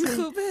شکلات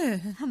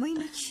خوبه. اما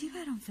اینو کی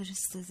برام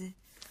فرستاده؟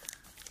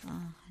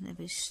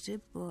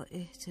 نوشته با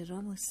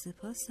احترام و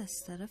سپاس از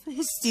طرف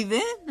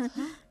استیون.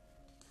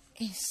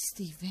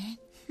 استیون؟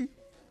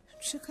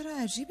 چه کار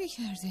عجیبی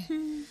کرده؟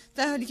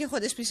 در حالی که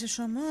خودش پیش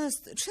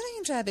شماست چرا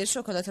این جعبه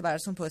شکلات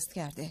براتون پست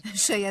کرده؟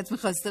 شاید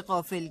میخواسته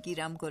غافل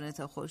گیرم کنه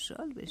تا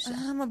خوشحال بشه.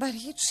 اما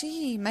برای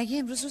چی؟ مگه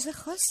امروز روز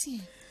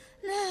خاصی؟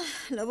 نه،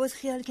 لابد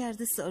خیال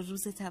کرده سال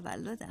روز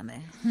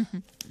تولدمه.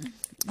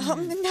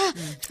 نه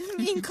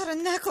این کارو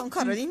نکن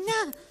کارولین،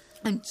 نه.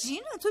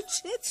 جینا تو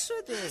چت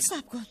شده؟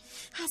 صبر کن،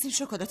 از این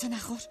شکلات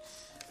نخور.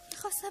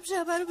 خواستم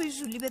جعبه رو به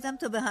جولی بدم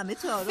تا به همه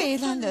تعارف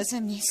فعلا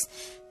لازم نیست.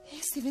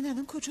 استیون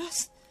الان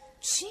کجاست؟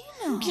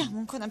 جینا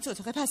گمون کنم تو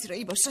اتاق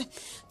پذیرایی باشه.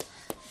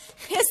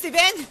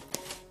 استیون!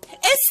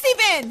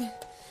 استیون!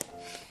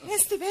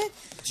 استیون!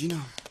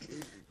 جینا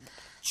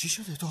چی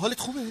شده؟ تو حالت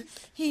خوبه؟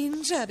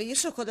 این جعبه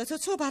شکلات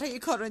تو برای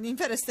کارولین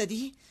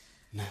فرستادی؟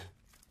 نه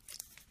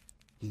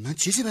من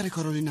چیزی برای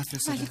کارولین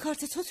نفرستادم. ولی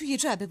کارت تو توی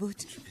جعبه بود.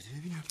 بده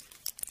ببینم.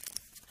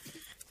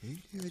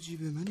 خیلی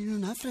عجیبه، من اینو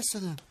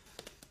نفرستادم.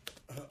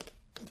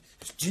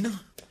 جینا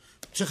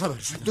چه خبر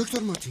شد؟ دکتر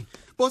مارتین،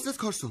 بازرس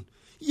کارسون،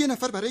 یه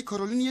نفر برای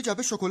کارولین یه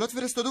جعبه شکلات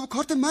فرستاده و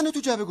کارت منو تو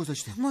جعبه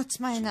گذاشته.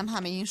 مطمئنم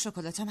همه این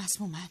شکلات‌ها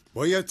مسمومن.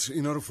 باید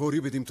اینا رو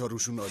فوری بدیم تا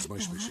روشون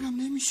آزمایش بشه.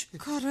 نمیشه.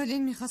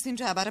 کارولین می‌خواست این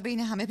جعبه رو بین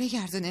همه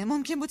بگردونه.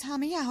 ممکن بود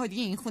همه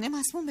اهالی این خونه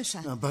مسموم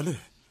بشن. بله،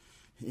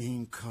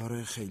 این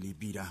کار خیلی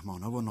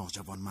بیرحمانه و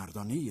ناجوان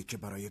مردانه‌ایه که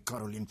برای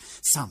کارولین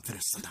سم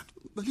فرستادن.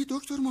 ولی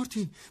دکتر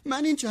مارتین،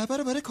 من این جعبه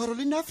رو برای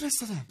کارولین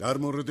نفرستادم. در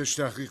موردش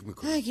تحقیق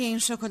میکنم. اگه این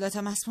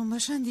شکلات‌ها مسموم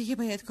باشن دیگه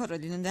باید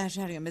کارولین رو در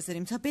جریان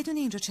بذاریم تا بدون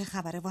اینجا چه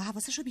خبره و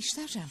حواسش رو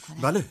بیشتر جمع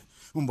کنه. بله،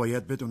 اون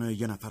باید بدون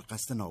یه نفر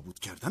قصد نابود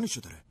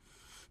کردنشو داره.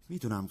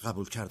 میدونم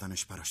قبول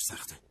کردنش براش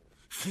سخته،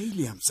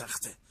 خیلی هم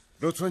سخته.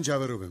 لطفاً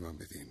جعبه رو به من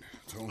بدین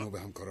تا اونو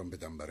به همکارم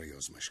بدم برای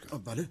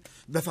آزمایشگاه. بله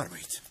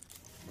بفرمایید.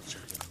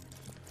 متشکرم.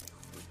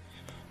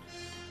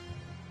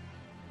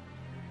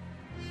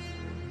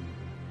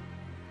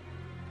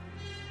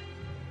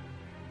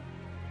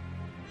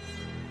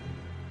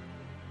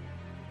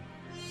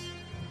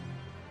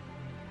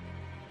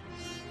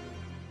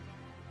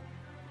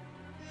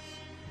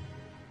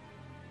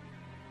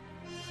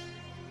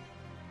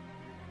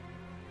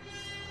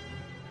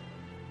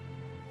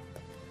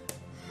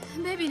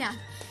 ببینم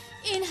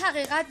این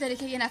حقیقت داره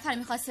که یه نفر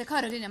میخواسته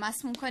کارولین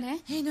مسموم کنه؟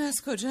 اینو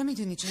از کجا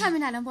میدونی جان؟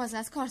 همین الان باز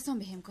از کارسون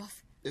بهم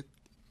گفت.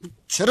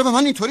 چرا به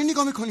من اینطوری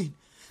نگاه میکنین؟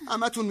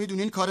 همتون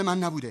میدونین کار من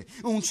نبوده.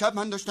 اون شب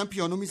من داشتم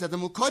پیانو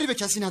میزدم و کاری به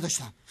کسی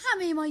نداشتم.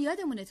 همه ما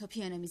یادمونه تو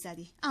پیانو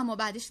میزدی، اما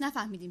بعدش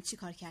نفهمیدیم چی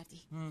کار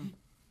کردی.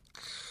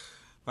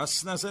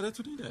 پس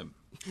نظرتون اینه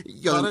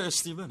یادم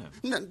استیونه؟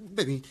 نه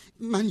ببین،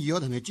 من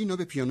یادمه جینا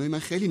به پیانوی من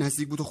خیلی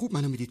نزدیک بود و خوب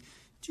منو میدید.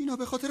 جینا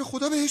به خاطر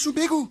خدا بهشون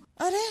بگو.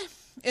 آره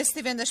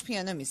استیون داشت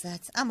پیانو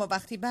میزد، اما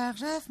وقتی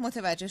برق رفت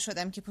متوجه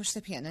شدم که پشت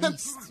پیانو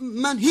نیست.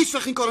 من هیچ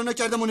وقت این کارو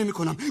نکردم و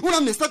نمیکنم،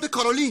 اونم نسبت به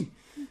کارولین.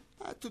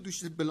 حتی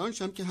دوست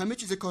بلانش هم که همه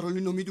چیز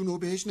کارولین رو میدونه و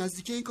بهش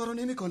نزدیکه این کارو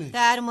نمیکنه.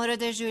 در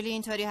مورد جولی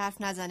اینطوری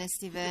حرف نزن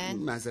استیون.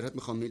 معذرت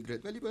میخوام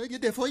میلدرد، ولی باید یه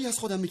دفاعی از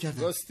خودم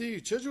میکردم.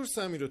 دوستی چه جور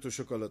سمی رو تو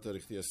شکلات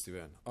ریختی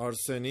استیون؟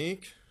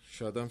 آرسنیک؟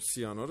 شادم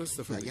سیانور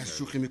استفاده اگه کردی.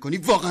 شوخی میکنی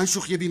واقعا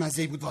شوخی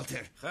بی‌مزه‌ای بود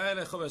والتر.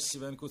 خیلی خوب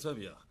استیون کوتا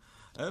بیا.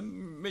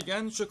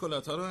 میگن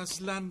شکلات‌ها رو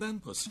از لندن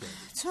پست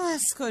کردی. تو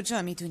از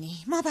کجا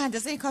میدونی؟ ما به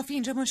اندازه کافی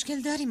اینجا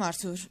مشکل داریم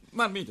آرتور.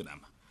 من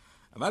میدونم.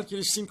 اول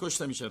کریستین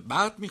کشته میشه،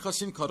 بعد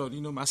میخواستین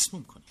کارولین رو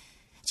مسموم کنی.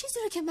 چیزی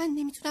رو که من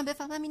نمیتونم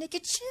بفهمم اینه که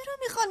چرا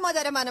میخوان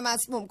مادر منو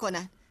مسموم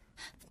کنن.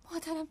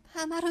 مادرم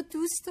همه رو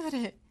دوست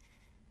داره.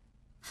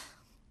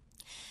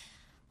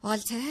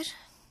 والتر،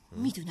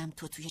 میدونم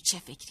تو توی چه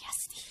فکری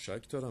هستی.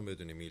 شک دارم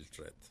بدونی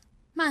میلدرد.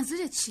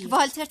 منظورت چیه؟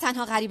 والتر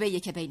تنها غریبه‌ایه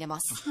که بین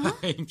ماست.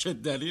 این که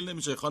دلیل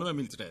نمیشه خانم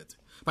میلدرد.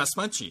 پس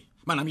من چی؟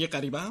 منم یه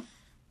غریبه‌ام؟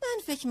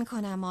 من فکر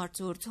میکنم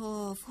آرتور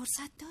تو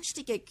فرصت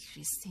داشتی که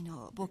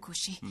کریستینو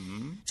بکشی.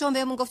 چون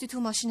بهمون گفتی تو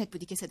ماشینت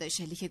بودی که صدای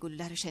شلیک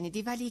گلوله رو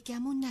شنیدی، ولی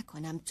گمون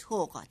نکنم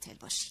تو قاتل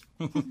باشی.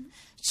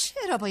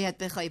 چرا باید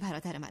بخوای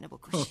برادر منو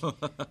بکشی؟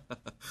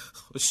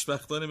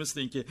 خوشبختانه مثل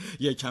اینکه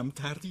یکم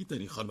تردید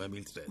داری خانم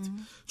میلدرد،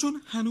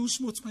 چون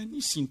هنوز مطمئن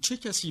نیستین چه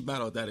کسی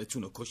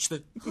برادرتون رو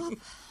کشته. خب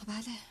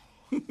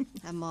بله،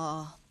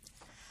 اما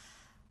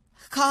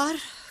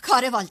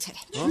کار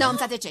والتره،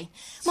 نامزد جین.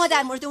 ما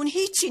در مورد اون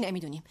هیچی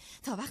نمیدونیم.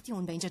 تا وقتی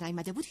اون به اینجا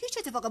نیومده بود هیچ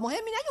اتفاق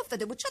مهمی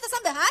نیفتاده بود. شاید اصلا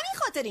به همین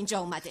خاطر اینجا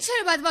اومده.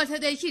 چرا باید والتر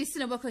دایی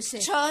کریستین رو بکشه؟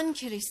 چون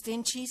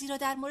کریستین چیزی رو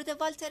در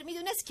مورد والتر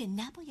میدونست که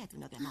نباید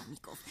اونو به ما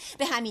میگفت.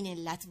 به همین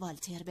علت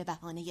والتر به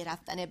بهانه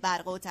رفتن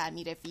برق و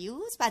تعمیر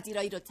فیوز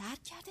پذیرایی رو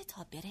ترک کرده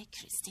تا بره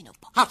کریستین رو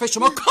بکشه. حرف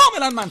شما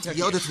کاملا منطقیه.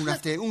 یادتون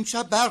رفته اون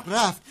شب برق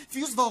رفت،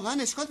 فیوز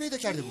واقعا اشکال پیدا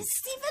کرده بود.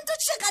 استیون تو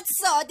چقدر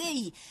ساده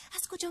ای.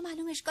 از کجا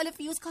معلوم اشکال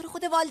فیوز کار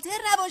خود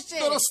والتر نباشه؟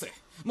 درسته،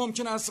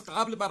 ممکن از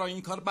قبل برای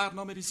این کار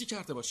برنامه ریزی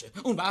کرده باشه.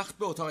 اون وقت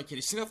به اتاق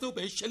کریستین رفته و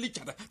بهش شلیک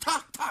کرده،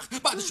 تق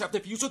بعدش رفته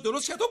فیوز رو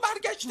درست کرده و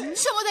برگشته.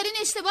 شما دارین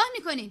اشتباه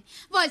میکنین.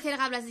 والتر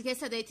قبل از اینکه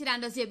صدای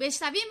تیراندازی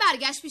بشنویم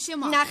برگشت پیش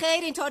ما. نه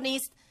خیر، اینطور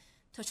نیست.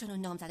 تو چون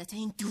اون نامزدت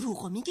این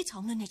دروغو میگی تا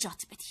اونو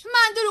نجات بدی.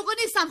 من دروغو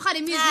نیستم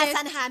خانم میلدرد.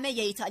 اصلا همه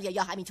ایتالیا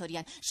یا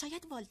همینطورین.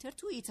 شاید والتر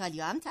تو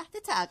ایتالیا هم تحت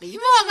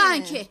تعقیبه. واقعا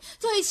که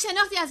تو هیچ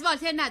شناختی از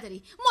والتر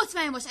نداری.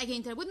 مطمئن باش اگه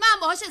اینطور بود من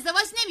باهاش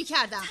ازدواج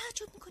نمی‌کردم.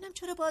 تعجب میکنم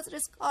چرا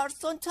بازرس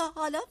کارسون تا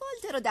حالا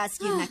والتر رو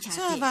دستگیر نکرده.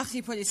 تا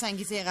وقتی پلیس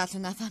انگیزه قتل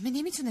نفهمه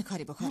نمیتونه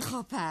کاری بکنه.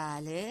 خب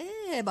بله،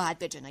 باید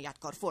به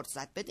جنایتکار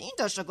فرصت بدین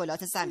تا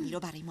شکلات سمی رو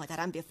برای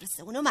مادرم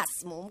بفرسته اونو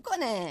مسموم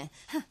کنه.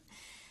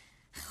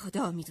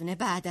 خدا میدونه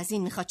بعد از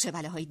این میخواد چه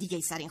بلاهای دیگه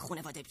ای سر این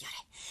خانواده بیاره.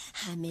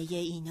 همه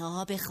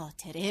اینا به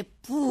خاطر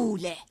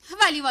پوله.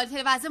 ولی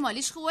والتر وضع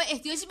مالیش خوبه،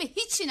 احتیاجی به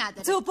هیچی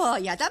نداره. تو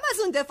بایدم از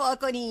اون دفاع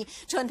کنی،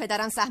 چون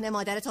پدرم سهم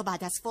مادرتو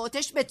بعد از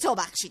فوتش به تو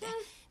بخشیده.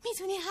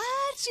 میتونی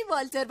هرچی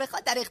والتر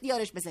بخواد در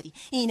اختیارش بذاری.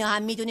 اینا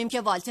هم میدونیم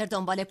که والتر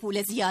دنبال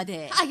پول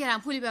زیاده.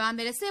 اگرم پولی به من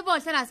برسه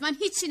والتر از من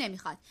هیچی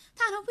نمیخواد.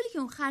 تنها پولی که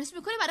اون خرج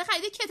میکنه برای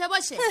خرید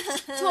کتاباشه.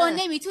 تو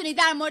نمیتونی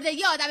در مورد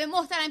یه آدم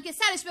محترم که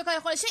سرش به کار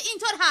خودشه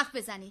اینطور حرف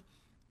بزنی.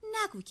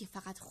 نگو که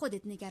فقط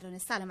خودت نگران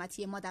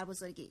سلامتی مادر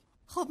بزرگی.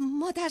 خب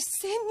مادر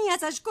سنی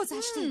ازش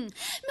گذشته.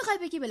 میخوای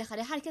بگی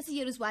بالاخره هر کسی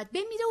یه روز باید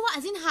بمیره و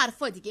از این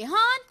حرفا دیگه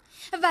هان؟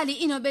 ولی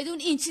اینو بدون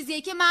این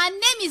چیزیه که من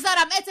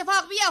نمیذارم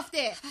اتفاق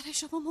بیفته. برای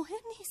شما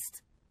مهم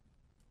نیست.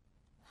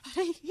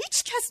 برای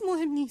هیچ کس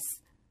مهم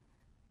نیست.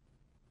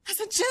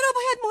 اصلا چرا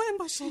باید مهم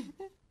باشه؟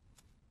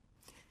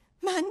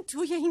 من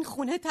توی این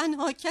خونه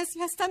تنها کسی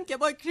هستم که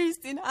با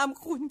کریستین هم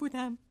خون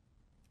بودم.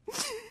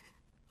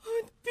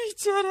 اون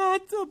بیچاره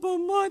حتی با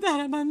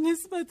مادرم هم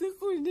نسبت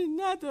خونی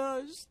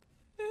نداشت.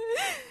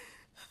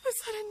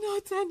 پسر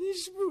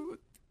ناتنیش بود.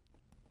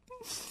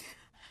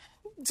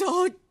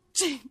 تو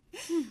جین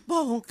با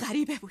اون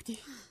غریبه بودی،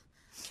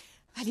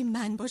 ولی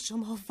من با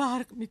شما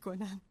فرق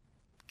میکنم.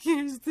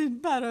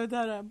 کریستین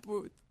برادرم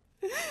بود.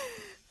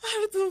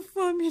 هر دو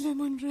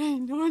فامیلمون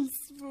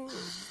رینولدز بود.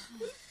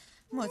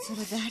 ما تو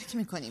رو درک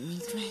میکنیم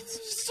میلدرد.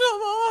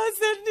 شما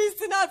حاضر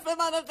نیستین حرف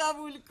منو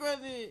قبول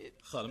کنید.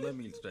 خانم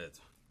میلدرد،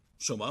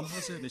 شما هم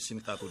حاضر نیستین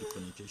قبول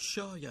کنید که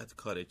شاید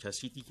کار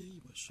کسی دیگه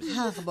ای باشه.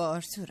 حق با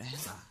آرتوره.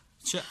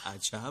 چه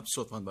عجب،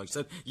 ستوان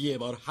باکستر یه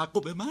بار حقو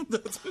به من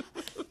داد.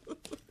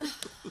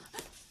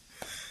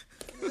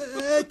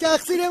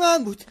 تقصیر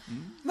من بود.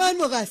 من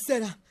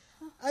مقصرم.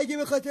 اگه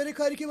به خاطر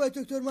کاری که با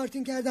دکتر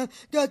مارتین کردم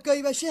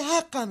دادگاهی باشه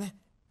حقمه.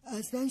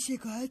 اصلا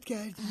شکایت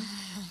کردی؟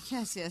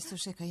 کسی از تو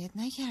شکایت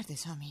نکرده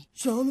تامی.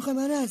 شما میخوای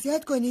منو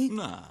اذیت کنی؟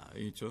 نه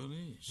اینطور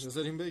نیست.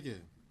 بذاریم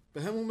بگه.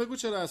 به همون بگو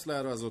چرا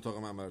اسلحه رو از اتاق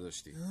من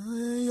برداشتی؟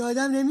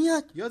 یادم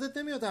نمیاد. یادت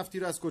نمیاد هفتی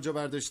رو از کجا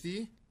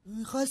برداشتی؟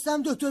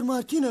 میخواستم دکتر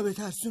مارتین رو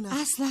بترسونم.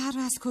 اسلحه رو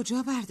از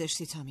کجا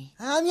برداشتی تامی؟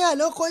 همین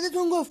الان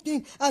خودتون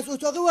گفتین از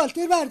اتاق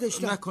والتر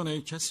برداشتم.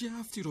 نکنه کسی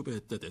هفتی رو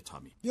بهت داده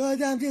تامی؟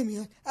 یادم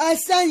نمیاد،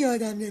 اصلا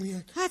یادم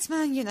نمیاد.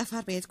 حتما یه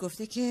نفر بهت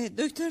گفته که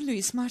دکتر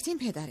لوییس مارتین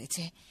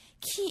پدرته.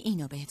 کی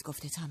اینو بهت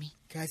گفته تامی؟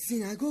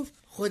 کسی نگفت،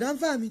 خودم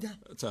فهمیدم.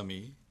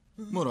 تامی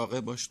مراقب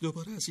باش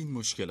دوباره از این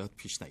مشکلات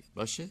پیش نیاد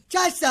باشه؟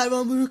 چش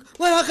سروان بروک،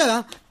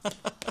 مراقبم.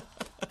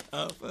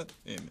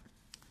 آفرین.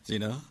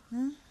 جینا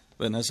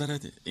به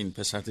نظرت این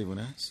پسر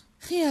دیوونه است؟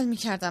 خیال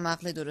میکردم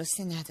عقل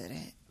درستی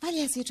نداره، ولی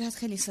از یه جهت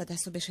خیلی ساده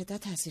است و به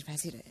شدت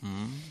تاثیرپذیره.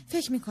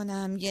 فکر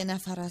میکنم یه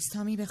نفر از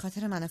تامی به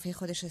خاطر منافع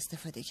خودش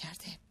استفاده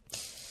کرده.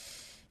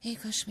 ای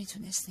کاش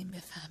میتونستیم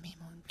بفهمیم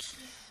اون کیه.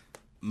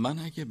 من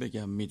اگه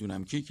بگم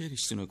میدونم کی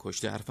کریستینو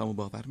کشته حرفمو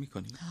باور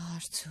میکنی؟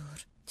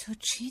 آرتور تو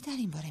چی در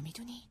این باره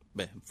میدونی؟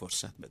 بهم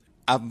فرصت بده.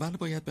 اول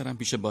باید برم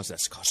پیش باز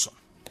از کارسون.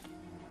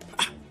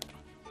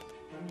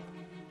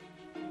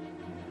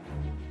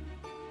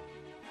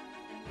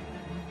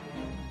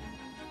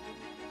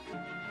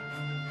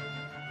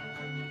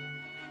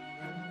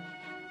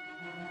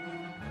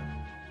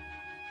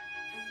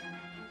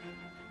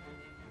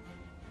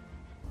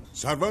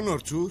 سروان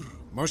آرتور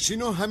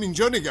ماشینو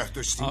همینجا نگه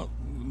داشتی؟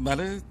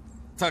 بله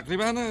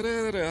تقریبا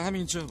آره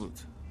همینجا بود.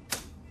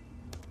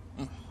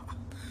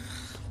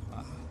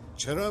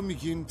 چرا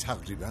میگین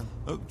تقریبا؟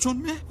 چون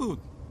مه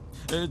بود.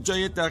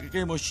 جای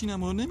دقیقه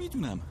ماشینمو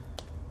نمیدونم.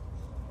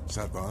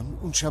 سروان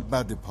اون شب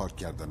بعد پارک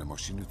کردن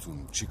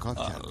ماشینتون چی کار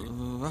کردی؟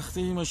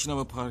 وقتی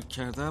ماشینمو پارک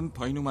کردم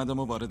پایین اومدم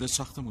و وارد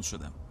ساختمون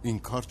شدم. این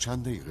کار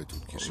چند دقیقه طول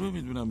کشید؟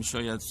 میدونم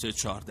شاید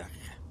 3-4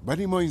 دقیقه.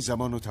 ولی ما این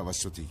زمان رو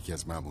توسط یکی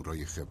از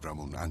مامورای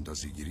خبرمون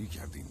اندازه گیری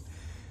کردیم.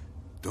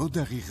 2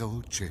 دقیقه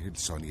و 40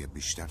 ثانیه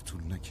بیشتر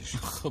طول نکشید.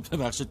 خب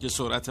ببخشید که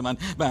سرعت من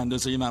به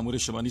اندازه مامور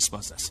شما نیست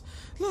باز است.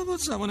 لابد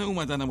زمان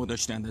اومدنمو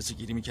داشتی اندازه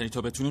گیری میکنی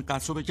تا بتونین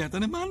قتل رو به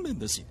گردن من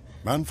بندازین.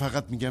 من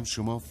فقط میگم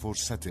شما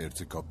فرصت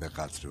ارتکاب به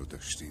قتل رو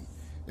داشتین.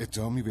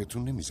 اتهامی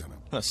بهتون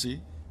نمیزنم.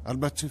 پسی؟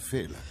 البته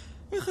فعلا.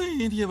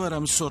 میخواین یه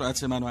بارم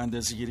سرعت منو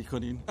اندازه گیری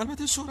کنین؟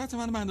 البته سرعت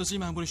من به اندازه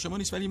مامور شما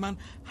نیست ولی من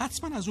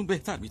حتما از اون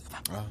بهتر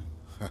میدادم.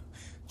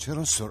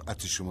 چرا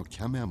سرعت شما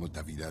کمه اما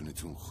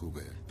دویدنتون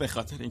خوبه؟ به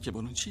خاطر اینکه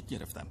برونشیت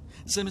گرفتم.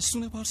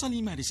 زمستون پارسال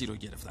این مریضی رو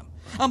گرفتم.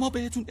 اما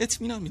بهتون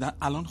اطمینان میدم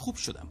الان خوب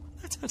شدم.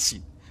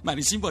 نترسین.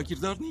 مریضیم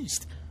واگیردار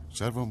نیست.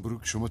 سروان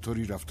بروک شما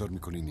طوری رفتار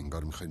میکنین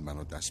انگار میخواین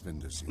منو دست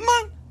بندازین.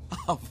 من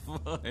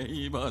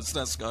وای باز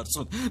دست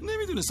کارسون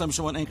نمیدونستم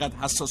شما اینقدر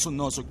حساس و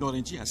نازک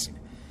نارنجی هستین.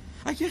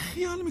 اگه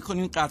خیال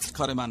میکنین قتل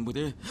کار من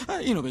بوده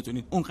اینو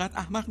بدونین اونقدر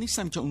احمق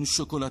نیستم که اون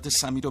شکلات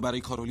سمی رو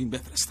برای کارولین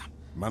بفرستم.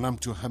 منم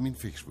تو همین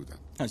فکر بودم.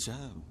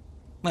 عجب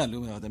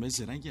معلومه آدم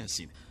زرنگی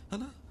هستین.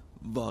 حالا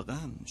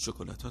واقعا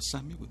شکلات ها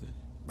سمی بوده؟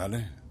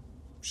 بله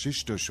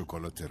 6 تا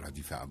شکلات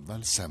ردیف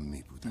اول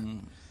سمی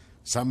بودن.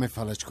 سم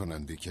فلج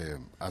کننده که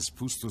از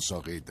پوست و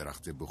ساقه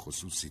درخت به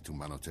خصوصی تو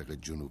مناطق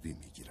جنوبی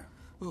میگیرن.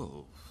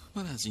 اوه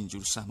من از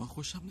اینجور سما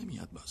خوشم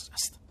نمیاد باز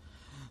است.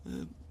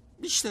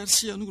 بیشتر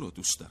سیانور رو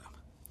دوست دارم.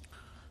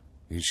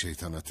 این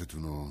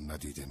شیطنتتون رو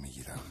ندیده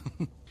میگیرم.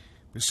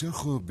 بسیار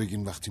خوب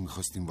بگین وقتی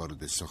میخواستیم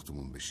وارد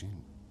ساختمون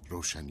بشین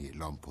روشنی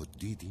لامپو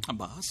دیدیم؟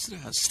 بسره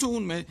هست تو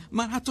اون مه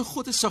من حتی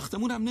خود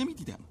ساختمونم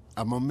نمیدیدم.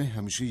 اما مه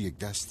همیشه یک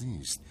دست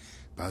نیست.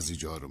 بعضی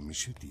جا رو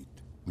میشه دید.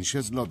 میشه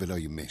از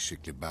لابلای مه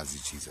شکل بعضی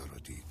چیزا رو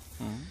دید.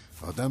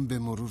 آدم به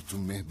مرور تو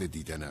مه به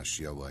دیدن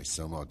اشیا و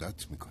اجسام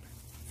عادت میکنه.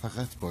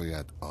 فقط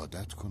باید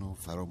عادت کنه و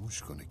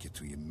فراموش کنه که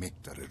توی مه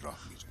داره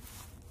راه میره.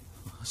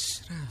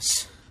 بسره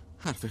هست.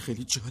 حرف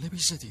خیلی جالبی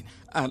زدین.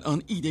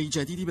 الان ایده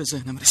جدیدی به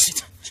ذهنم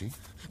رسید. چی؟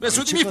 به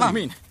زودی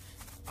میفهمین.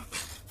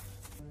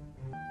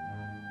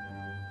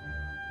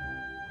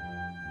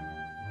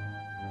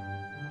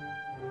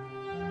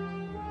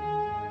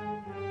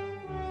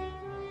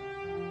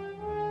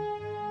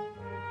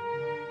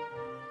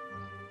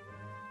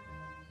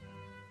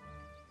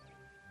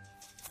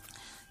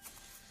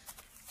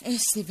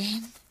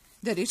 استیون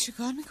داری چی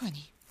کار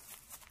میکنی؟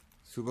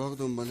 تو باغ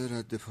دنبال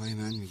رد پای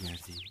من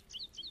میگردی.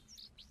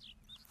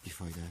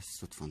 بیفایده است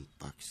ستوان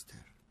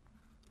باکستر.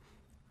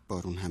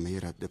 بارون همه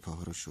رد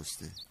پاها رو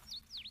شسته.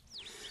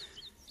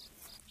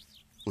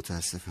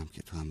 متاسفم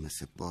که تو هم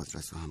مثل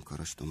بازرس و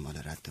همکاراش دنبال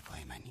رد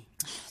پای منی.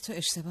 تو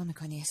اشتباه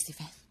میکنی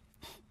استیون.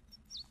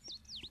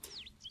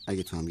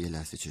 اگه تو هم یه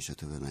لحظه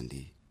چشاتو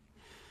ببندی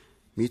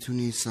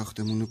میتونی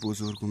ساختمون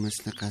بزرگ و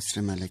مثل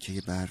قصر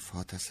ملکه برف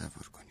ها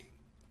تصور کنی.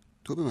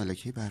 تو به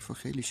ملکه برف ها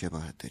خیلی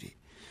شباهت داری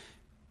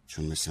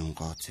چون مثل اون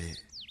قاطع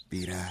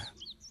بیرحم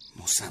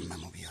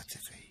مصمم و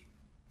بی‌عاطفه‌ای.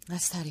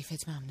 از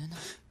تعریفت ممنونم.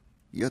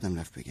 یادم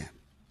رفت بگم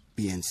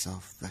بی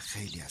انصاف و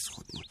خیلی از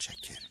خود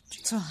متشکر.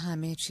 تو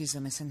همه چیزو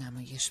مثل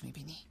نمایش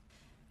میبینی.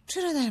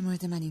 چرا در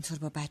مورد من اینطور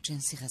با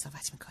بدجنسی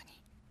قضاوت میکنی؟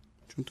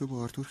 چون تو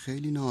با آرتور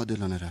خیلی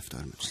ناعادلانه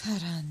رفتار میکنی.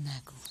 چرا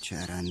نگو.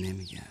 چرا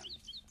نمیگم.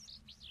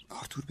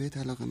 آرتور بهت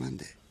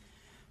علاقه‌منده.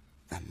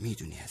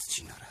 میدونی از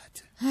چی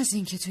ناراحته؟ از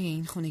اینکه توی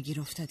این خونه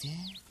گیر افتاده؟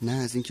 نه،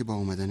 از اینکه با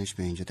اومدنش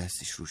به اینجا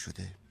دستش رو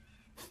شده.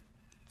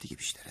 دیگه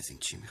بیشتر از این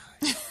چی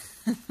میخوای؟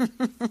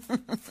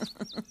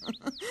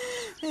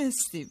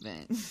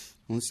 استیون،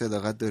 اون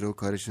صداقت داره و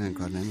کارشو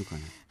انکار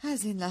نمیکنه.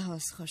 از این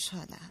لحاظ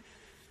خوشحالم.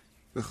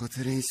 به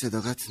خاطر این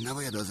صداقت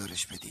نباید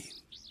آزارش بدی.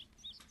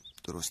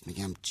 درست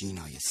میگم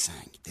جینای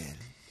سنگ دل؟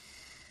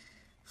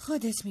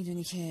 خودت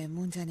میدونی که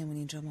موندنمون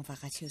اینجا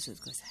موقتی و زود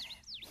گذره.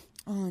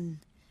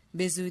 اون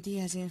به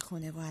زودی از این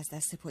خونه و از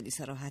دست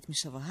پلیس راحت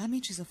میشه و همه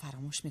چیزو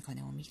فراموش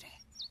میکنه و میره.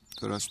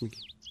 درست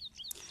میگی.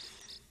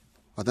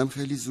 آدم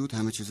خیلی زود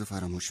همه چیزو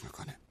فراموش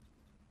میکنه.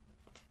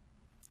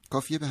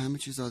 کافیه به همه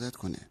چیز عادت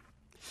کنه.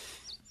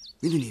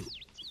 میدونیم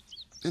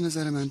به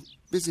نظر من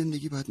به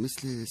زندگی باید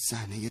مثل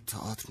صحنه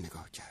تئاتر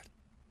نگاه کرد.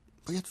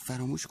 باید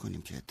فراموش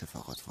کنیم که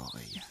اتفاقات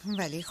واقعیه.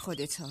 ولی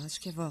خود تئاتر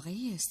که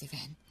واقعی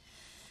استیون.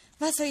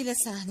 وسایل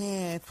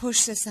صحنه،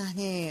 پشت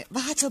صحنه و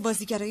حتی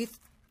بازیگرای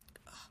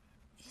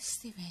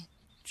استیون.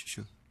 چی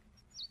شد؟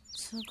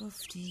 تو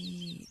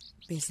گفتی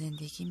به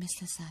زندگی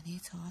مثل صحنه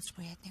تئاتر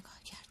باید نگاه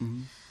کرد.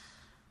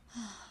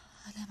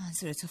 حالا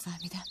منظورتو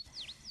فهمیدم.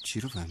 چی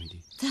رو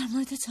فهمیدی؟ در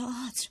مورد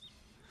تئاتر.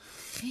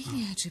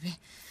 خیلی عجیبه.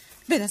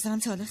 به نظرم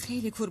تا حالا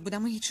خیلی کور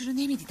بودم و هیچی رو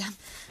نمیدیدم.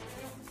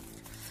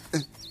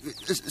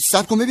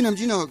 صبر کن ببینم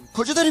جینا،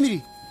 کجا داری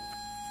میری؟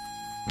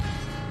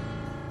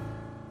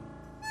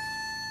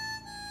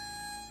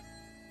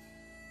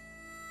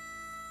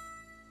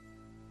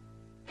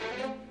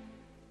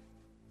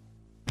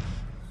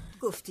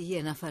 گفتی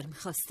یه نفر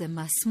میخواسته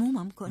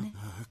مسمومم کنه.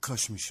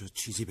 کاش میشد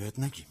چیزی بهت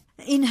نگیم.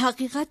 این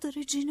حقیقت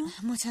داره جینا؟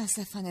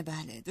 متاسفانه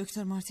بله.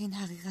 دکتر مارتین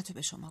حقیقت رو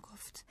به شما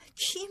گفت.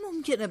 کی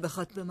ممکنه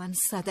بخواد به من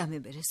صدمه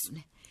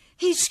برسونه؟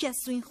 هیچ کس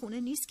تو این خونه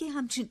نیست که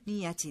همچین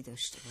نیتی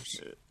داشته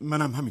باشه.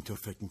 منم همینطور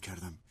فکر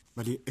میکردم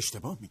ولی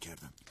اشتباه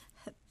میکردم.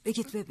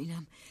 بگید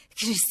ببینم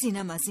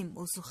کریستینم از این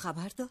موضوع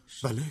خبر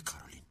داشت؟ بله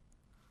کارولین.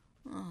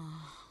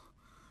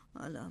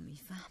 حالا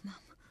میفهمم.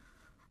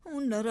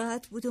 اون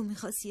ناراحت بود و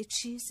میخواست یه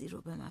چیزی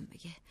رو به من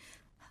بگه.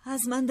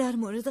 از من در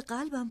مورد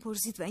قلبم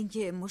پرسید و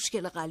اینکه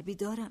مشکل قلبی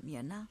دارم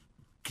یا نه.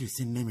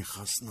 کریستین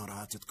نمیخواست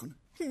ناراحتت کنه.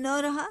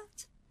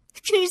 ناراحت؟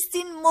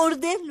 کریستین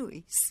مرده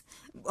لوییس.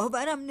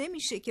 باورم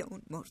نمیشه که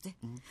اون مرده.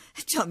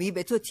 تامی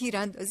به تو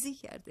تیراندازی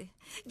کرده.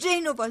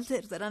 جین و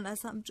والتر دارن از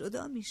هم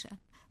جدا میشن.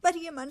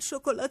 برای من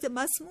شکلات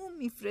مسموم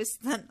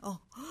میفرستن.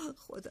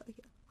 خدایا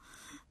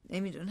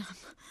نمیدونم.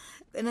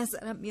 به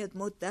نظرم میاد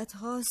مدت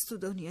هاست تو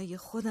دنیای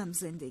خودم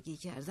زندگی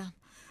کردم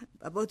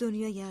و با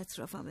دنیای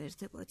اطرافم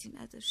ارتباطی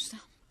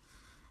نداشتم.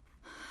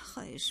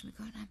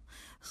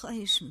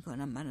 خواهش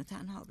میکنم منو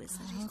تنها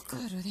بذارید.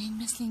 کارولین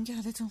مثل اینکه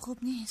حالتون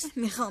خوب نیست.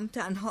 میخوام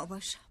تنها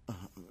باشم.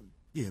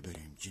 بیا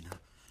بریم جینا.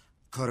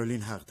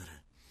 کارولین حق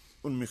داره.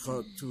 اون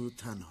میخواد تو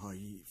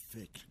تنهایی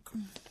فکر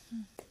کنه.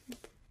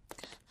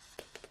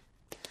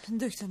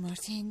 دکتر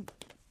مارتین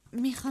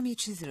میخوام یه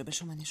چیزی رو به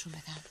شما نشون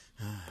بدم.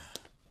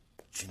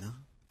 جینا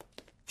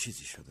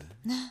چیزی شده؟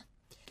 نه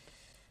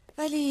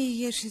ولی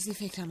یه چیزی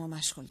فکرمو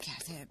مشغول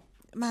کرده.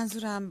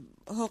 منظورم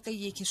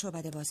حقیقیه که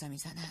شعبده بازا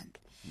میزنن.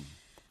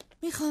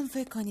 میخوام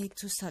فکر کنید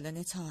تو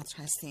سالن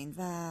تئاتر هستین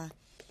و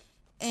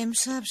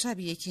امشب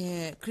شبیه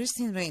که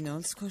کریستین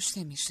رینولدز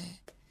کشته میشه.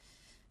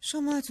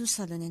 شما تو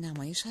سالن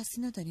نمایش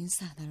هستین و دارین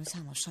صحنه رو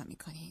تماشا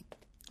میکنین.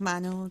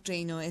 من و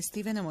جین و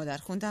استیون و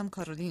مادرخوندم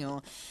کارولین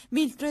و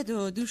میلدرد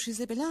و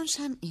دوشیزه بلانش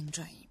هم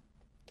اینجاییم.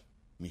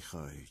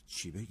 میخوای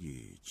چی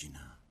بگی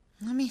جینا؟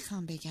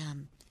 میخوام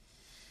بگم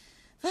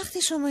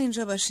وقتی شما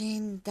اینجا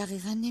باشین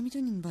دقیقا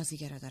نمیدونین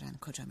بازیگرا دارن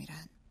کجا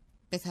میرن.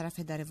 به طرف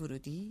در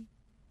ورودی،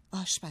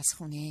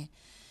 آشپزخونه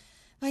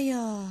و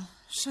یا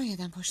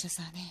شایدم پشت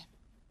صحنه.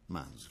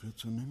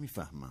 منظورتو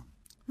نمیفهمم.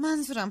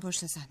 منظورم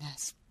پشت صحنه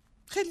است.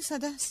 خیلی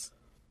ساده است.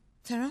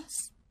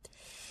 تراس.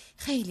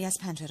 خیلی از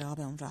پنجره ها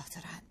به اون راه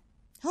دارن.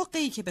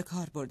 حقه‌ای که به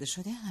کار برده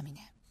شده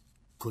همینه.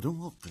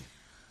 کدوم حقه؟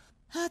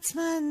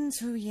 حتما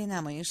توی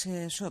نمایش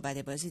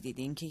شعبده بازی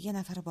دیدین که یه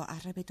نفر رو با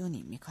اره به 2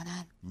 نیم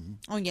میکنن.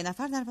 اون یه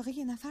نفر در واقع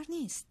یه نفر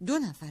نیست، 2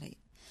 نفره.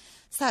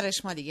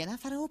 سرش مال یه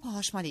نفره و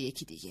پاهاش مال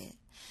یکی دیگه.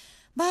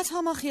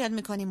 بعدها ما خیال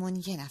میکنیم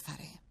اون یه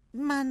نفره.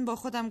 من با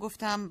خودم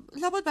گفتم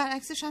لابد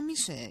برعکسش هم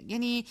میشه.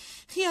 یعنی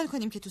خیال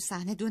کنیم که تو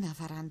صحنه 2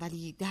 نفرن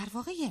ولی در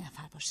واقع یه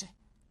نفر باشه.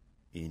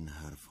 این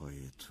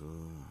حرفای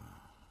تو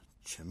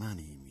چه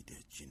معنی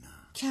میده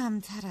جینا؟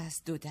 کمتر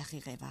از 2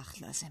 دقیقه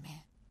وقت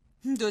لازمه.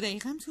 2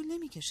 دقیقه هم طول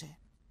نمیکشه.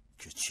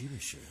 که چی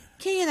بشه؟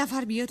 که یه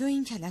نفر بیاد و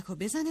این کلک رو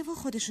بزنه و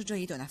خودشو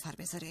جای 2 نفر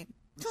بذاره.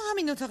 تو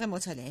همین اتاق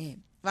مطالعه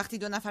وقتی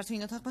 2 نفر تو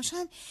این اتاق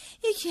باشن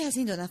یکی از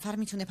این 2 نفر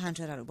میتونه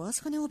پنجره رو باز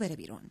کنه و بره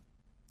بیرون.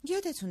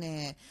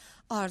 یادتونه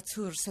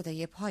آرتور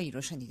صدای پایی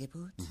رو شنیده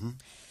بود؟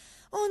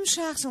 اون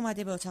شخص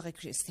اومده به اتاق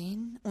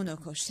کریستین، اونو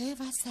کشته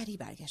و سریع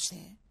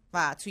برگشته.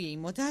 و توی این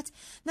مدت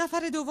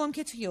نفر دوم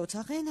که توی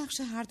اتاق نقش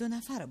هر 2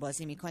 نفر رو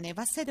بازی میکنه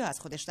و صدا از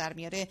خودش در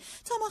میاره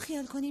تا ما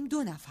خیال کنیم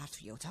 2 نفر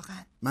توی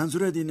اتاقن.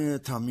 منظور دینه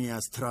تامی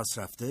از تراس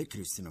رفته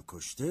کریستینو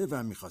کشته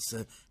و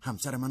میخواسته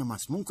همسر منو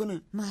مسموم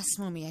کنه؟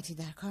 مسمومیتی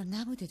در کار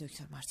نبوده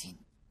دکتر مارتین.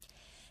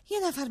 یه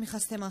نفر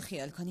میخواسته ما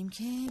خیال کنیم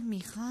که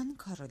میخوان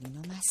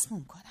کارولینو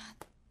مسموم کنن.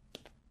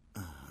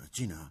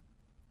 جینا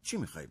چی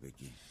میخوای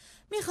بگی؟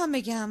 میخوام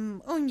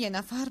بگم اون یه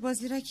نفر با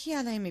زیرکی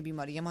علائم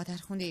بیماری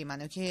مادرخوانده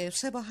منو که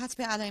شباهت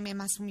به علائم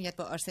مسمومیت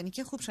با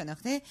آرسنیک خوب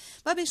شناخته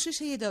و به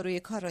شیشه داروی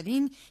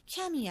کارولین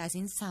کمی از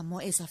این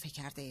سمو اضافه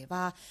کرده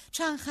و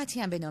چند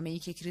خطی هم به نامه‌ای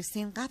که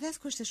کریستین قبل از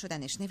کشته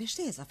شدنش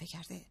نوشته اضافه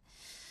کرده.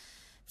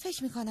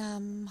 فکر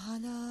میکنم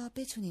حالا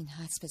بتونین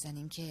حدس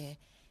بزنین که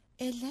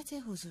علت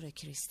حضور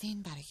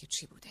کریستین برای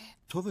چی بوده.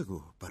 تو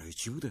بگو برای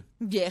چی بوده؟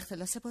 یه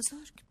اختلاس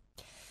بزرگ.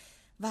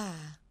 و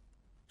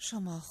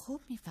شما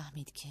خوب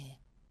میفهمید که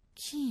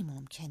کی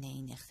ممکنه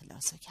این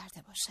اختلاس رو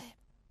کرده باشه.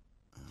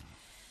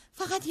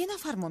 فقط یه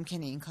نفر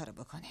ممکنه این کارو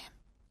بکنه.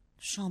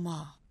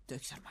 شما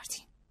دکتر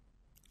مارتین.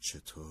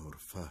 چطور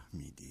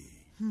فهمیدی؟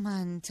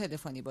 من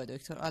تلفنی با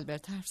دکتر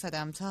آلبرت حرف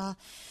زدم تا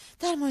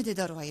در مورد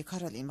داروهای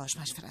کارولین باش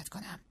مشورت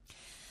کنم.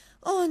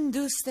 اون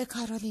دوست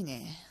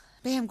کارولینه.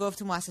 بهم گفت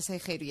تو مؤسسه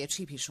خیریه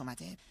چی پیش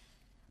اومده.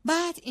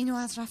 بعد اینو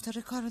از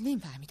رفتار کارولین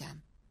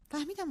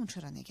فهمیدم اون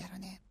چرا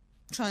نگرانه.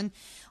 چون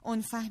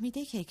اون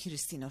فهمیده که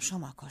کریستین رو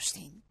شما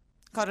کشتین.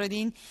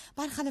 کارولین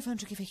برخلاف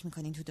اونجا که فکر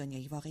میکنین تو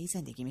دنیای واقعی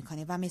زندگی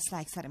میکنه و مثل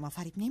اکثر ما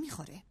فریب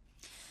نمیخوره.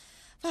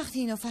 وقتی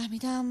اینو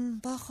فهمیدم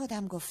با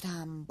خودم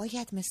گفتم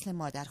باید مثل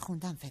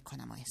مادرخوندم فکر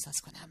کنم و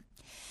احساس کنم.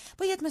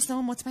 باید مثل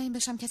اون مطمئن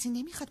بشم کسی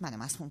نمیخواد منو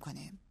مسموم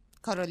کنه.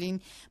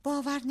 کارولین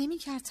باور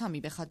نمیکرد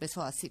تامی بخواد به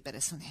تو آسیب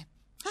برسونه.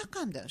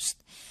 حقم داشت.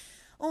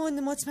 اون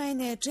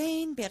مطمئن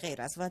جین به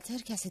غیر از والتر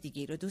کسی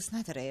دیگه رو دوست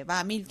نداره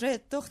و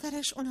میلدرد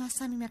دخترش اونو از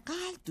صمیم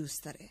قلب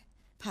دوست داره.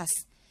 پس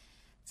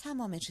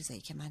تمام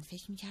چیزایی که من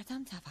فکر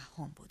میکردم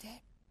توهم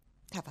بوده.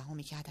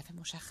 توهمی که هدف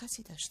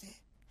مشخصی داشته.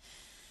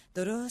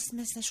 درست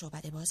مثل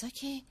شعبده بازا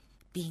که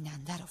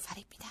بیننده رو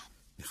فریب میدن.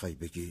 میخوای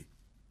بگی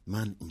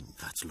من این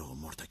قتل رو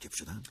مرتکب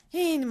شدم؟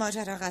 این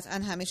ماجرا قطعا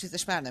همه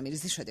چیزش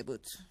برنامه‌ریزی شده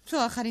بود. تو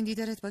آخرین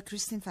دیدارت با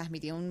کریستین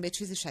فهمیدی اون به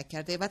چیزی شک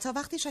کرده و تا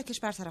وقتی شکش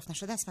برطرف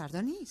نشده از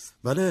فردا نیست.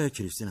 بله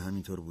کریستین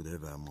همینطور بوده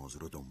و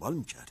موضوع رو دنبال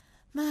میکرد.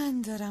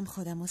 من دارم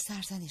خودم رو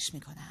سرزنش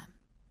میکنم.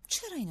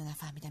 چرا اینو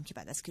نفهمیدم که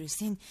بعد از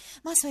کریستین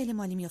مسائل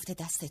مالی میفته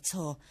دست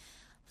تو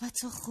و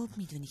تو خوب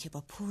میدونی که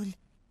با پول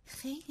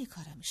خیلی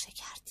کارا میشه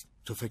کرد.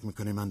 تو فکر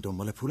میکنی من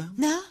دنبال پولم؟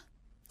 نه،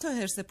 تو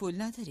حرص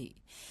پول نداری.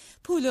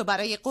 پولو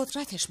برای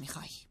قدرتش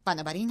میخوای.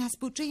 بنابراین از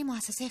بودجه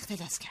مؤسسه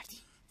اختلاس کردی.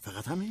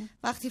 فقط همین؟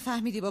 وقتی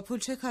فهمیدی با پول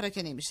چه کارا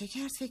که نمیشه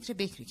کرد فکر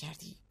بکری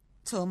کردی.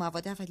 تو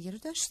مواد اولیه رو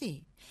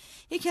داشتی.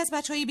 یکی از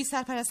بچهای بی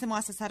سرپرست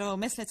مؤسسه رو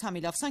مثل تامی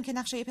لافسون که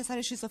نقشه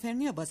پسر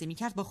شیزوفرنی رو بازی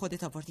میکرد با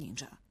خودت آوردی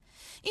اینجا.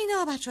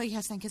 اینا بچه‌ای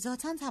هستن که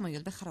ذاتاً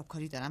تمایل به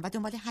خرابکاری دارن و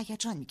دنبال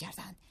هیجان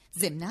میگردن.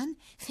 ضمناً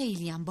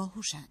خیلی هم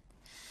باهوشن.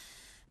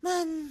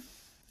 من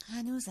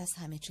هنوز از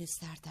همه چیز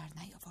سر در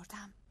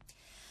نیاوردم.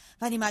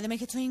 ولی معلومه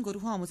که تو این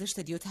گروه آموزش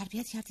دادی و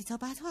تربیت کردی تا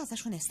بعدها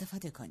ازشون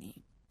استفاده کنی.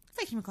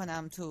 فکر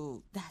میکنم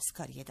تو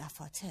دستکاری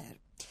دفاتر.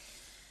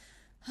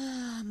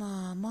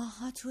 اما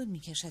ماها طول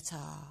میکشه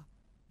تا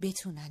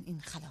بتونن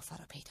این خلافا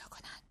رو پیدا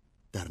کنن.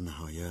 در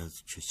نهایت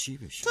که چی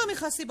بشه؟ تو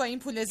میخواستی با این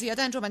پول زیاد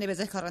انجمن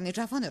بزهکاران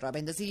جوان را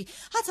بندازی.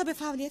 حتی به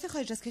فعالیت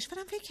خارج از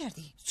کشورم فکر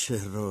کردی.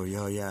 چه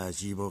رویای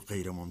عجیب و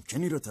غیر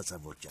ممکنی رو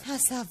تصور کردی.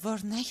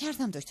 تصور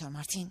نکردم دکتر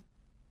مارتین.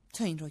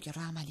 تو این رویا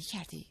رو عملی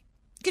کردی.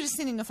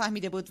 کریستین اینو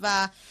فهمیده بود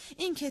و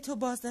اینکه تو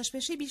بازداشت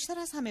بشی بیشتر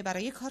از همه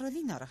برای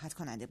کارولین ناراحت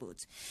کننده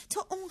بود.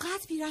 تو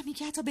اونقدر بیرحمی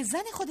که حتی به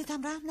زن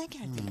خودتم رحم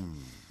نکردی.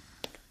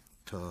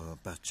 تا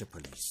بچه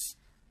پلیس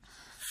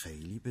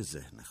خیلی به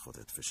ذهن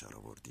خودت فشار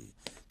آوردی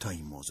تا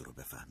این موضوع رو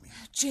بفهمی.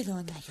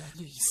 جلو نیا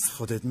لوییس.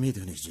 خودت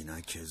میدونی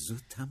جینا که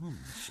زود تمام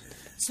میشه.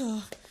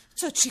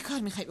 تو چی کار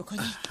میخوای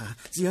بکنی؟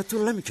 زیاد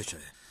طول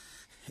نمیکشه.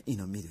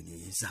 اینو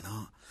میدونی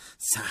زنا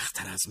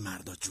سخت‌تر از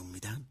مردا جون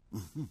میدن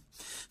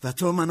و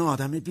تو منو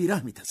آدم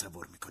بیرحمی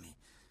تصور میکنی.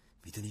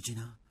 میدونی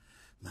جینا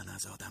من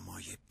از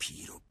آدمای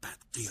پیر و بد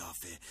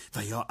قیافه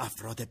و یا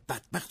افراد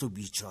بدبخت و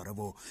بیچاره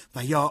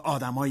و یا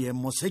آدمای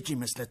مسکی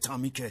مثل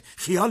تامی که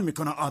خیال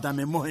میکنه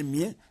آدم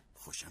مهمیه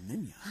خوشم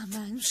نمیاد.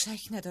 من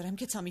شک ندارم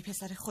که تامی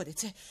پسر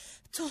خودته.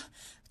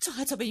 تو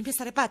حتی به این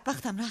پسر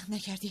بدبختم رحم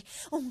نکردی.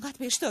 اونقدر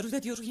بهش دارو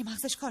دادی و روی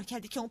مغزش کار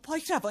کردی که اون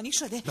پاک روانی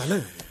شده.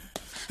 بله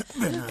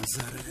به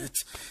نظرت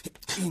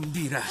این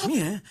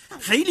بیرحمیه؟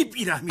 خیلی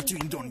بیرحمی تو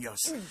این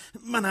دنیاست.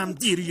 منم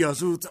دیر یا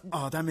زود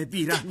آدم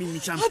بیرحمی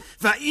میشم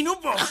و اینو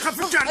با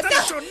خفه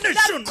کردنشو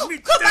نشون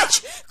میدم.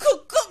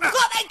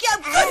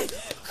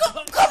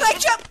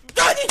 کمکم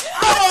دانی.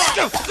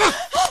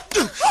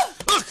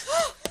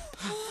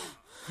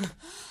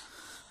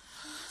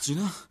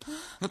 جینا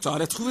تو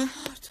حالت خوبه؟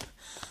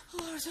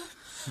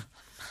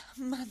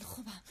 من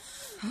خوبم.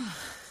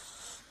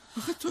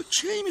 آخه تو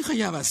کی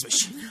میخوای عوض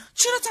بشی؟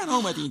 چرا تنها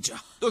اومدی اینجا؟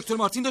 دکتر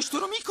مارتین داشت تو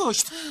رو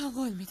میکشت.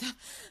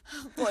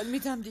 قول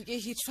میدم دیگه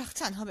هیچ وقت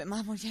تنها به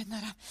مأموریت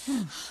نرم.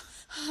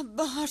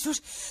 با هر جور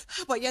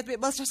باید به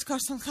بازرس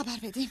کارسون خبر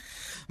بدیم.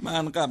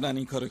 من قبلا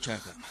این کارو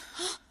کردم.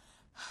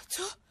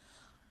 تو؟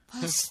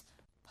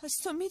 پس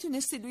تو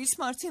میدونستی لوییس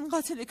مارتین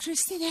قاتل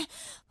کریستینه؟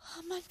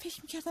 من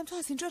فکر میکردم تو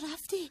از اینجا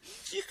رفتی.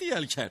 چی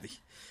خیال کردی؟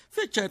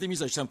 فکر کردی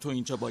میذاشتم تو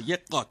اینجا با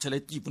یه قاتل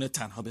دیوونه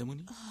تنها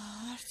بمونی؟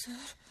 آرتور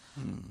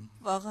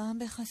واقعا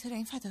به خاطر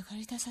این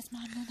فداکاری ازت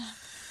ممنونم.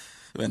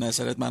 به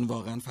نظرت من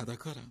واقعا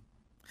فداکارم؟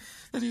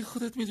 ولی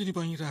خودت میدونی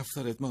با این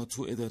رفتارت ما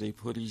تو اداره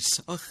پلیس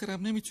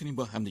آخرم نمیتونیم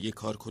با هم دیگه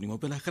کار کنیم و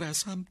بالاخره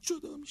از هم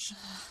جدا میشیم.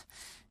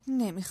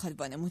 نمیخواد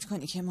وانمود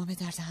کنی که ما به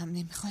درد هم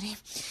نمیخوریم.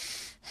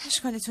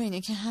 اشکال تو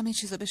اینه که همه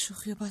چیزو به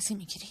شوخی و بازی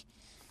میگیری.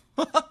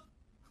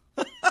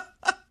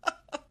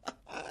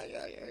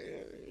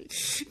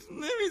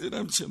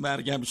 نمیدونم چه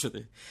مرگم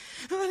شده،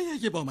 ولی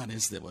اگه با من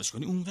ازدواج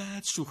کنی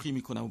اونقدر شوخی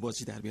میکنم و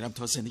بازی در میرم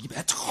تا زندگی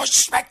بهت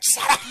خوش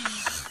بگذره.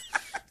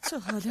 تو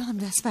حالا هم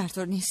دست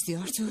بردار نیستی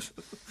آرتور.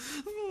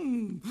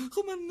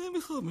 خب من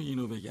نمیخوام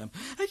اینو بگم.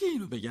 اگه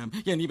اینو بگم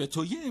یعنی به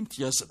تو یه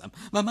امتیاز دادم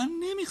و من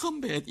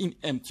نمیخوام بهت این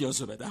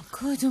امتیازو بدم.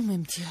 کدوم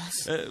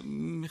امتیاز؟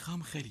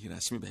 میخوام خیلی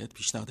رسمی بهت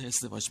پیشنهاد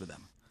ازدواج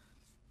بدم.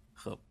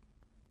 خب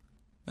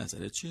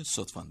نظرت چیه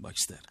ستوان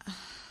باکستر؟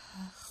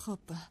 خب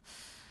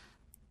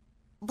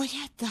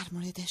باید در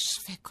موردش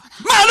فکر کنم.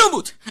 معلوم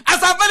بود،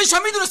 از اولش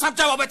هم میدونستم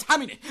جوابت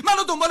همینه.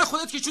 منو دنبال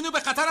خودت کشوندی به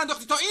خطر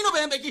انداختی تا اینو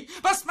بهم بگی،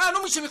 بس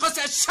معلوم میشه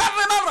میخواستی از شر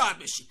من راحت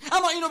بشی.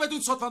 اما اینو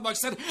بدون ستوان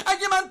باکستر،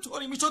 اگه من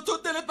طوری میشد تو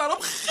دلت برام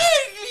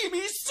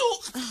خیلی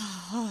میسوخت.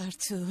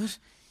 آرتور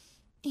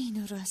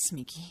اینو راست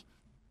میگی.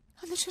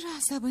 حالا چرا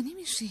عصبانی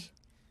میشی؟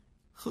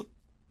 خب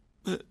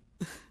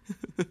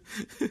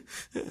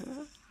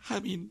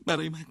همین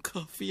برای من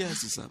کافی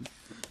عزیزم.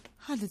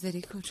 حالا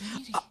داری کجا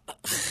میری؟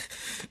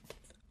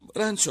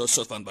 رند شد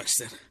ستوان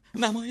باکستر،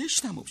 نمایش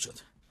تموم شد.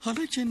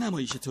 حالا که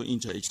نمایش تو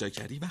اینجا اجرا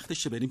کردی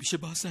وقتشه بریم پیش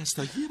بازرس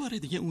تا یه بار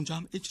دیگه اونجا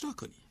هم اجرا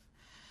کنی.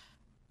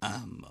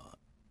 اما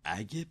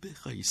اگه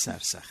بخوای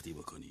سرسختی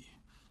بکنی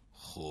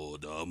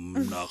خودم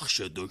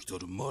نقش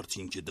دکتر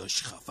مارتین که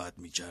داشت خفت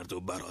میکرد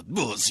و برات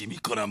بازی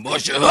میکنم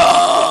باشه.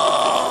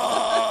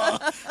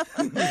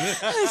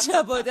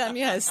 عجب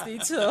آدمی هستی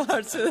تو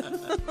آرتور.